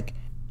 like,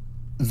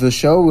 the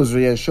show was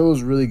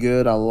really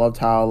good. I loved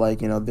how,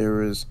 like, you know, there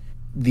was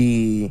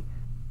the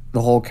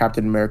whole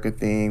Captain America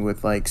thing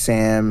with, like,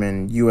 Sam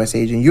and US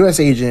Agent. US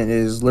Agent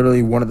is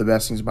literally one of the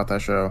best things about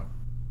that show,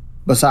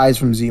 besides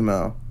from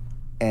Zemo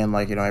and,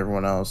 like, you know,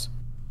 everyone else.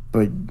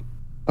 But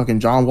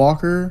fucking John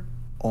Walker,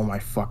 oh my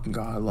fucking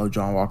god, I love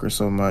John Walker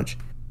so much.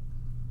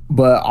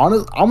 But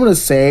I'm gonna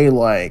say,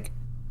 like,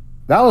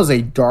 that was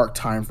a dark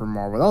time for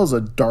Marvel. That was a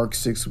dark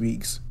 6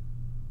 weeks,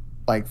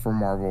 like, for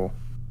Marvel.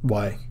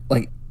 Why?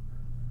 Like,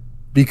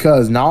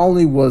 because not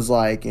only was,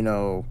 like, you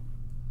know,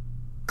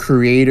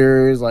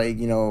 creators, like,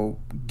 you know,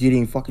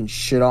 getting fucking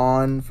shit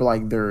on for,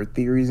 like, their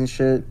theories and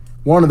shit.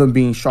 One of them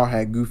being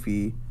Shawhead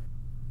Goofy.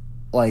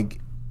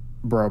 Like,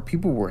 bro,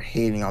 people were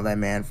hating on that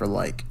man for,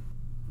 like,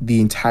 the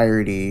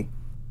entirety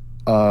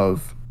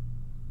of,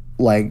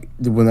 like,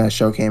 when that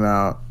show came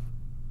out.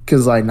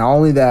 Because, like, not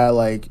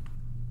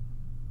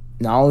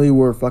only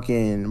were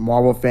fucking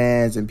Marvel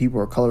fans and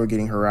people of color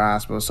getting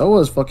harassed, but so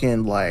was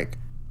fucking, like,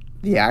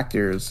 the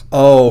actors.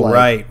 Oh,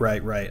 like,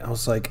 right. I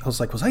was like,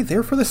 was I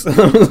there for this?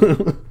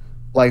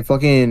 Like,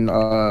 fucking,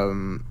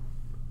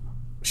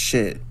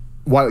 shit.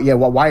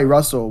 Wyatt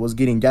Russell was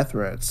getting death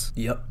threats.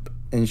 Yep.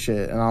 And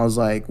shit. And I was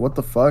like, what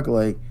the fuck?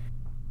 Like,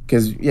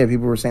 because, yeah,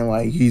 people were saying,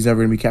 like, he's never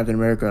going to be Captain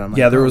America. I'm like,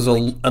 yeah, there was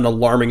an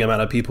alarming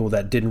amount of people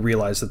that didn't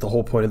realize that the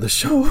whole point of the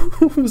show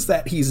was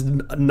that he's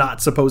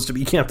not supposed to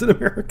be Captain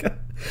America.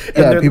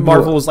 And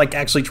Marvel was, like,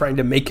 actually trying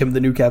to make him the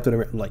new Captain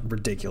America. Like,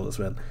 ridiculous,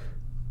 man.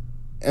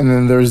 And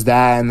then there's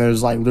that, and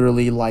there's, like,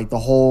 literally, like, the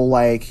whole,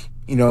 like,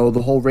 you know,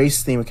 the whole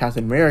race thing with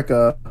Captain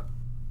America.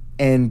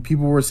 And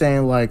people were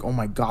saying, like, oh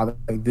my god,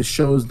 like, this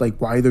show's, like,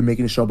 why are they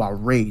making a show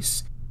about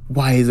race?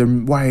 Why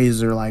is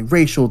there like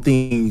racial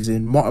things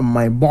in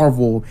my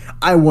Marvel?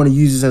 I want to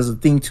use this as a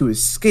thing to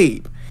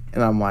escape.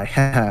 And I'm like,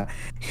 yeah,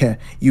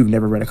 you've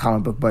never read a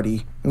comic book,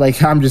 buddy.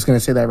 Like, I'm just gonna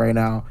say that right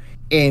now.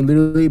 And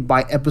literally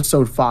by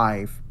episode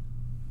 5,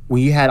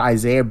 when you had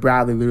Isaiah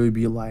Bradley literally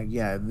be like,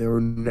 yeah,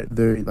 they're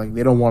like,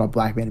 they don't want a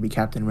black man to be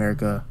Captain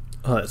America.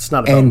 It's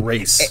not about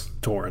race,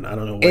 Torrin. I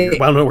don't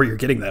know where you're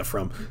getting that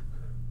from.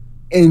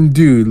 And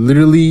dude,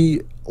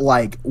 literally,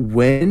 like,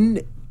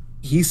 when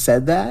he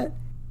said that,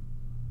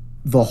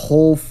 the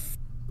whole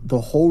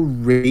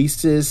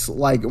racist,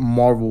 like,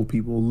 Marvel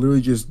people literally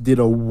just did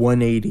a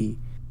 180,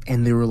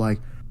 and they were like,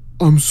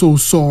 I'm so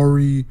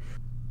sorry,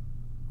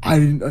 I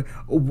didn't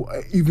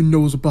even know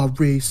it was about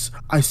race,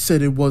 I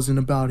said it wasn't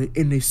about it,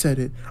 and they said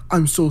it,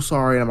 I'm so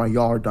sorry. And I'm like,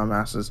 y'all are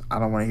dumbasses, I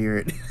don't want to hear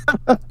it.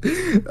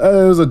 It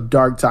was a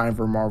dark time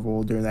for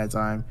Marvel during that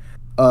time,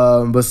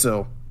 but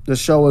still, the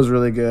show was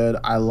really good.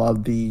 I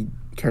love the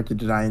character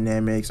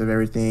dynamics of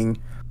everything.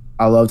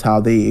 I loved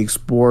how they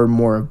explored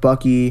more of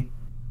Bucky,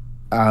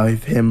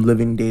 of him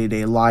living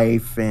day-to-day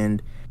life,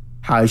 and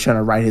how he's trying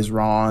to right his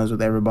wrongs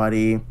with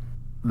everybody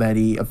that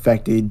he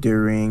affected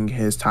during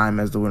his time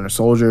as the Winter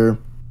Soldier.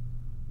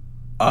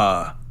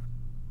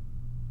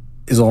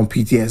 His own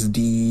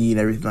PTSD and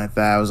everything like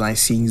that. It was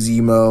nice seeing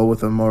Zemo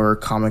with a more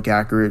comic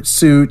accurate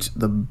suit,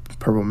 the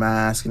purple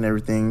mask and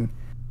everything.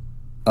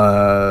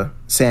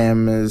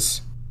 Sam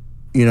is,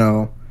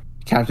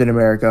 Captain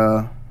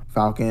America,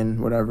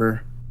 Falcon,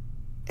 whatever.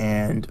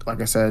 And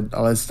like I said, it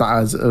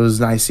was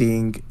nice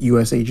seeing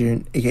U.S.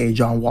 Agent, aka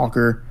John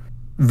Walker.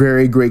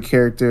 Very great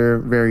character,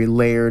 very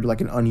layered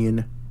like an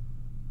onion.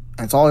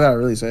 That's all I gotta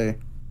really say.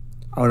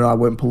 I don't know, I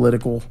went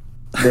political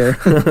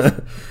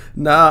there.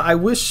 Nah, I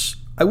wish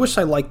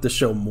I liked the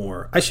show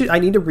more. I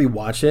need to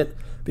rewatch it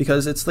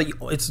because it's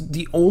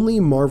the only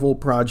Marvel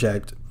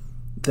project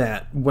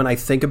that when I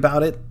think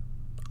about it,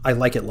 I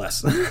like it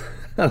less.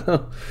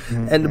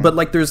 Mm-hmm. But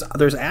like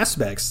there's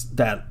aspects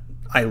that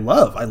I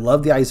love. I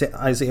love the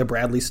Isaiah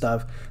Bradley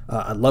stuff.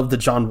 I love the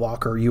John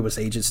Walker U.S.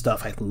 Agent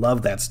stuff. I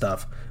love that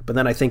stuff. But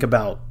then I think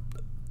about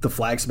the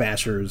Flag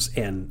Smashers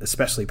and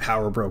especially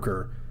Power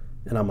Broker,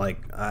 and I'm like,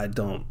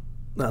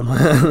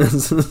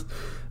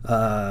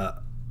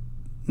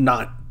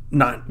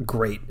 not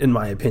great in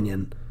my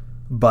opinion.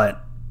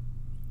 But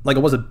like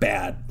it wasn't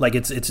bad. Like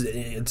it's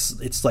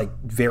like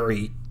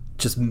very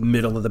just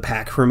middle of the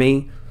pack for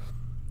me,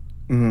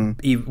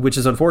 which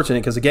is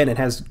unfortunate because again it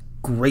has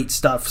great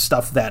stuff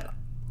that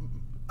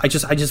I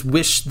just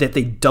wish that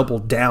they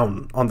doubled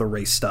down on the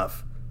race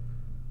stuff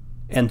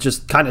and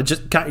just kind of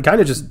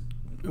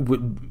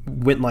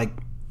went like,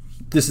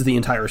 this is the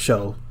entire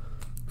show.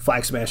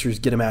 Flag Smashers,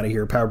 get him out of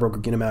here. Power Broker,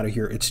 get him out of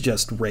here. It's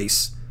just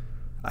race.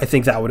 I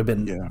think that would have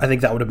been. Yeah. I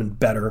think that would have been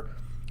better.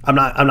 I'm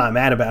not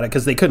mad about it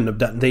because they couldn't have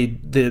done. They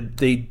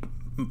didn't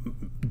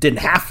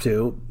have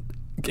to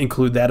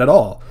include that at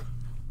all,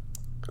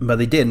 but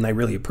they did, and I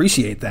really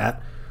appreciate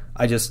that.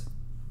 I just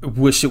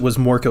wish it was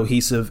more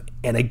cohesive.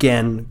 And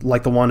again,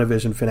 like the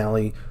WandaVision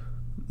finale,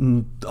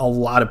 a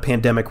lot of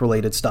pandemic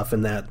related stuff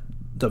in that.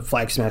 The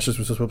Flag Smashers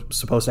were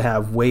supposed to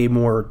have way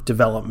more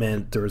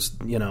development. There's,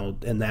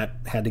 and that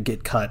had to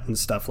get cut and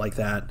stuff like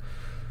that,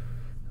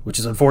 which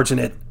is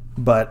unfortunate.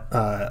 But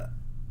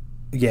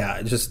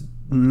yeah, just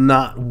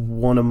not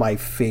one of my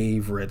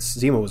favorites.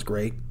 Zemo was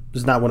great.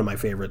 It's not one of my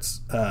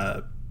favorites.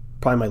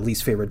 Probably my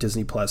least favorite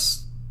Disney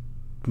Plus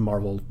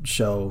Marvel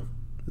show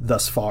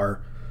thus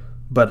far.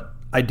 But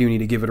I do need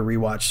to give it a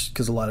rewatch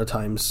because a lot of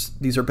times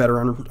these are better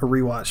on a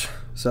rewatch.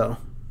 So,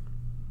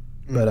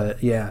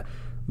 but yeah,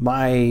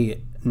 my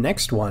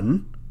next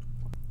one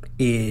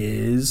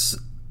is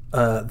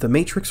The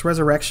Matrix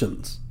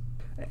Resurrections.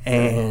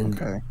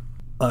 And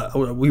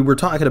we were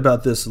talking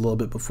about this a little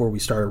bit before we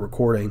started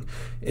recording.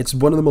 It's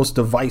one of the most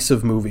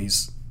divisive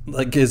movies.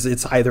 Like,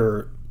 it's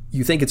either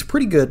you think it's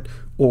pretty good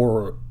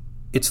or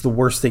it's the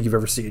worst thing you've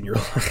ever seen in your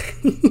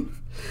life.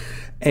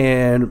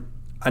 And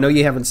I know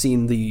you haven't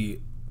seen the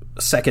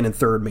second and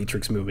third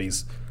Matrix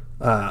movies.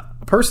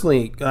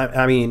 Personally,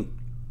 I mean,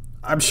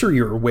 I'm sure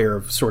you're aware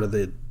of sort of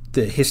the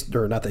history,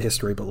 or not the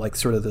history, but like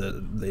sort of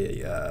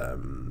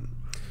the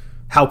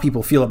how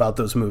people feel about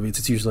those movies.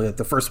 It's usually like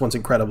the first one's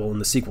incredible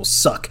and the sequels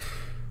suck.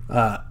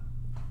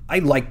 I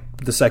like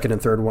the second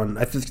and third one.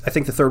 I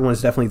think the third one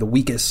is definitely the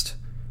weakest,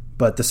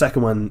 but the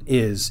second one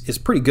is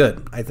pretty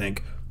good, I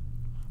think.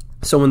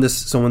 So when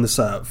this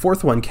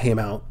fourth one came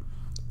out,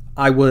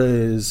 I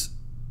was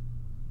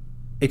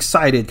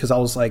excited because I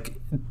was like,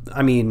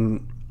 I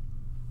mean,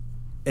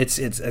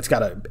 it's got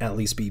to at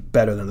least be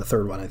better than the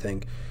third one, I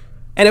think.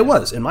 And it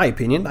was, in my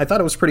opinion. I thought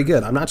it was pretty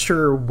good. I'm not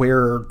sure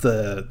where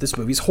this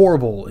movie's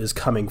horrible is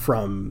coming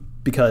from,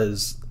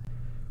 because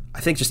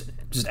I think just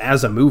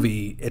as a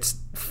movie, it's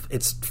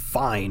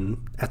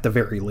fine at the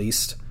very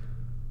least.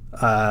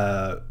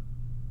 I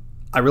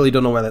really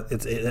don't know whether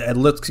it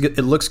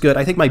looks good.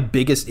 I think my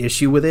biggest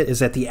issue with it is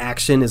that the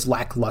action is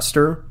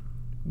lackluster,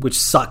 which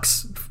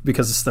sucks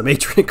because it's the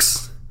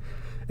Matrix,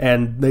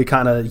 and they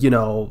kind of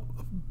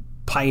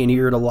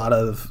pioneered a lot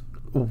of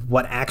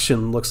what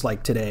action looks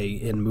like today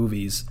in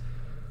movies.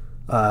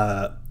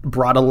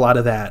 Brought a lot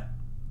of that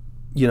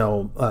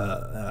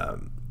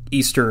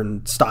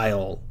Eastern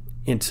style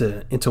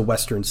into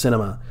Western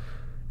cinema,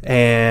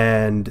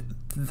 and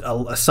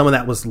some of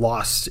that was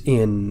lost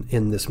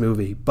in this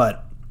movie.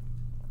 But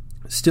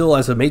still,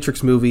 as a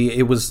Matrix movie,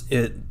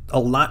 a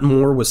lot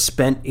more was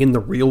spent in the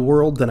real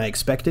world than I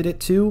expected it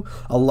to.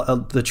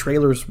 The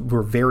trailers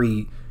were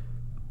very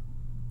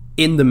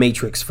in the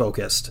Matrix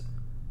focused,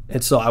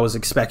 and so I was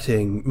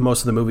expecting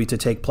most of the movie to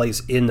take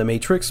place in the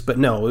Matrix, but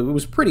no, it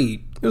was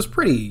pretty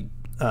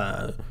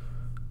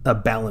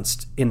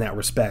balanced in that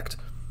respect.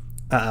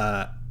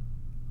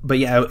 But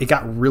yeah, it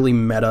got really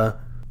meta.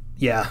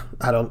 Yeah,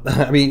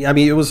 I mean,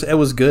 it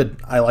was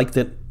good. I liked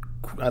it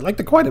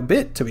quite a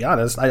bit, to be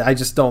honest. I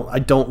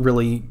don't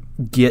really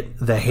get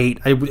the hate.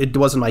 It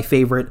wasn't my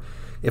favorite.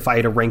 If I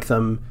had to rank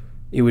them,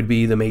 it would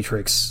be The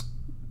Matrix,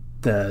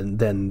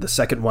 then the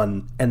second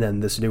one, and then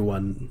this new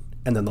one,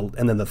 and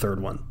then the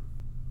third one.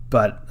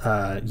 But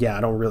yeah,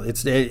 I don't really.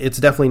 It's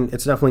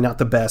definitely not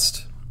the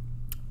best.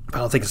 I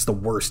don't think it's the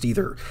worst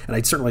either, and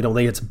I certainly don't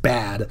think it's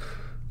bad.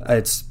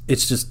 It's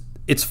just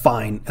it's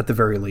fine at the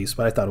very least.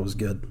 But I thought it was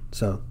good.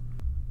 So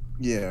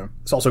Yeah,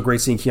 it's also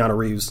great seeing Keanu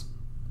Reeves.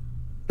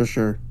 for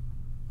sure.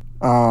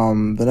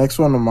 The next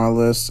one on my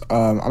list,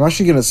 I'm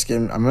actually gonna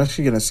skim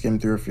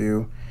through a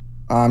few.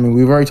 I mean,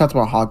 we've already talked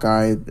about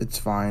Hawkeye. It's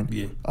fine.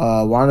 Yeah.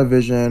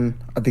 WandaVision,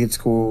 I think it's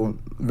cool.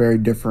 Very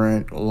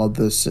different. Love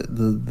this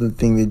the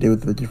thing they did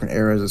with the different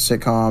eras of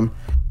sitcom.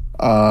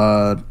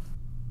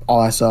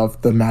 All that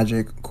stuff. The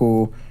magic,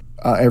 cool.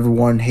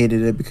 Everyone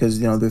hated it because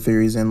their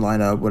theories didn't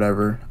line up.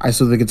 Whatever. I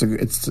still think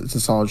it's a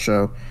solid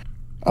show.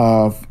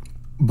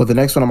 But the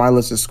next one on my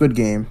list is Squid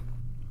Game.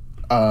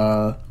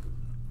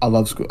 I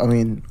love Squid. I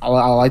mean, I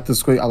like the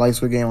Squid. I like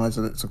Squid Game.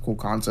 It's a cool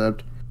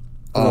concept.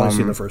 I've only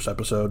seen the first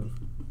episode.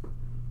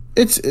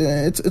 It's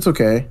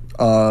okay.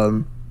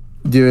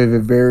 They're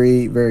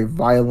very, very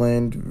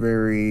violent.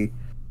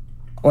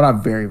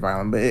 Not very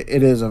violent, but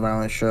it is a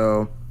violent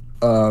show.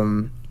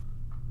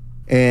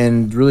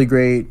 And really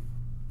great,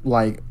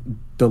 like,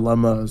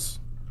 dilemmas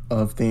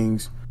of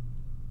things.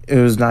 It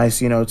was nice,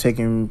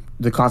 taking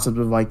the concept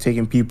of like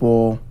taking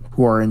people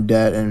who are in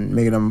debt and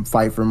making them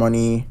fight for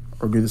money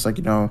or do this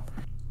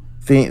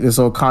this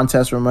little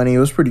contest for money. It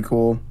was pretty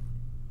cool.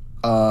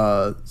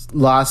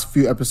 Last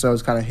few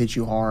episodes kind of hit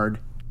you hard.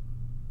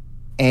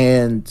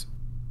 And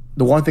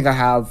the one thing I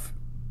have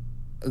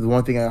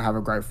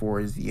a gripe for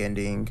is the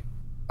ending.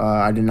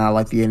 I did not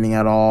like the ending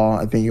at all.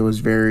 I think it was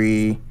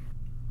very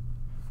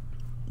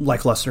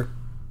Lackluster,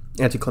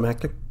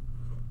 anticlimactic.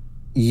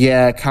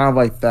 Yeah, kind of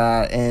like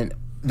that. And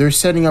they're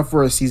setting up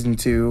for a season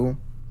 2,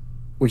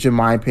 which in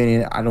my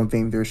opinion, I don't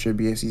think there should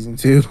be a season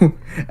 2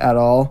 at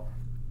all.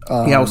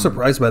 Yeah, I was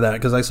surprised by that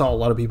because I saw a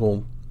lot of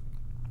people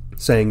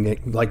saying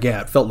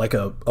it felt like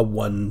a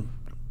one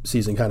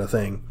season kind of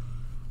thing.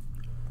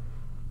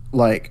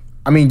 Like,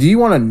 I mean, do you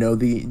want to know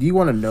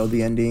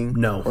the ending?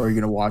 No. Or are you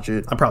gonna watch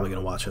it? I'm probably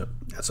gonna watch it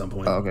at some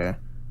point. Oh, okay.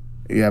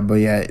 Yeah, but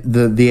yeah,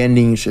 the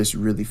ending is just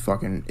really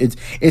fucking.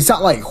 It's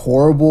not like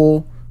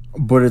horrible,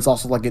 but it's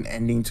also like an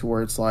ending to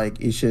where it's like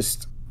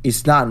it's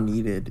not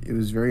needed. It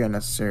was very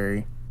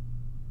unnecessary.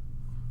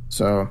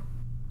 So,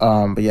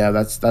 but yeah,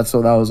 that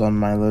was on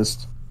my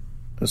list.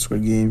 The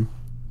Squid Game.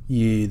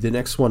 Yeah, the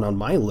next one on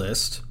my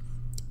list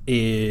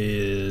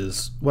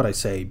is what I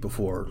say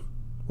before.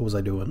 What was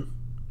I doing?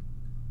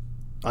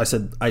 I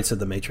said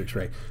The Matrix,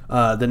 right?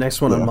 The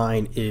next one on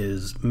mine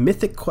is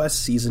Mythic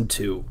Quest Season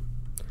 2.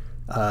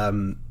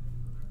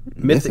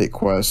 Mythic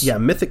Quest. Yeah,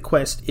 Mythic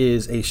Quest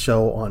is a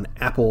show on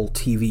Apple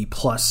TV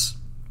Plus.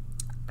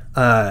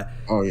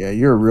 Oh yeah,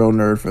 you're a real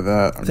nerd for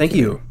that. Thank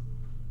you.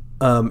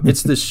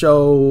 It's the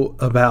show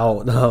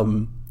about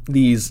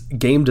these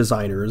game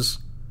designers.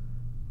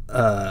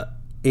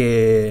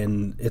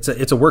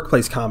 It's a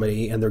workplace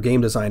comedy, and they're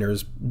game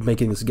designers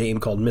making this game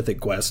called Mythic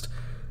Quest,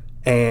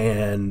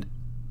 and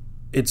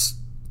it's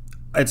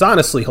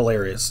honestly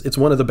hilarious. It's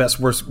one of the best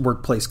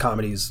workplace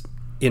comedies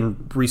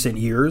in recent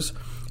years,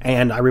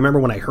 and I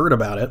remember when I heard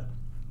about it,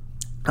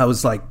 I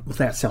was like, well,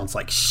 that sounds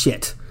like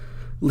shit.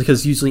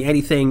 Because usually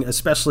anything,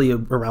 especially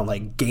around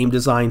like game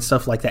design,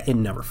 stuff like that, it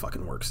never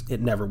fucking works. It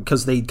never,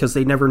 because they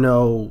never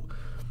know.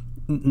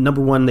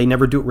 Number one, they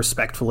never do it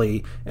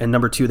respectfully, and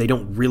number two, they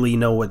don't really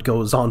know what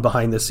goes on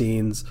behind the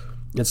scenes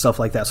and stuff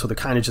like that. So they're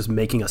kind of just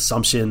making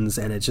assumptions,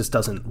 and it just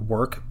doesn't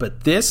work.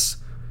 But this,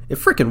 it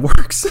freaking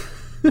works.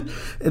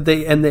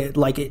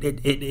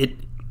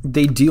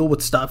 They deal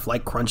with stuff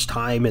like crunch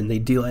time, and they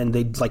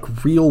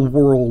like real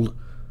world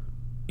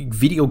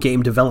video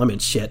game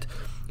development shit,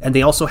 and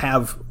they also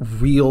have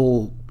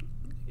real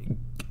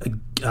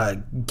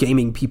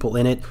gaming people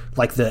in it,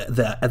 like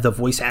the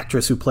voice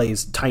actress who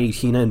plays Tiny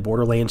Tina in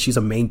Borderlands. She's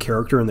a main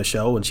character in the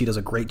show, and she does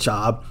a great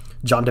job.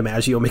 John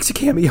DiMaggio makes a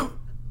cameo.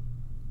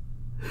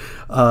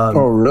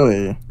 Oh,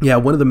 really? Yeah,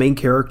 one of the main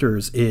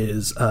characters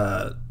is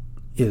the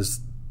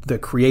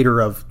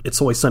creator of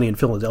It's Always Sunny in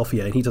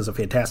Philadelphia, and he does a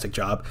fantastic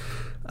job.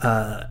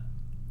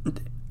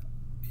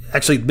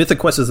 Actually, Mythic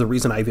Quest is the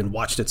reason I even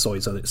watched It's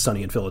Always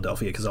Sunny in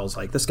Philadelphia, because I was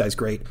like, this guy's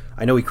great.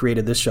 I know he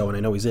created this show, and I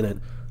know he's in it.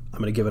 I'm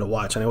going to give it a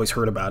watch. I always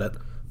heard about it.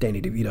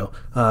 Danny DeVito.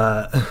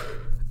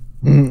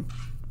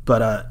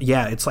 But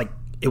yeah, it's like,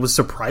 it was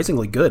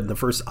surprisingly good. The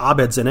first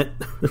Abed's in it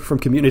from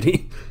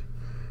Community.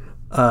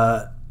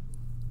 Yeah,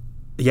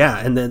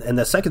 and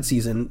the second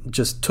season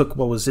just took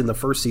what was in the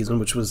first season,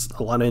 which was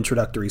a lot of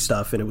introductory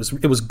stuff, and it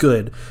was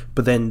good.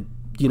 But then,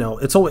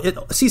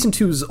 season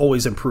 2's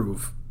always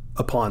improve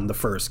upon the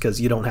first,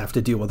 because you don't have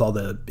to deal with all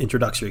the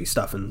introductory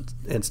stuff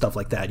and stuff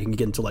like that. You can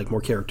get into like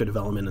more character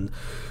development and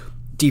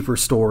deeper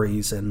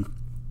stories, and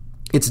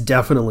it's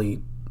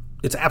absolutely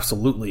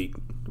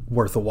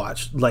worth a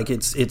watch. Like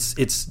it's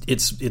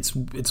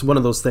one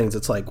of those things.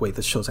 It's like, wait,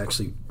 this show's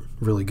actually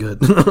really good.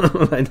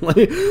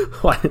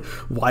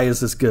 why is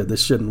this good?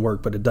 This shouldn't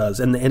work, but it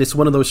does. And it's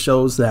one of those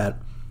shows that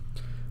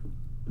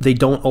they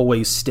don't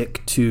always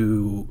stick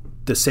to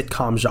the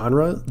sitcom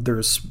genre.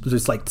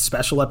 There's like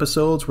special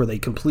episodes where they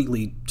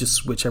completely just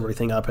switch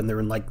everything up, and they're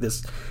in like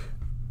this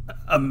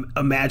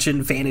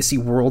imagine fantasy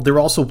world. They're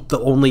also the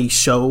only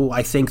show,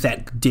 I think,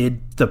 that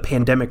did the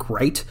pandemic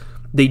right.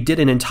 They did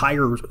an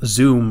entire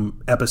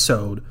Zoom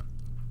episode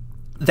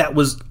that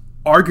was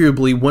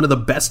arguably one of the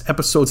best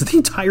episodes of the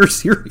entire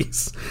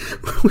series,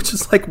 which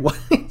is like,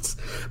 what?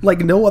 Like,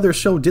 no other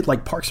show did.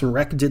 Like, Parks and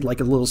Rec did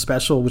like a little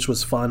special, which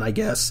was fun, I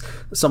guess.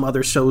 Some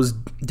other shows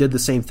did the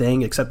same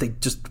thing, except they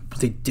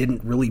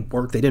didn't really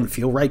work. They didn't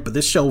feel right. But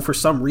this show, for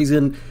some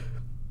reason,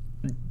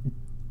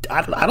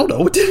 I don't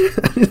know,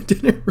 it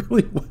did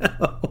really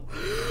well.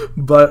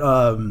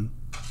 But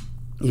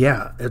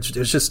yeah, it's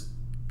just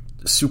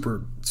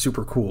super,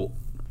 super cool.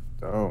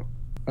 Oh,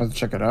 I'll have to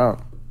check it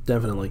out.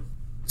 Definitely.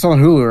 It's on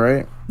Hulu,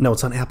 right? No,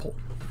 it's on Apple.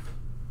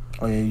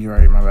 Oh yeah, you're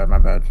right. My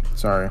bad.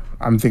 Sorry,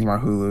 I'm thinking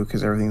about Hulu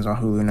because everything's on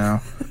Hulu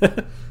now.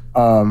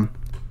 Well,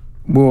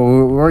 we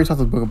already talked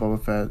about the Book of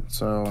Boba Fett,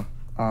 so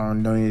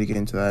no need to get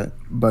into that.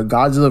 But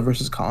Godzilla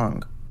vs.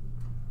 Kong,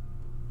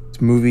 this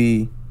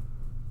movie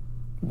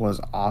was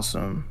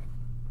awesome.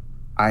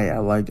 I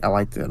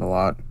liked it a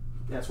lot.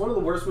 Yeah, it's one of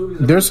the worst movies.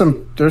 There's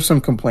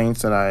some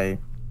complaints that I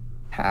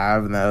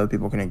have and that other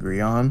people can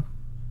agree on,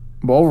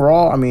 but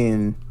overall, I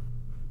mean,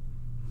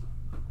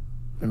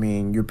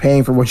 you're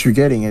paying for what you're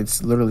getting.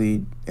 It's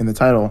literally in the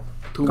title.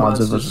 Two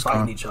monsters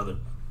fighting each other.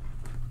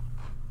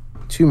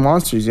 Two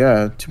monsters,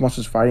 yeah. Two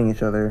monsters fighting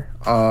each other.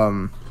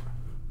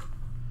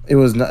 It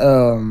was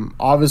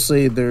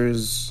obviously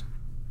there's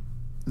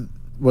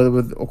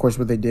of course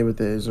what they did with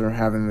it is they're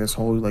having this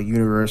whole like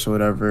universe or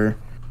whatever.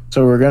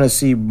 So we're gonna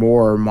see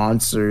more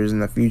monsters in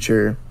the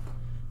future.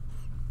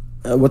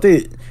 It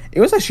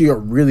was actually a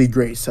really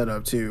great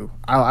setup too.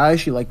 I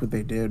actually like what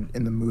they did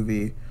in the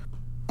movie.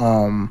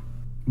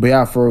 But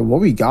yeah, for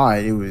what we got,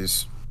 it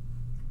was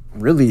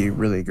really,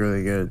 really,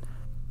 really good.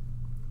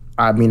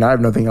 I mean, I have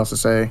nothing else to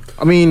say.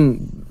 I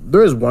mean,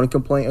 there is one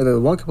complaint. Or the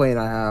one complaint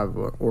I have,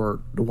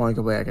 or the one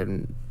complaint I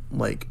can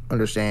like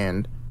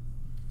understand,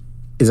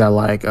 is that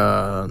like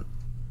the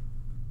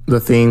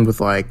thing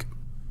with like,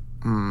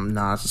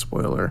 nah, it's a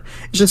spoiler.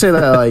 You should say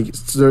that like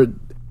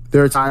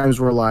there are times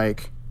where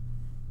like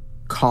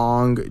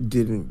Kong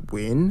didn't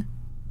win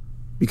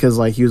because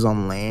like he was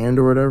on land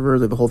or whatever.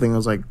 Like, the whole thing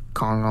was like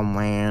Kong on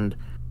land,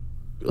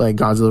 like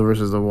Godzilla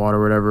versus the water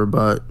or whatever.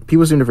 But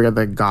people seem to forget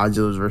that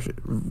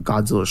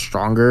Godzilla's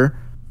stronger.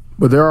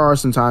 But there are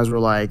some times where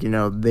like, you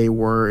know, they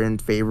were in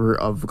favor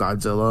of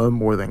Godzilla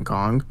more than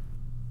Kong.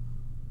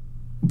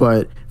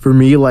 But for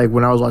me, like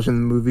when I was watching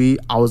the movie,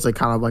 I was like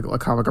kind of like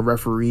a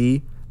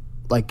referee,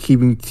 like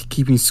keeping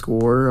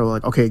score of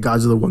like, okay,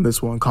 Godzilla won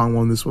this one, Kong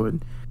won this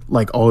one,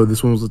 like, oh,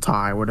 this one was a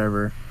tie,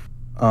 whatever.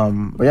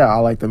 But yeah, I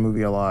like the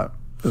movie a lot.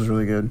 It was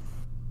really good.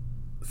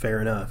 Fair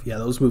enough. Yeah,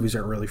 those movies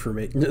aren't really for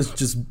me.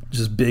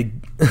 Just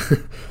big,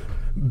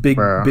 big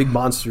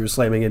monsters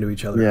slamming into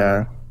each other.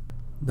 Yeah,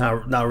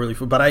 not really.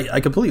 But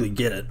I completely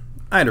get it.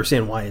 I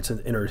understand why it's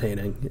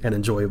entertaining and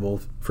enjoyable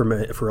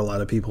for a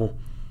lot of people.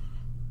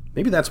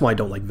 Maybe that's why I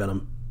don't like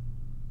Venom.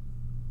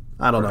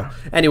 I don't know.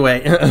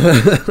 Anyway,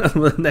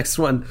 the next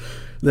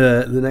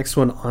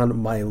one on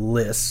my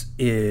list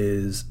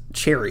is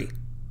Cherry.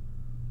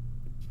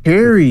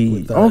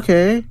 Cherry,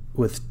 okay.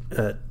 With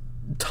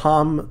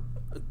Tom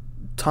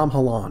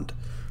Holland.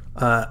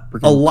 A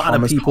lot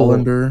Thomas of people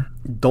Hollander.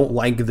 Don't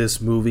like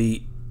this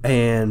movie,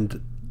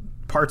 and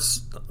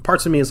parts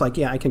of me is like,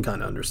 yeah, I can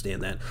kind of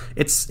understand that.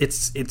 It's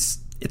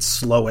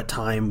slow at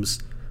times.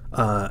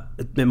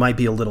 It might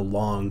be a little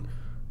long,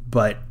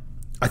 but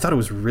I thought it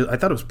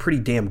was pretty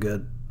damn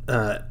good.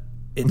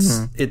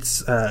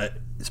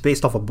 It's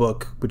based off a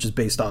book, which is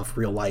based off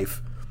real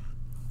life,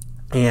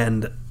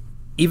 and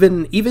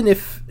even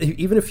if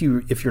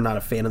you're not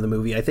a fan of the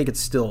movie, I think it's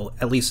still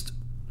at least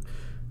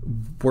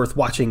worth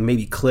watching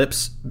maybe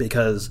clips,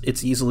 because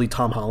it's easily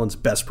Tom Holland's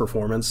best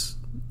performance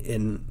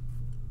in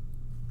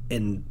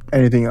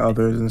anything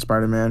other than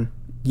Spider-Man.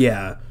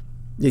 Yeah,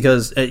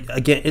 because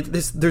again,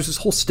 there's this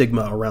whole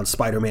stigma around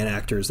Spider-Man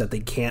actors that they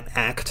can't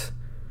act,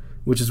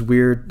 which is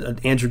weird.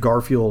 Andrew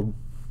Garfield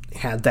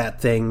had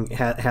that,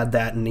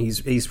 and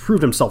he's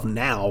proved himself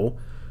now.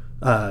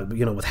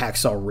 With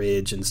Hacksaw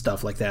Ridge and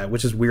stuff like that,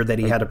 which is weird that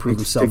he had to prove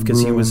himself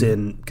because he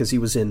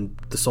was in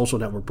The Social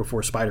Network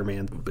before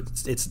Spider-Man. But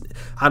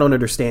I don't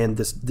understand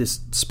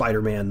this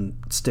Spider-Man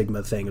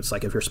stigma thing. It's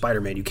like, if you're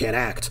Spider-Man, you can't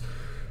act.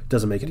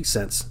 Doesn't make any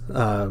sense.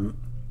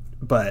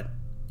 But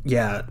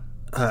yeah,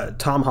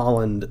 Tom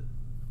Holland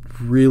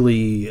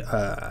really,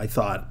 I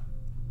thought,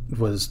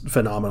 was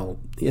phenomenal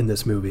in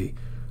this movie.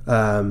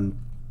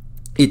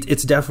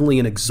 It's definitely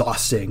an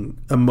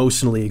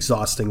emotionally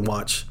exhausting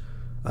watch.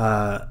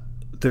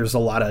 There's a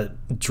lot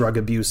of drug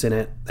abuse in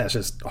it. That's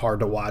just hard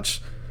to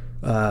watch.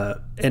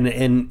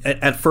 And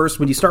at first,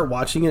 when you start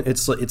watching it,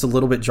 it's a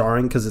little bit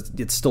jarring because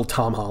it's still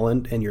Tom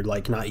Holland, and you're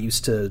like not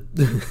used to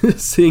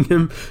seeing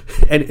him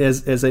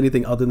as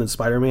anything other than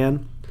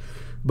Spider-Man.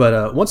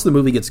 But once the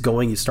movie gets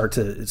going, it starts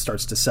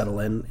to settle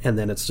in, and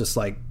then it's just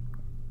like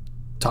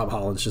Tom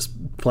Holland's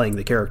just playing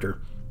the character.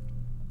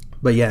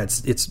 But yeah,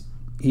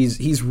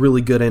 he's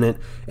really good in it,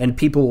 and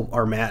people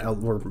were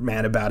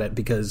mad about it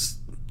because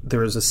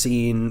there was a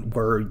scene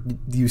where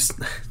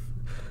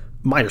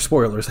minor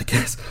spoilers, I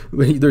guess.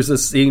 There's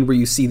this scene where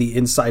you see the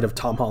inside of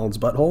Tom Holland's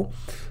butthole.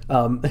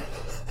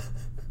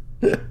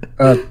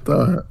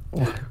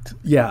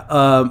 Yeah,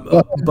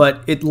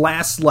 but it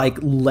lasts like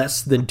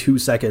less than 2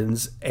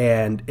 seconds,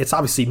 and it's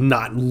obviously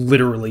not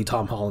literally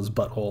Tom Holland's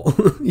butthole.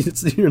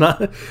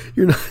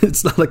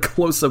 It's not a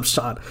close-up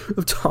shot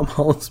of Tom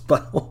Holland's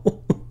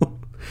butthole.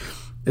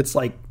 It's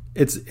like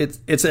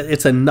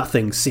it's a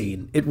nothing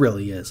scene. It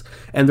really is.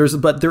 And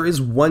there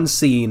is one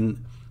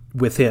scene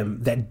with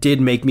him that did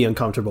make me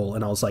uncomfortable,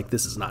 and I was like,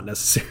 this is not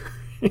necessary.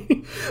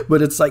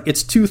 But it's like,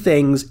 it's two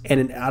things,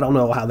 and I don't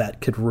know how that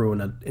could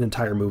ruin an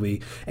entire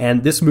movie.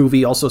 And this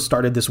movie also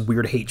started this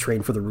weird hate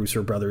train for the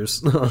Russo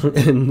brothers.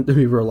 And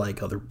we were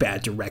like, oh, they're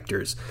bad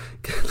directors.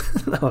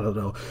 I don't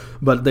know.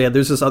 But yeah,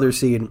 there's this other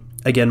scene,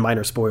 again,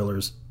 minor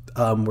spoilers,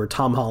 where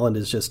Tom Holland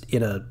is just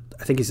I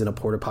think he's in a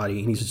porta potty,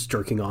 and he's just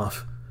jerking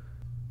off.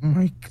 Oh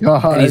my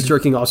God. And he's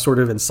jerking off sort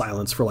of in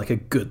silence for like a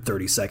good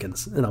 30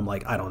 seconds. And I'm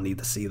like, I don't need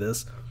to see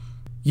this.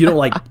 You don't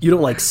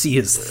like see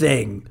his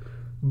thing.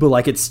 But,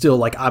 like, it's still,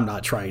 like, I'm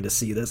not trying to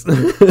see this.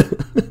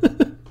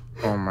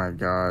 Oh, my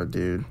God,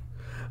 dude.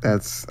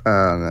 That's,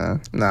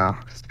 no.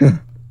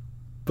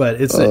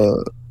 But it's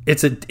a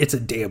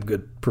damn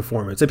good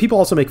performance. And people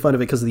also make fun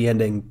of it because of the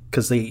ending,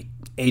 because they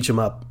age him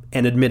up.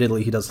 And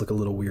admittedly, he does look a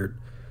little weird.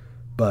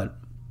 But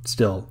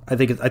still, I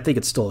think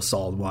it's still a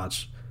solid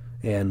watch.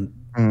 And,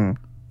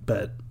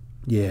 but,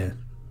 yeah.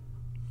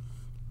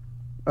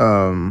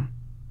 Oh,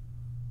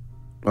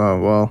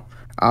 well,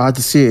 I'll have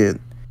to see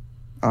it.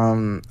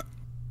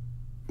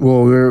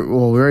 Well, we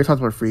already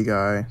talked about Free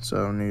Guy,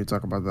 so I need to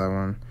talk about that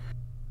one.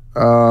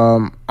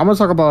 I'm gonna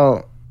talk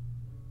about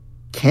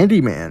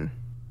Candyman.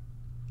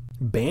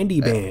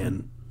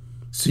 Bandyman.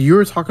 So you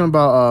were talking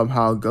about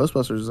how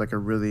Ghostbusters is like a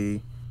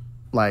really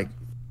like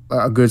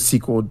a good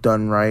sequel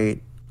done right.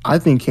 I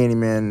think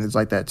Candyman is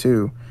like that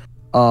too.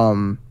 I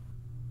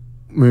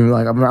mean,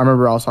 like I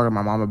remember I was talking to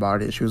my mom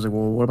about it. She was like,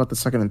 "Well, what about the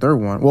second and third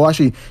one?" Well,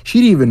 actually, she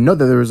didn't even know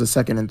that there was a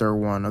second and third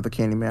one of the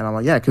Candyman. I'm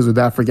like, "Yeah, because they're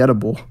that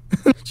forgettable."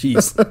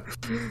 Jeez.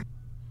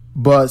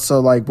 But so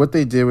like what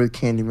they did with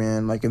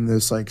Candyman, like in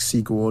this like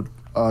sequel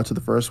to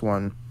the first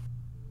one,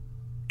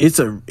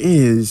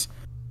 is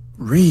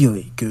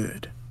really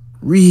good,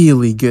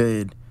 really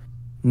good.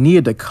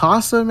 Nia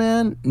DaCosta,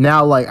 man.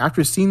 Now, like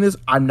after seeing this,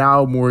 I'm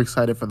now more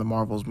excited for the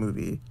Marvels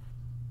movie.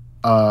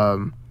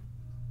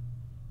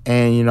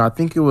 And, you know, I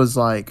think it was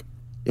like,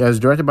 it was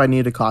directed by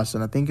Nia DaCosta,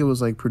 and I think it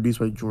was like produced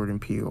by Jordan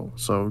Peele.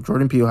 So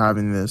Jordan Peele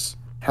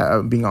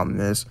being on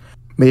this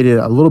made it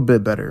a little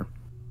bit better.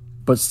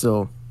 But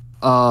still,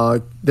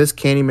 this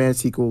Candyman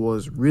sequel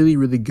was really,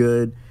 really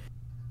good.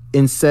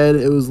 Instead,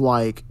 it was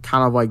like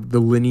kind of like the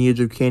lineage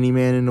of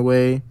Candyman in a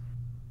way,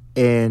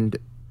 and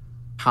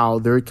how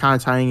they're kind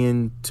of tying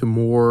into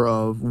more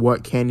of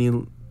what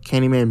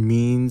Candyman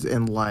means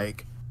and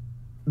like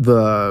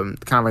the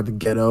kind of like the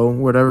ghetto,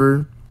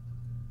 whatever.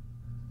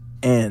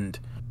 And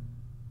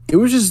it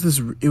was just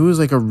it was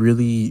like a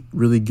really,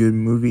 really good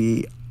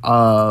movie.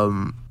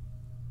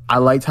 I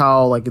liked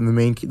how like in the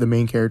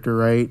main character,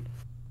 right?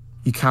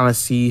 You kind of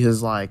see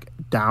his like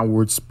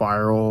downward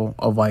spiral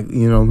of like,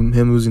 you know,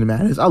 him losing the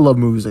madness. I love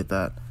movies like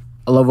that.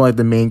 I love like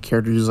the main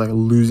character just like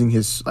losing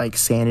his like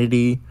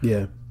sanity.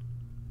 Yeah.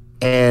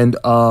 And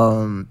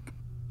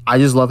I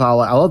just love how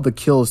I love the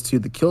kills too.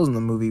 The kills in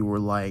the movie were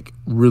like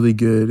really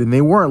good, and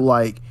they weren't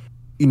like,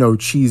 you know,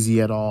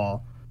 cheesy at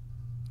all.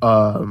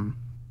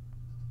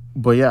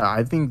 But yeah,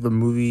 I think the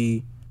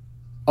movie.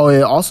 Oh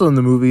yeah, also in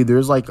the movie,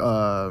 there's like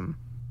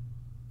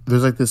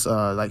this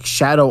like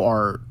shadow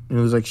art. It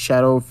was like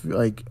shadow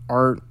like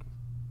art.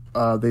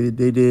 They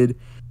did.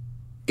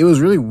 It was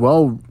really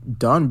well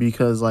done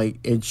because like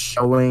it's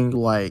showing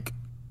like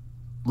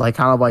kind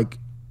of like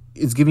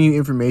it's giving you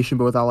information,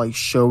 but without like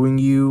showing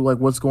you like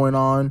what's going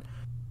on.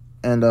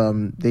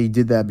 And they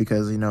did that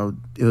because, you know,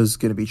 it was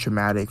gonna be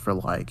traumatic for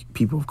like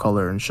people of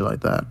color and shit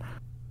like that.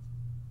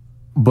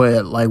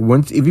 But like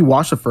if you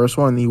watch the first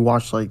one and you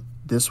watch like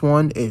this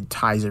one, it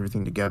ties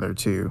everything together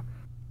too.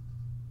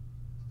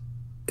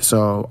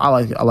 So I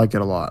like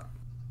it a lot.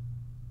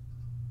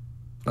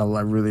 I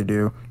really do.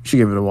 You should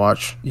give it a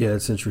watch. Yeah,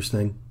 it's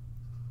interesting.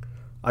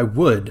 I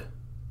would,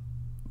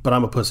 but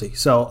I'm a pussy.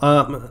 So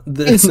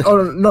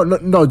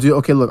no, dude.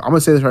 Okay, look, I'm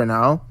gonna say this right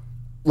now.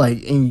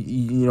 Like, and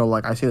you know,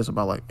 like I say this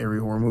about like every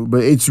horror movie,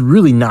 but it's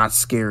really not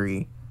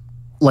scary.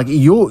 Like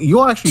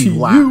you'll actually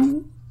laugh.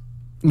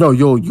 No,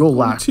 you'll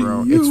laugh,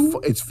 bro.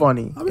 It's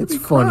funny. It's funny.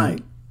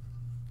 Crying.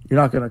 You're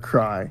not gonna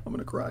cry. I'm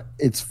gonna cry.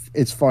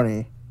 It's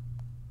funny.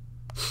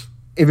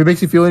 If it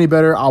makes you feel any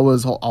better, I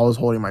was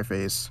holding my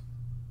face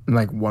in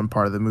like one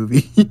part of the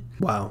movie.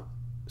 Wow,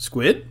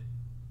 squid?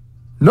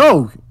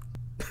 No.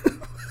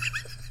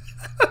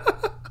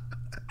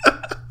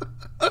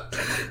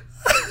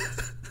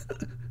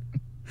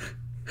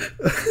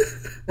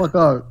 Fuck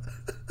up.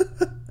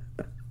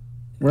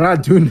 We're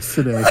not doing this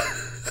today.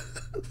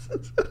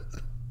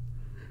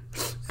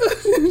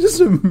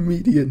 Just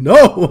immediate no.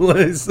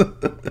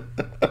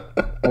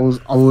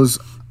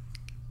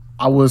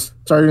 I was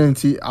starting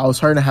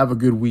to have a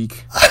good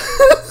week.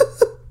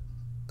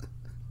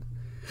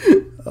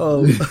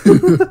 Oh,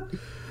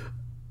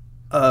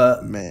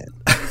 Man.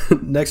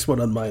 next one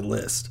on my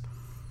list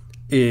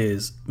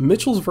is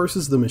Mitchell's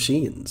versus the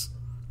Machines,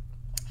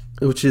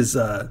 which is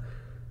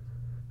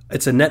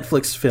it's a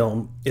Netflix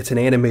film. It's an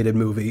animated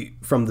movie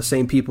from the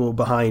same people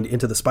behind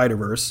Into the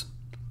Spider-Verse.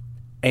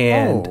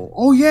 And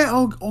yeah.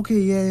 Oh, okay.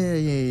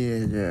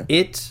 Yeah.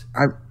 it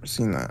I've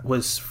seen that.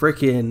 was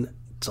freaking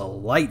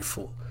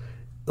delightful.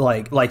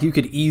 Like you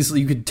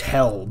could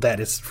tell that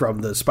it's from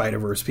the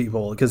Spider-Verse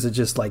people, because it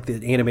just, like,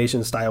 the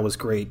animation style was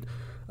great.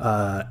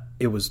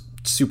 It was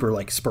super,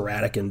 like,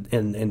 sporadic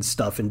and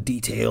stuff, and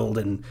detailed,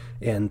 and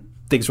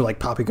things were, like,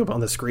 popping up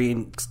on the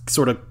screen,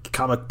 sort of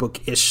comic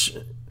book-ish.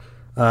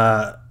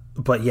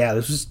 But yeah,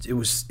 it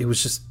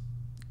was just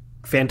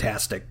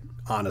fantastic,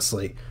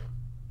 honestly.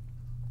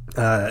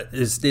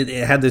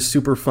 It had this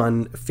super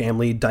fun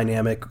family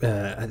dynamic.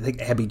 I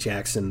think Abby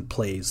Jackson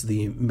plays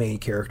the main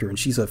character, and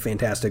she's a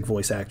fantastic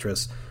voice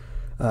actress.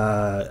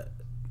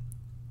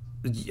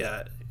 Yeah,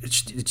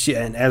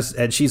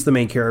 and she's the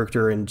main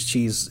character, and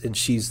she's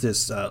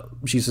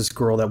this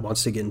girl that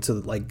wants to get into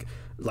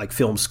like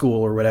film school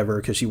or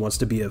whatever, because she wants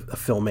to be a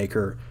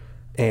filmmaker,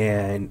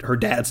 and her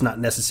dad's not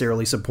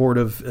necessarily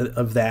supportive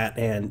of that.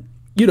 And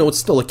it's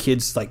still a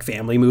kid's, like,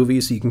 family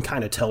movie, so you can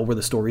kind of tell where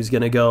the story's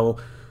gonna go.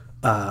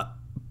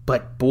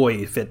 But boy,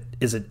 if it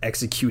isn't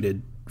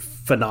executed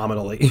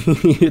phenomenally,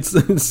 it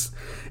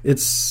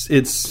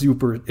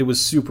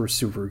was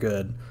super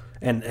good,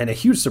 and a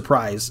huge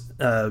surprise,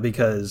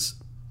 because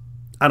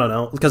I don't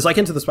know, because, like,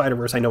 Into the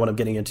Spider-Verse, I know what I'm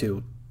getting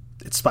into.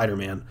 It's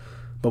Spider-Man.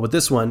 But with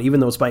this one, even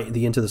though it's by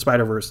the Into the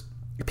Spider-Verse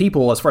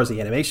people, as far as the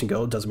animation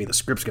go, it doesn't mean the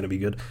script's going to be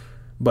good,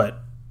 but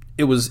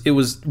it was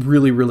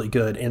really, really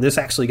good. And this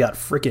actually got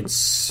freaking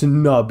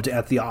snubbed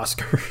at the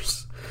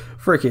Oscars.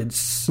 Freaking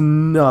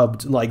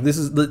snubbed. Like, this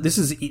is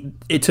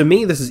to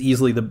me, this is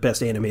easily the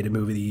best animated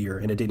movie of the year,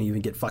 and it didn't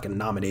even get fucking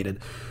nominated,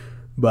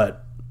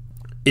 but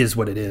is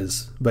what it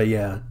is. But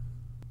yeah.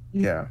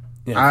 I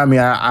mean,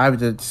 I have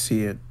to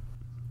see it.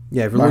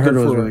 Yeah, if you're looking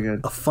for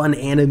really a fun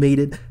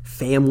animated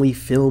family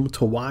film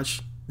to watch,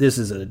 this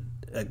is a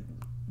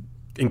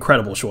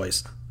incredible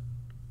choice.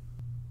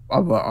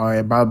 All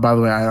right. By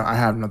the way, I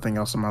have nothing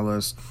else on my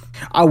list.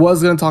 I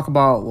was gonna talk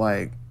about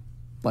like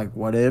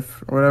What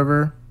If or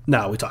whatever.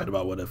 No, we talked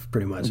about What If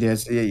pretty much.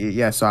 Yes,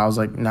 yeah. So I was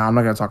like, no, I'm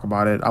not gonna talk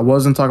about it. I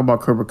wasn't talking about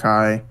Cobra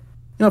Kai.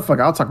 Fuck,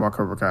 I'll talk about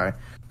Cobra Kai.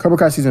 Cobra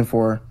Kai season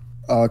 4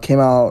 came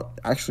out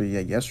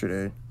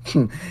yesterday.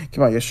 Came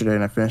out yesterday,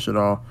 and I finished it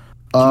all.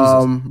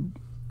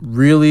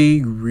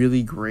 Really,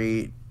 really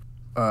great.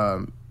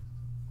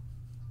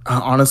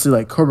 Honestly,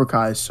 like, Cobra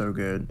Kai is so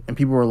good, and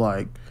people were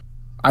like,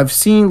 I've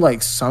seen,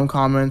 like, some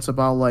comments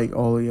about, like,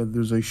 oh yeah,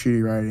 there's, like,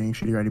 shitty writing,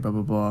 blah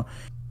blah blah.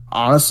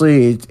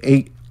 Honestly,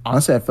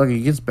 honestly, I feel like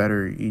it gets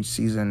better each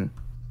season,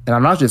 and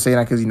I'm not just saying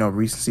that because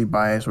recency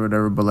bias or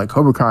whatever, but, like,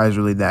 Cobra Kai is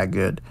really that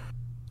good.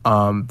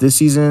 This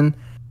season,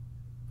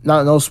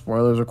 no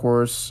spoilers, of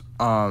course,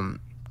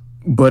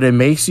 but it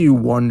makes you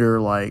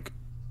wonder, like,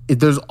 they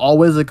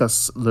always flip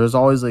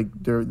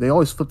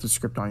the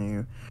script on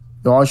you.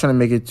 They're always trying to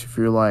make it to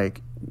feel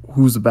like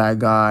who's the bad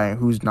guy,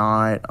 who's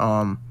not.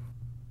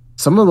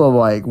 Some of the,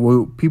 like,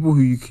 people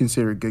who you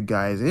consider good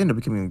guys, they end up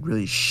becoming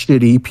really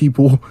shitty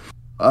people.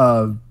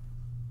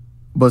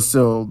 But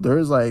still,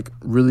 there's, like,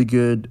 really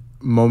good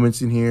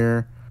moments in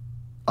here,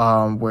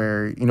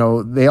 where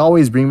they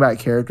always bring back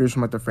characters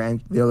from, like,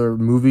 the other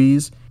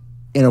movies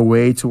in a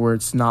way to where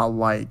it's not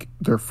like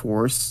they're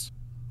forced,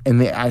 and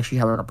they actually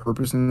have, like, a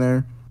purpose in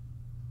there.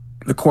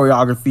 The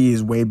choreography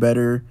is way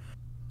better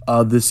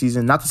this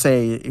season. Not to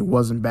say it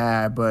wasn't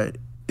bad, but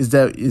it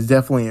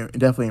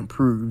definitely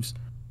improves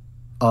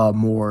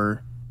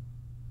more,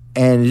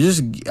 and it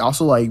just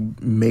also, like,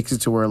 makes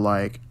it to where,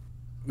 like,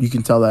 you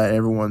can tell that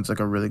everyone's, like,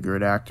 a really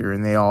good actor,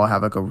 and they all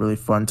have, like, a really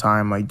fun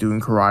time, like,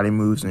 doing karate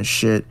moves and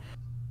shit.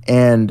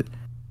 And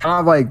kind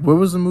of like, what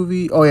was the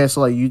movie? Oh yeah,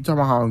 so, like, you talking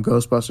about how in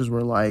Ghostbusters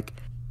where, like,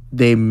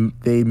 they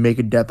make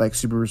a death, like,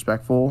 super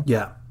respectful.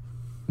 Yeah.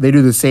 They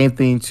do the same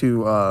thing to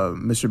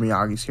Mr.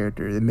 Miyagi's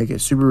character. They make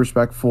it super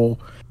respectful.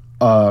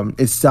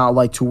 It's not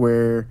like to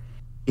where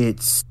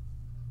it's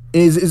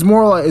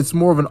more like it's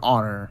more of an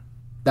honor.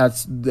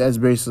 That's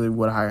basically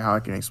how I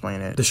can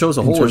explain it. The show as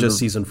a whole, or just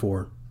season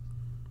 4?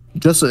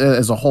 Just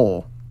as a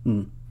whole,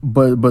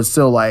 but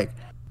still, like,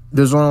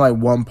 there's only, like,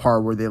 one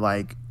part where they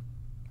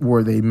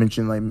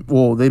mention, like,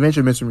 they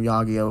mention Mr.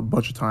 Miyagi a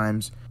bunch of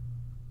times,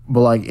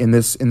 but, like, in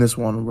this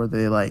one where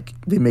they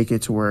make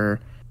it to where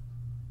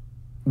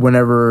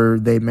whenever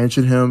they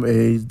mention him,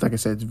 like I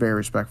said, it's very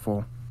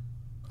respectful.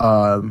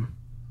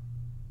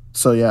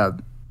 So yeah,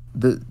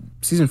 the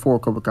season 4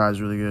 of Cobra Kai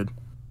is really good.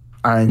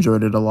 I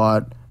enjoyed it a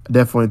lot. I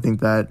definitely think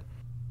that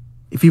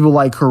if people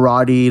like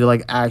karate,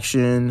 like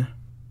action,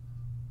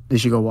 they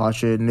should go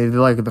watch it. And if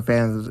they're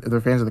fans of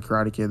the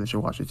Karate Kid, they should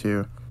watch it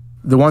too.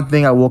 The one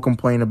thing I will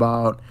complain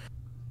about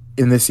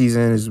in this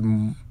season is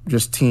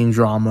just teen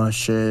drama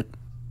shit.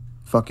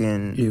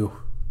 Fucking Ew.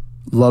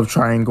 Love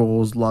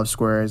triangles, love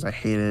squares. I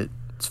hate it.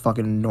 It's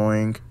fucking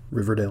annoying.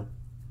 Riverdale.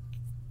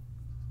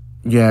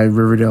 Yeah,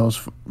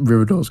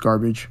 Riverdale's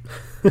garbage.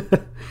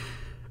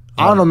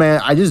 I don't know,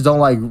 man. I just don't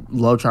like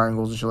love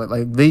triangles and shit.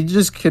 Like they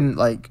just can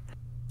like.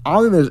 I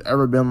don't think there's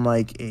ever been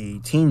like a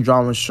teen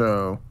drama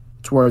show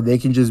to where they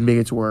can just make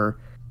it to where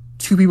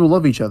two people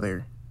love each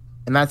other,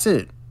 and that's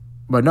it.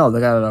 But no, they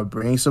gotta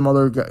bring some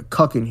other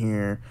cuck in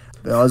here.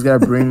 They always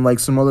gotta bring like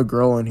some other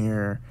girl in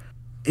here.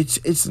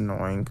 It's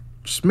annoying.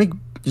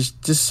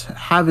 Just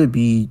have it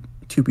be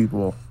two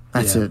people.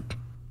 That's it.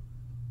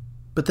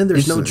 But then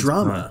there's no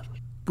drama.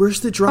 Where's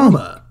the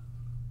drama?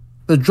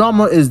 The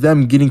drama is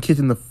them getting kicked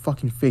in the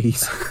fucking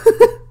face.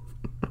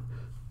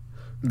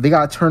 They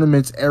got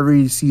tournaments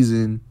every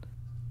season.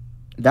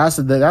 That's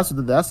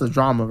the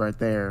drama right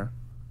there.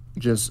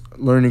 Just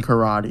learning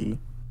karate.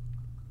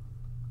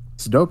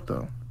 It's dope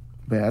though.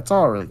 But yeah, that's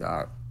all I really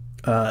got.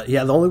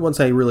 The only ones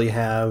I really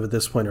have at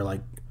this point are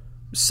like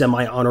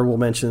semi-honorable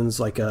mentions,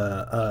 like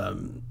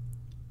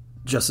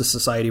Justice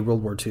Society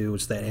World War II,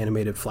 which is that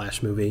animated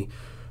Flash movie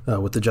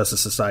with the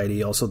Justice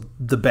Society. Also,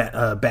 the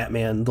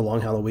Batman, The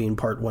Long Halloween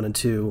Part 1 and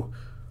 2.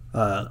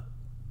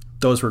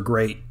 Those were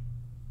great.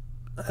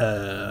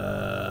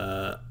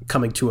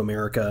 Coming to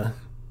America,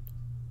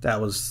 that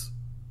was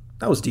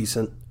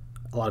decent.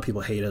 A lot of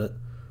people hated it.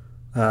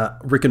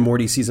 Rick and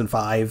Morty season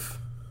 5,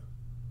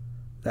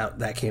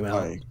 that came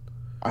out.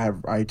 I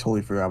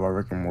totally forgot about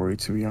Rick and Morty,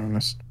 to be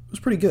honest. It was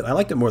pretty good. I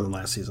liked it more than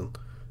last season,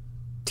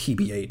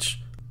 TBH.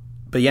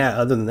 But yeah,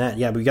 other than that,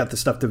 we got the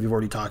stuff that we've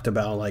already talked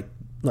about, like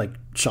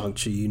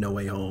Shang-Chi, No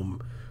Way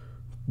Home,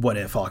 What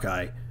If,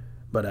 Hawkeye.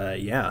 But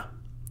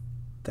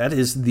that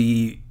is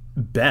the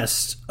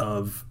best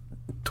of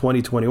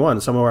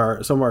 2021. Some of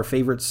our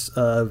favorites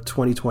of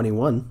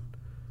 2021.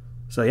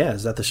 So yeah,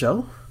 is that the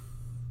show?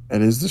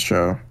 It is the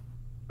show.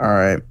 All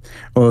right.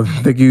 Well,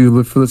 thank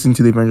you for listening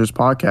to the Avengers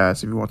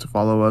podcast. If you want to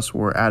follow us,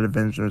 we're at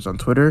Avengers on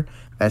Twitter.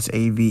 That's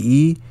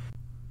AVENGE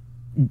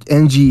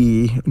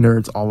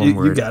nerds, all one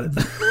word. You got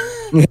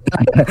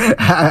it.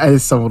 I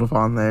stumbled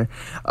upon there.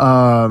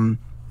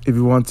 If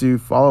you want to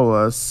follow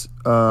us,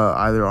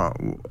 either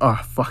on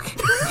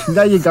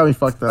now you got me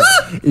fucked up.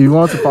 If you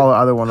want to follow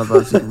either one of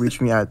us, you can reach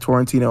me at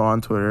Torrentino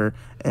on Twitter.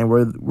 And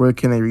where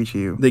can they reach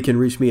you? They can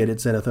reach me at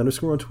 @itzenith_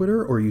 on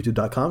Twitter or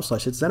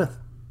youtube.com/itszenith.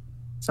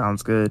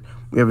 Sounds good.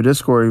 We have a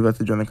Discord. You'd like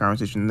to join the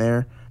conversation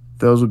there.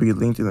 Those will be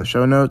linked in the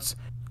show notes.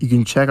 You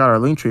can check out our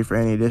link tree for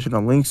any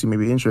additional links you may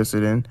be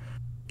interested in.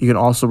 You can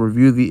also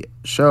review the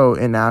show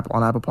on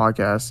Apple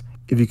Podcasts.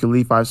 If you could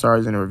leave 5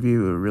 stars in a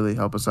review, it would really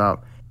help us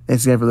out.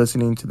 Thanks again for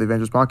listening to the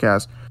Avengers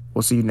podcast.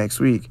 We'll see you next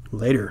week.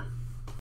 Later.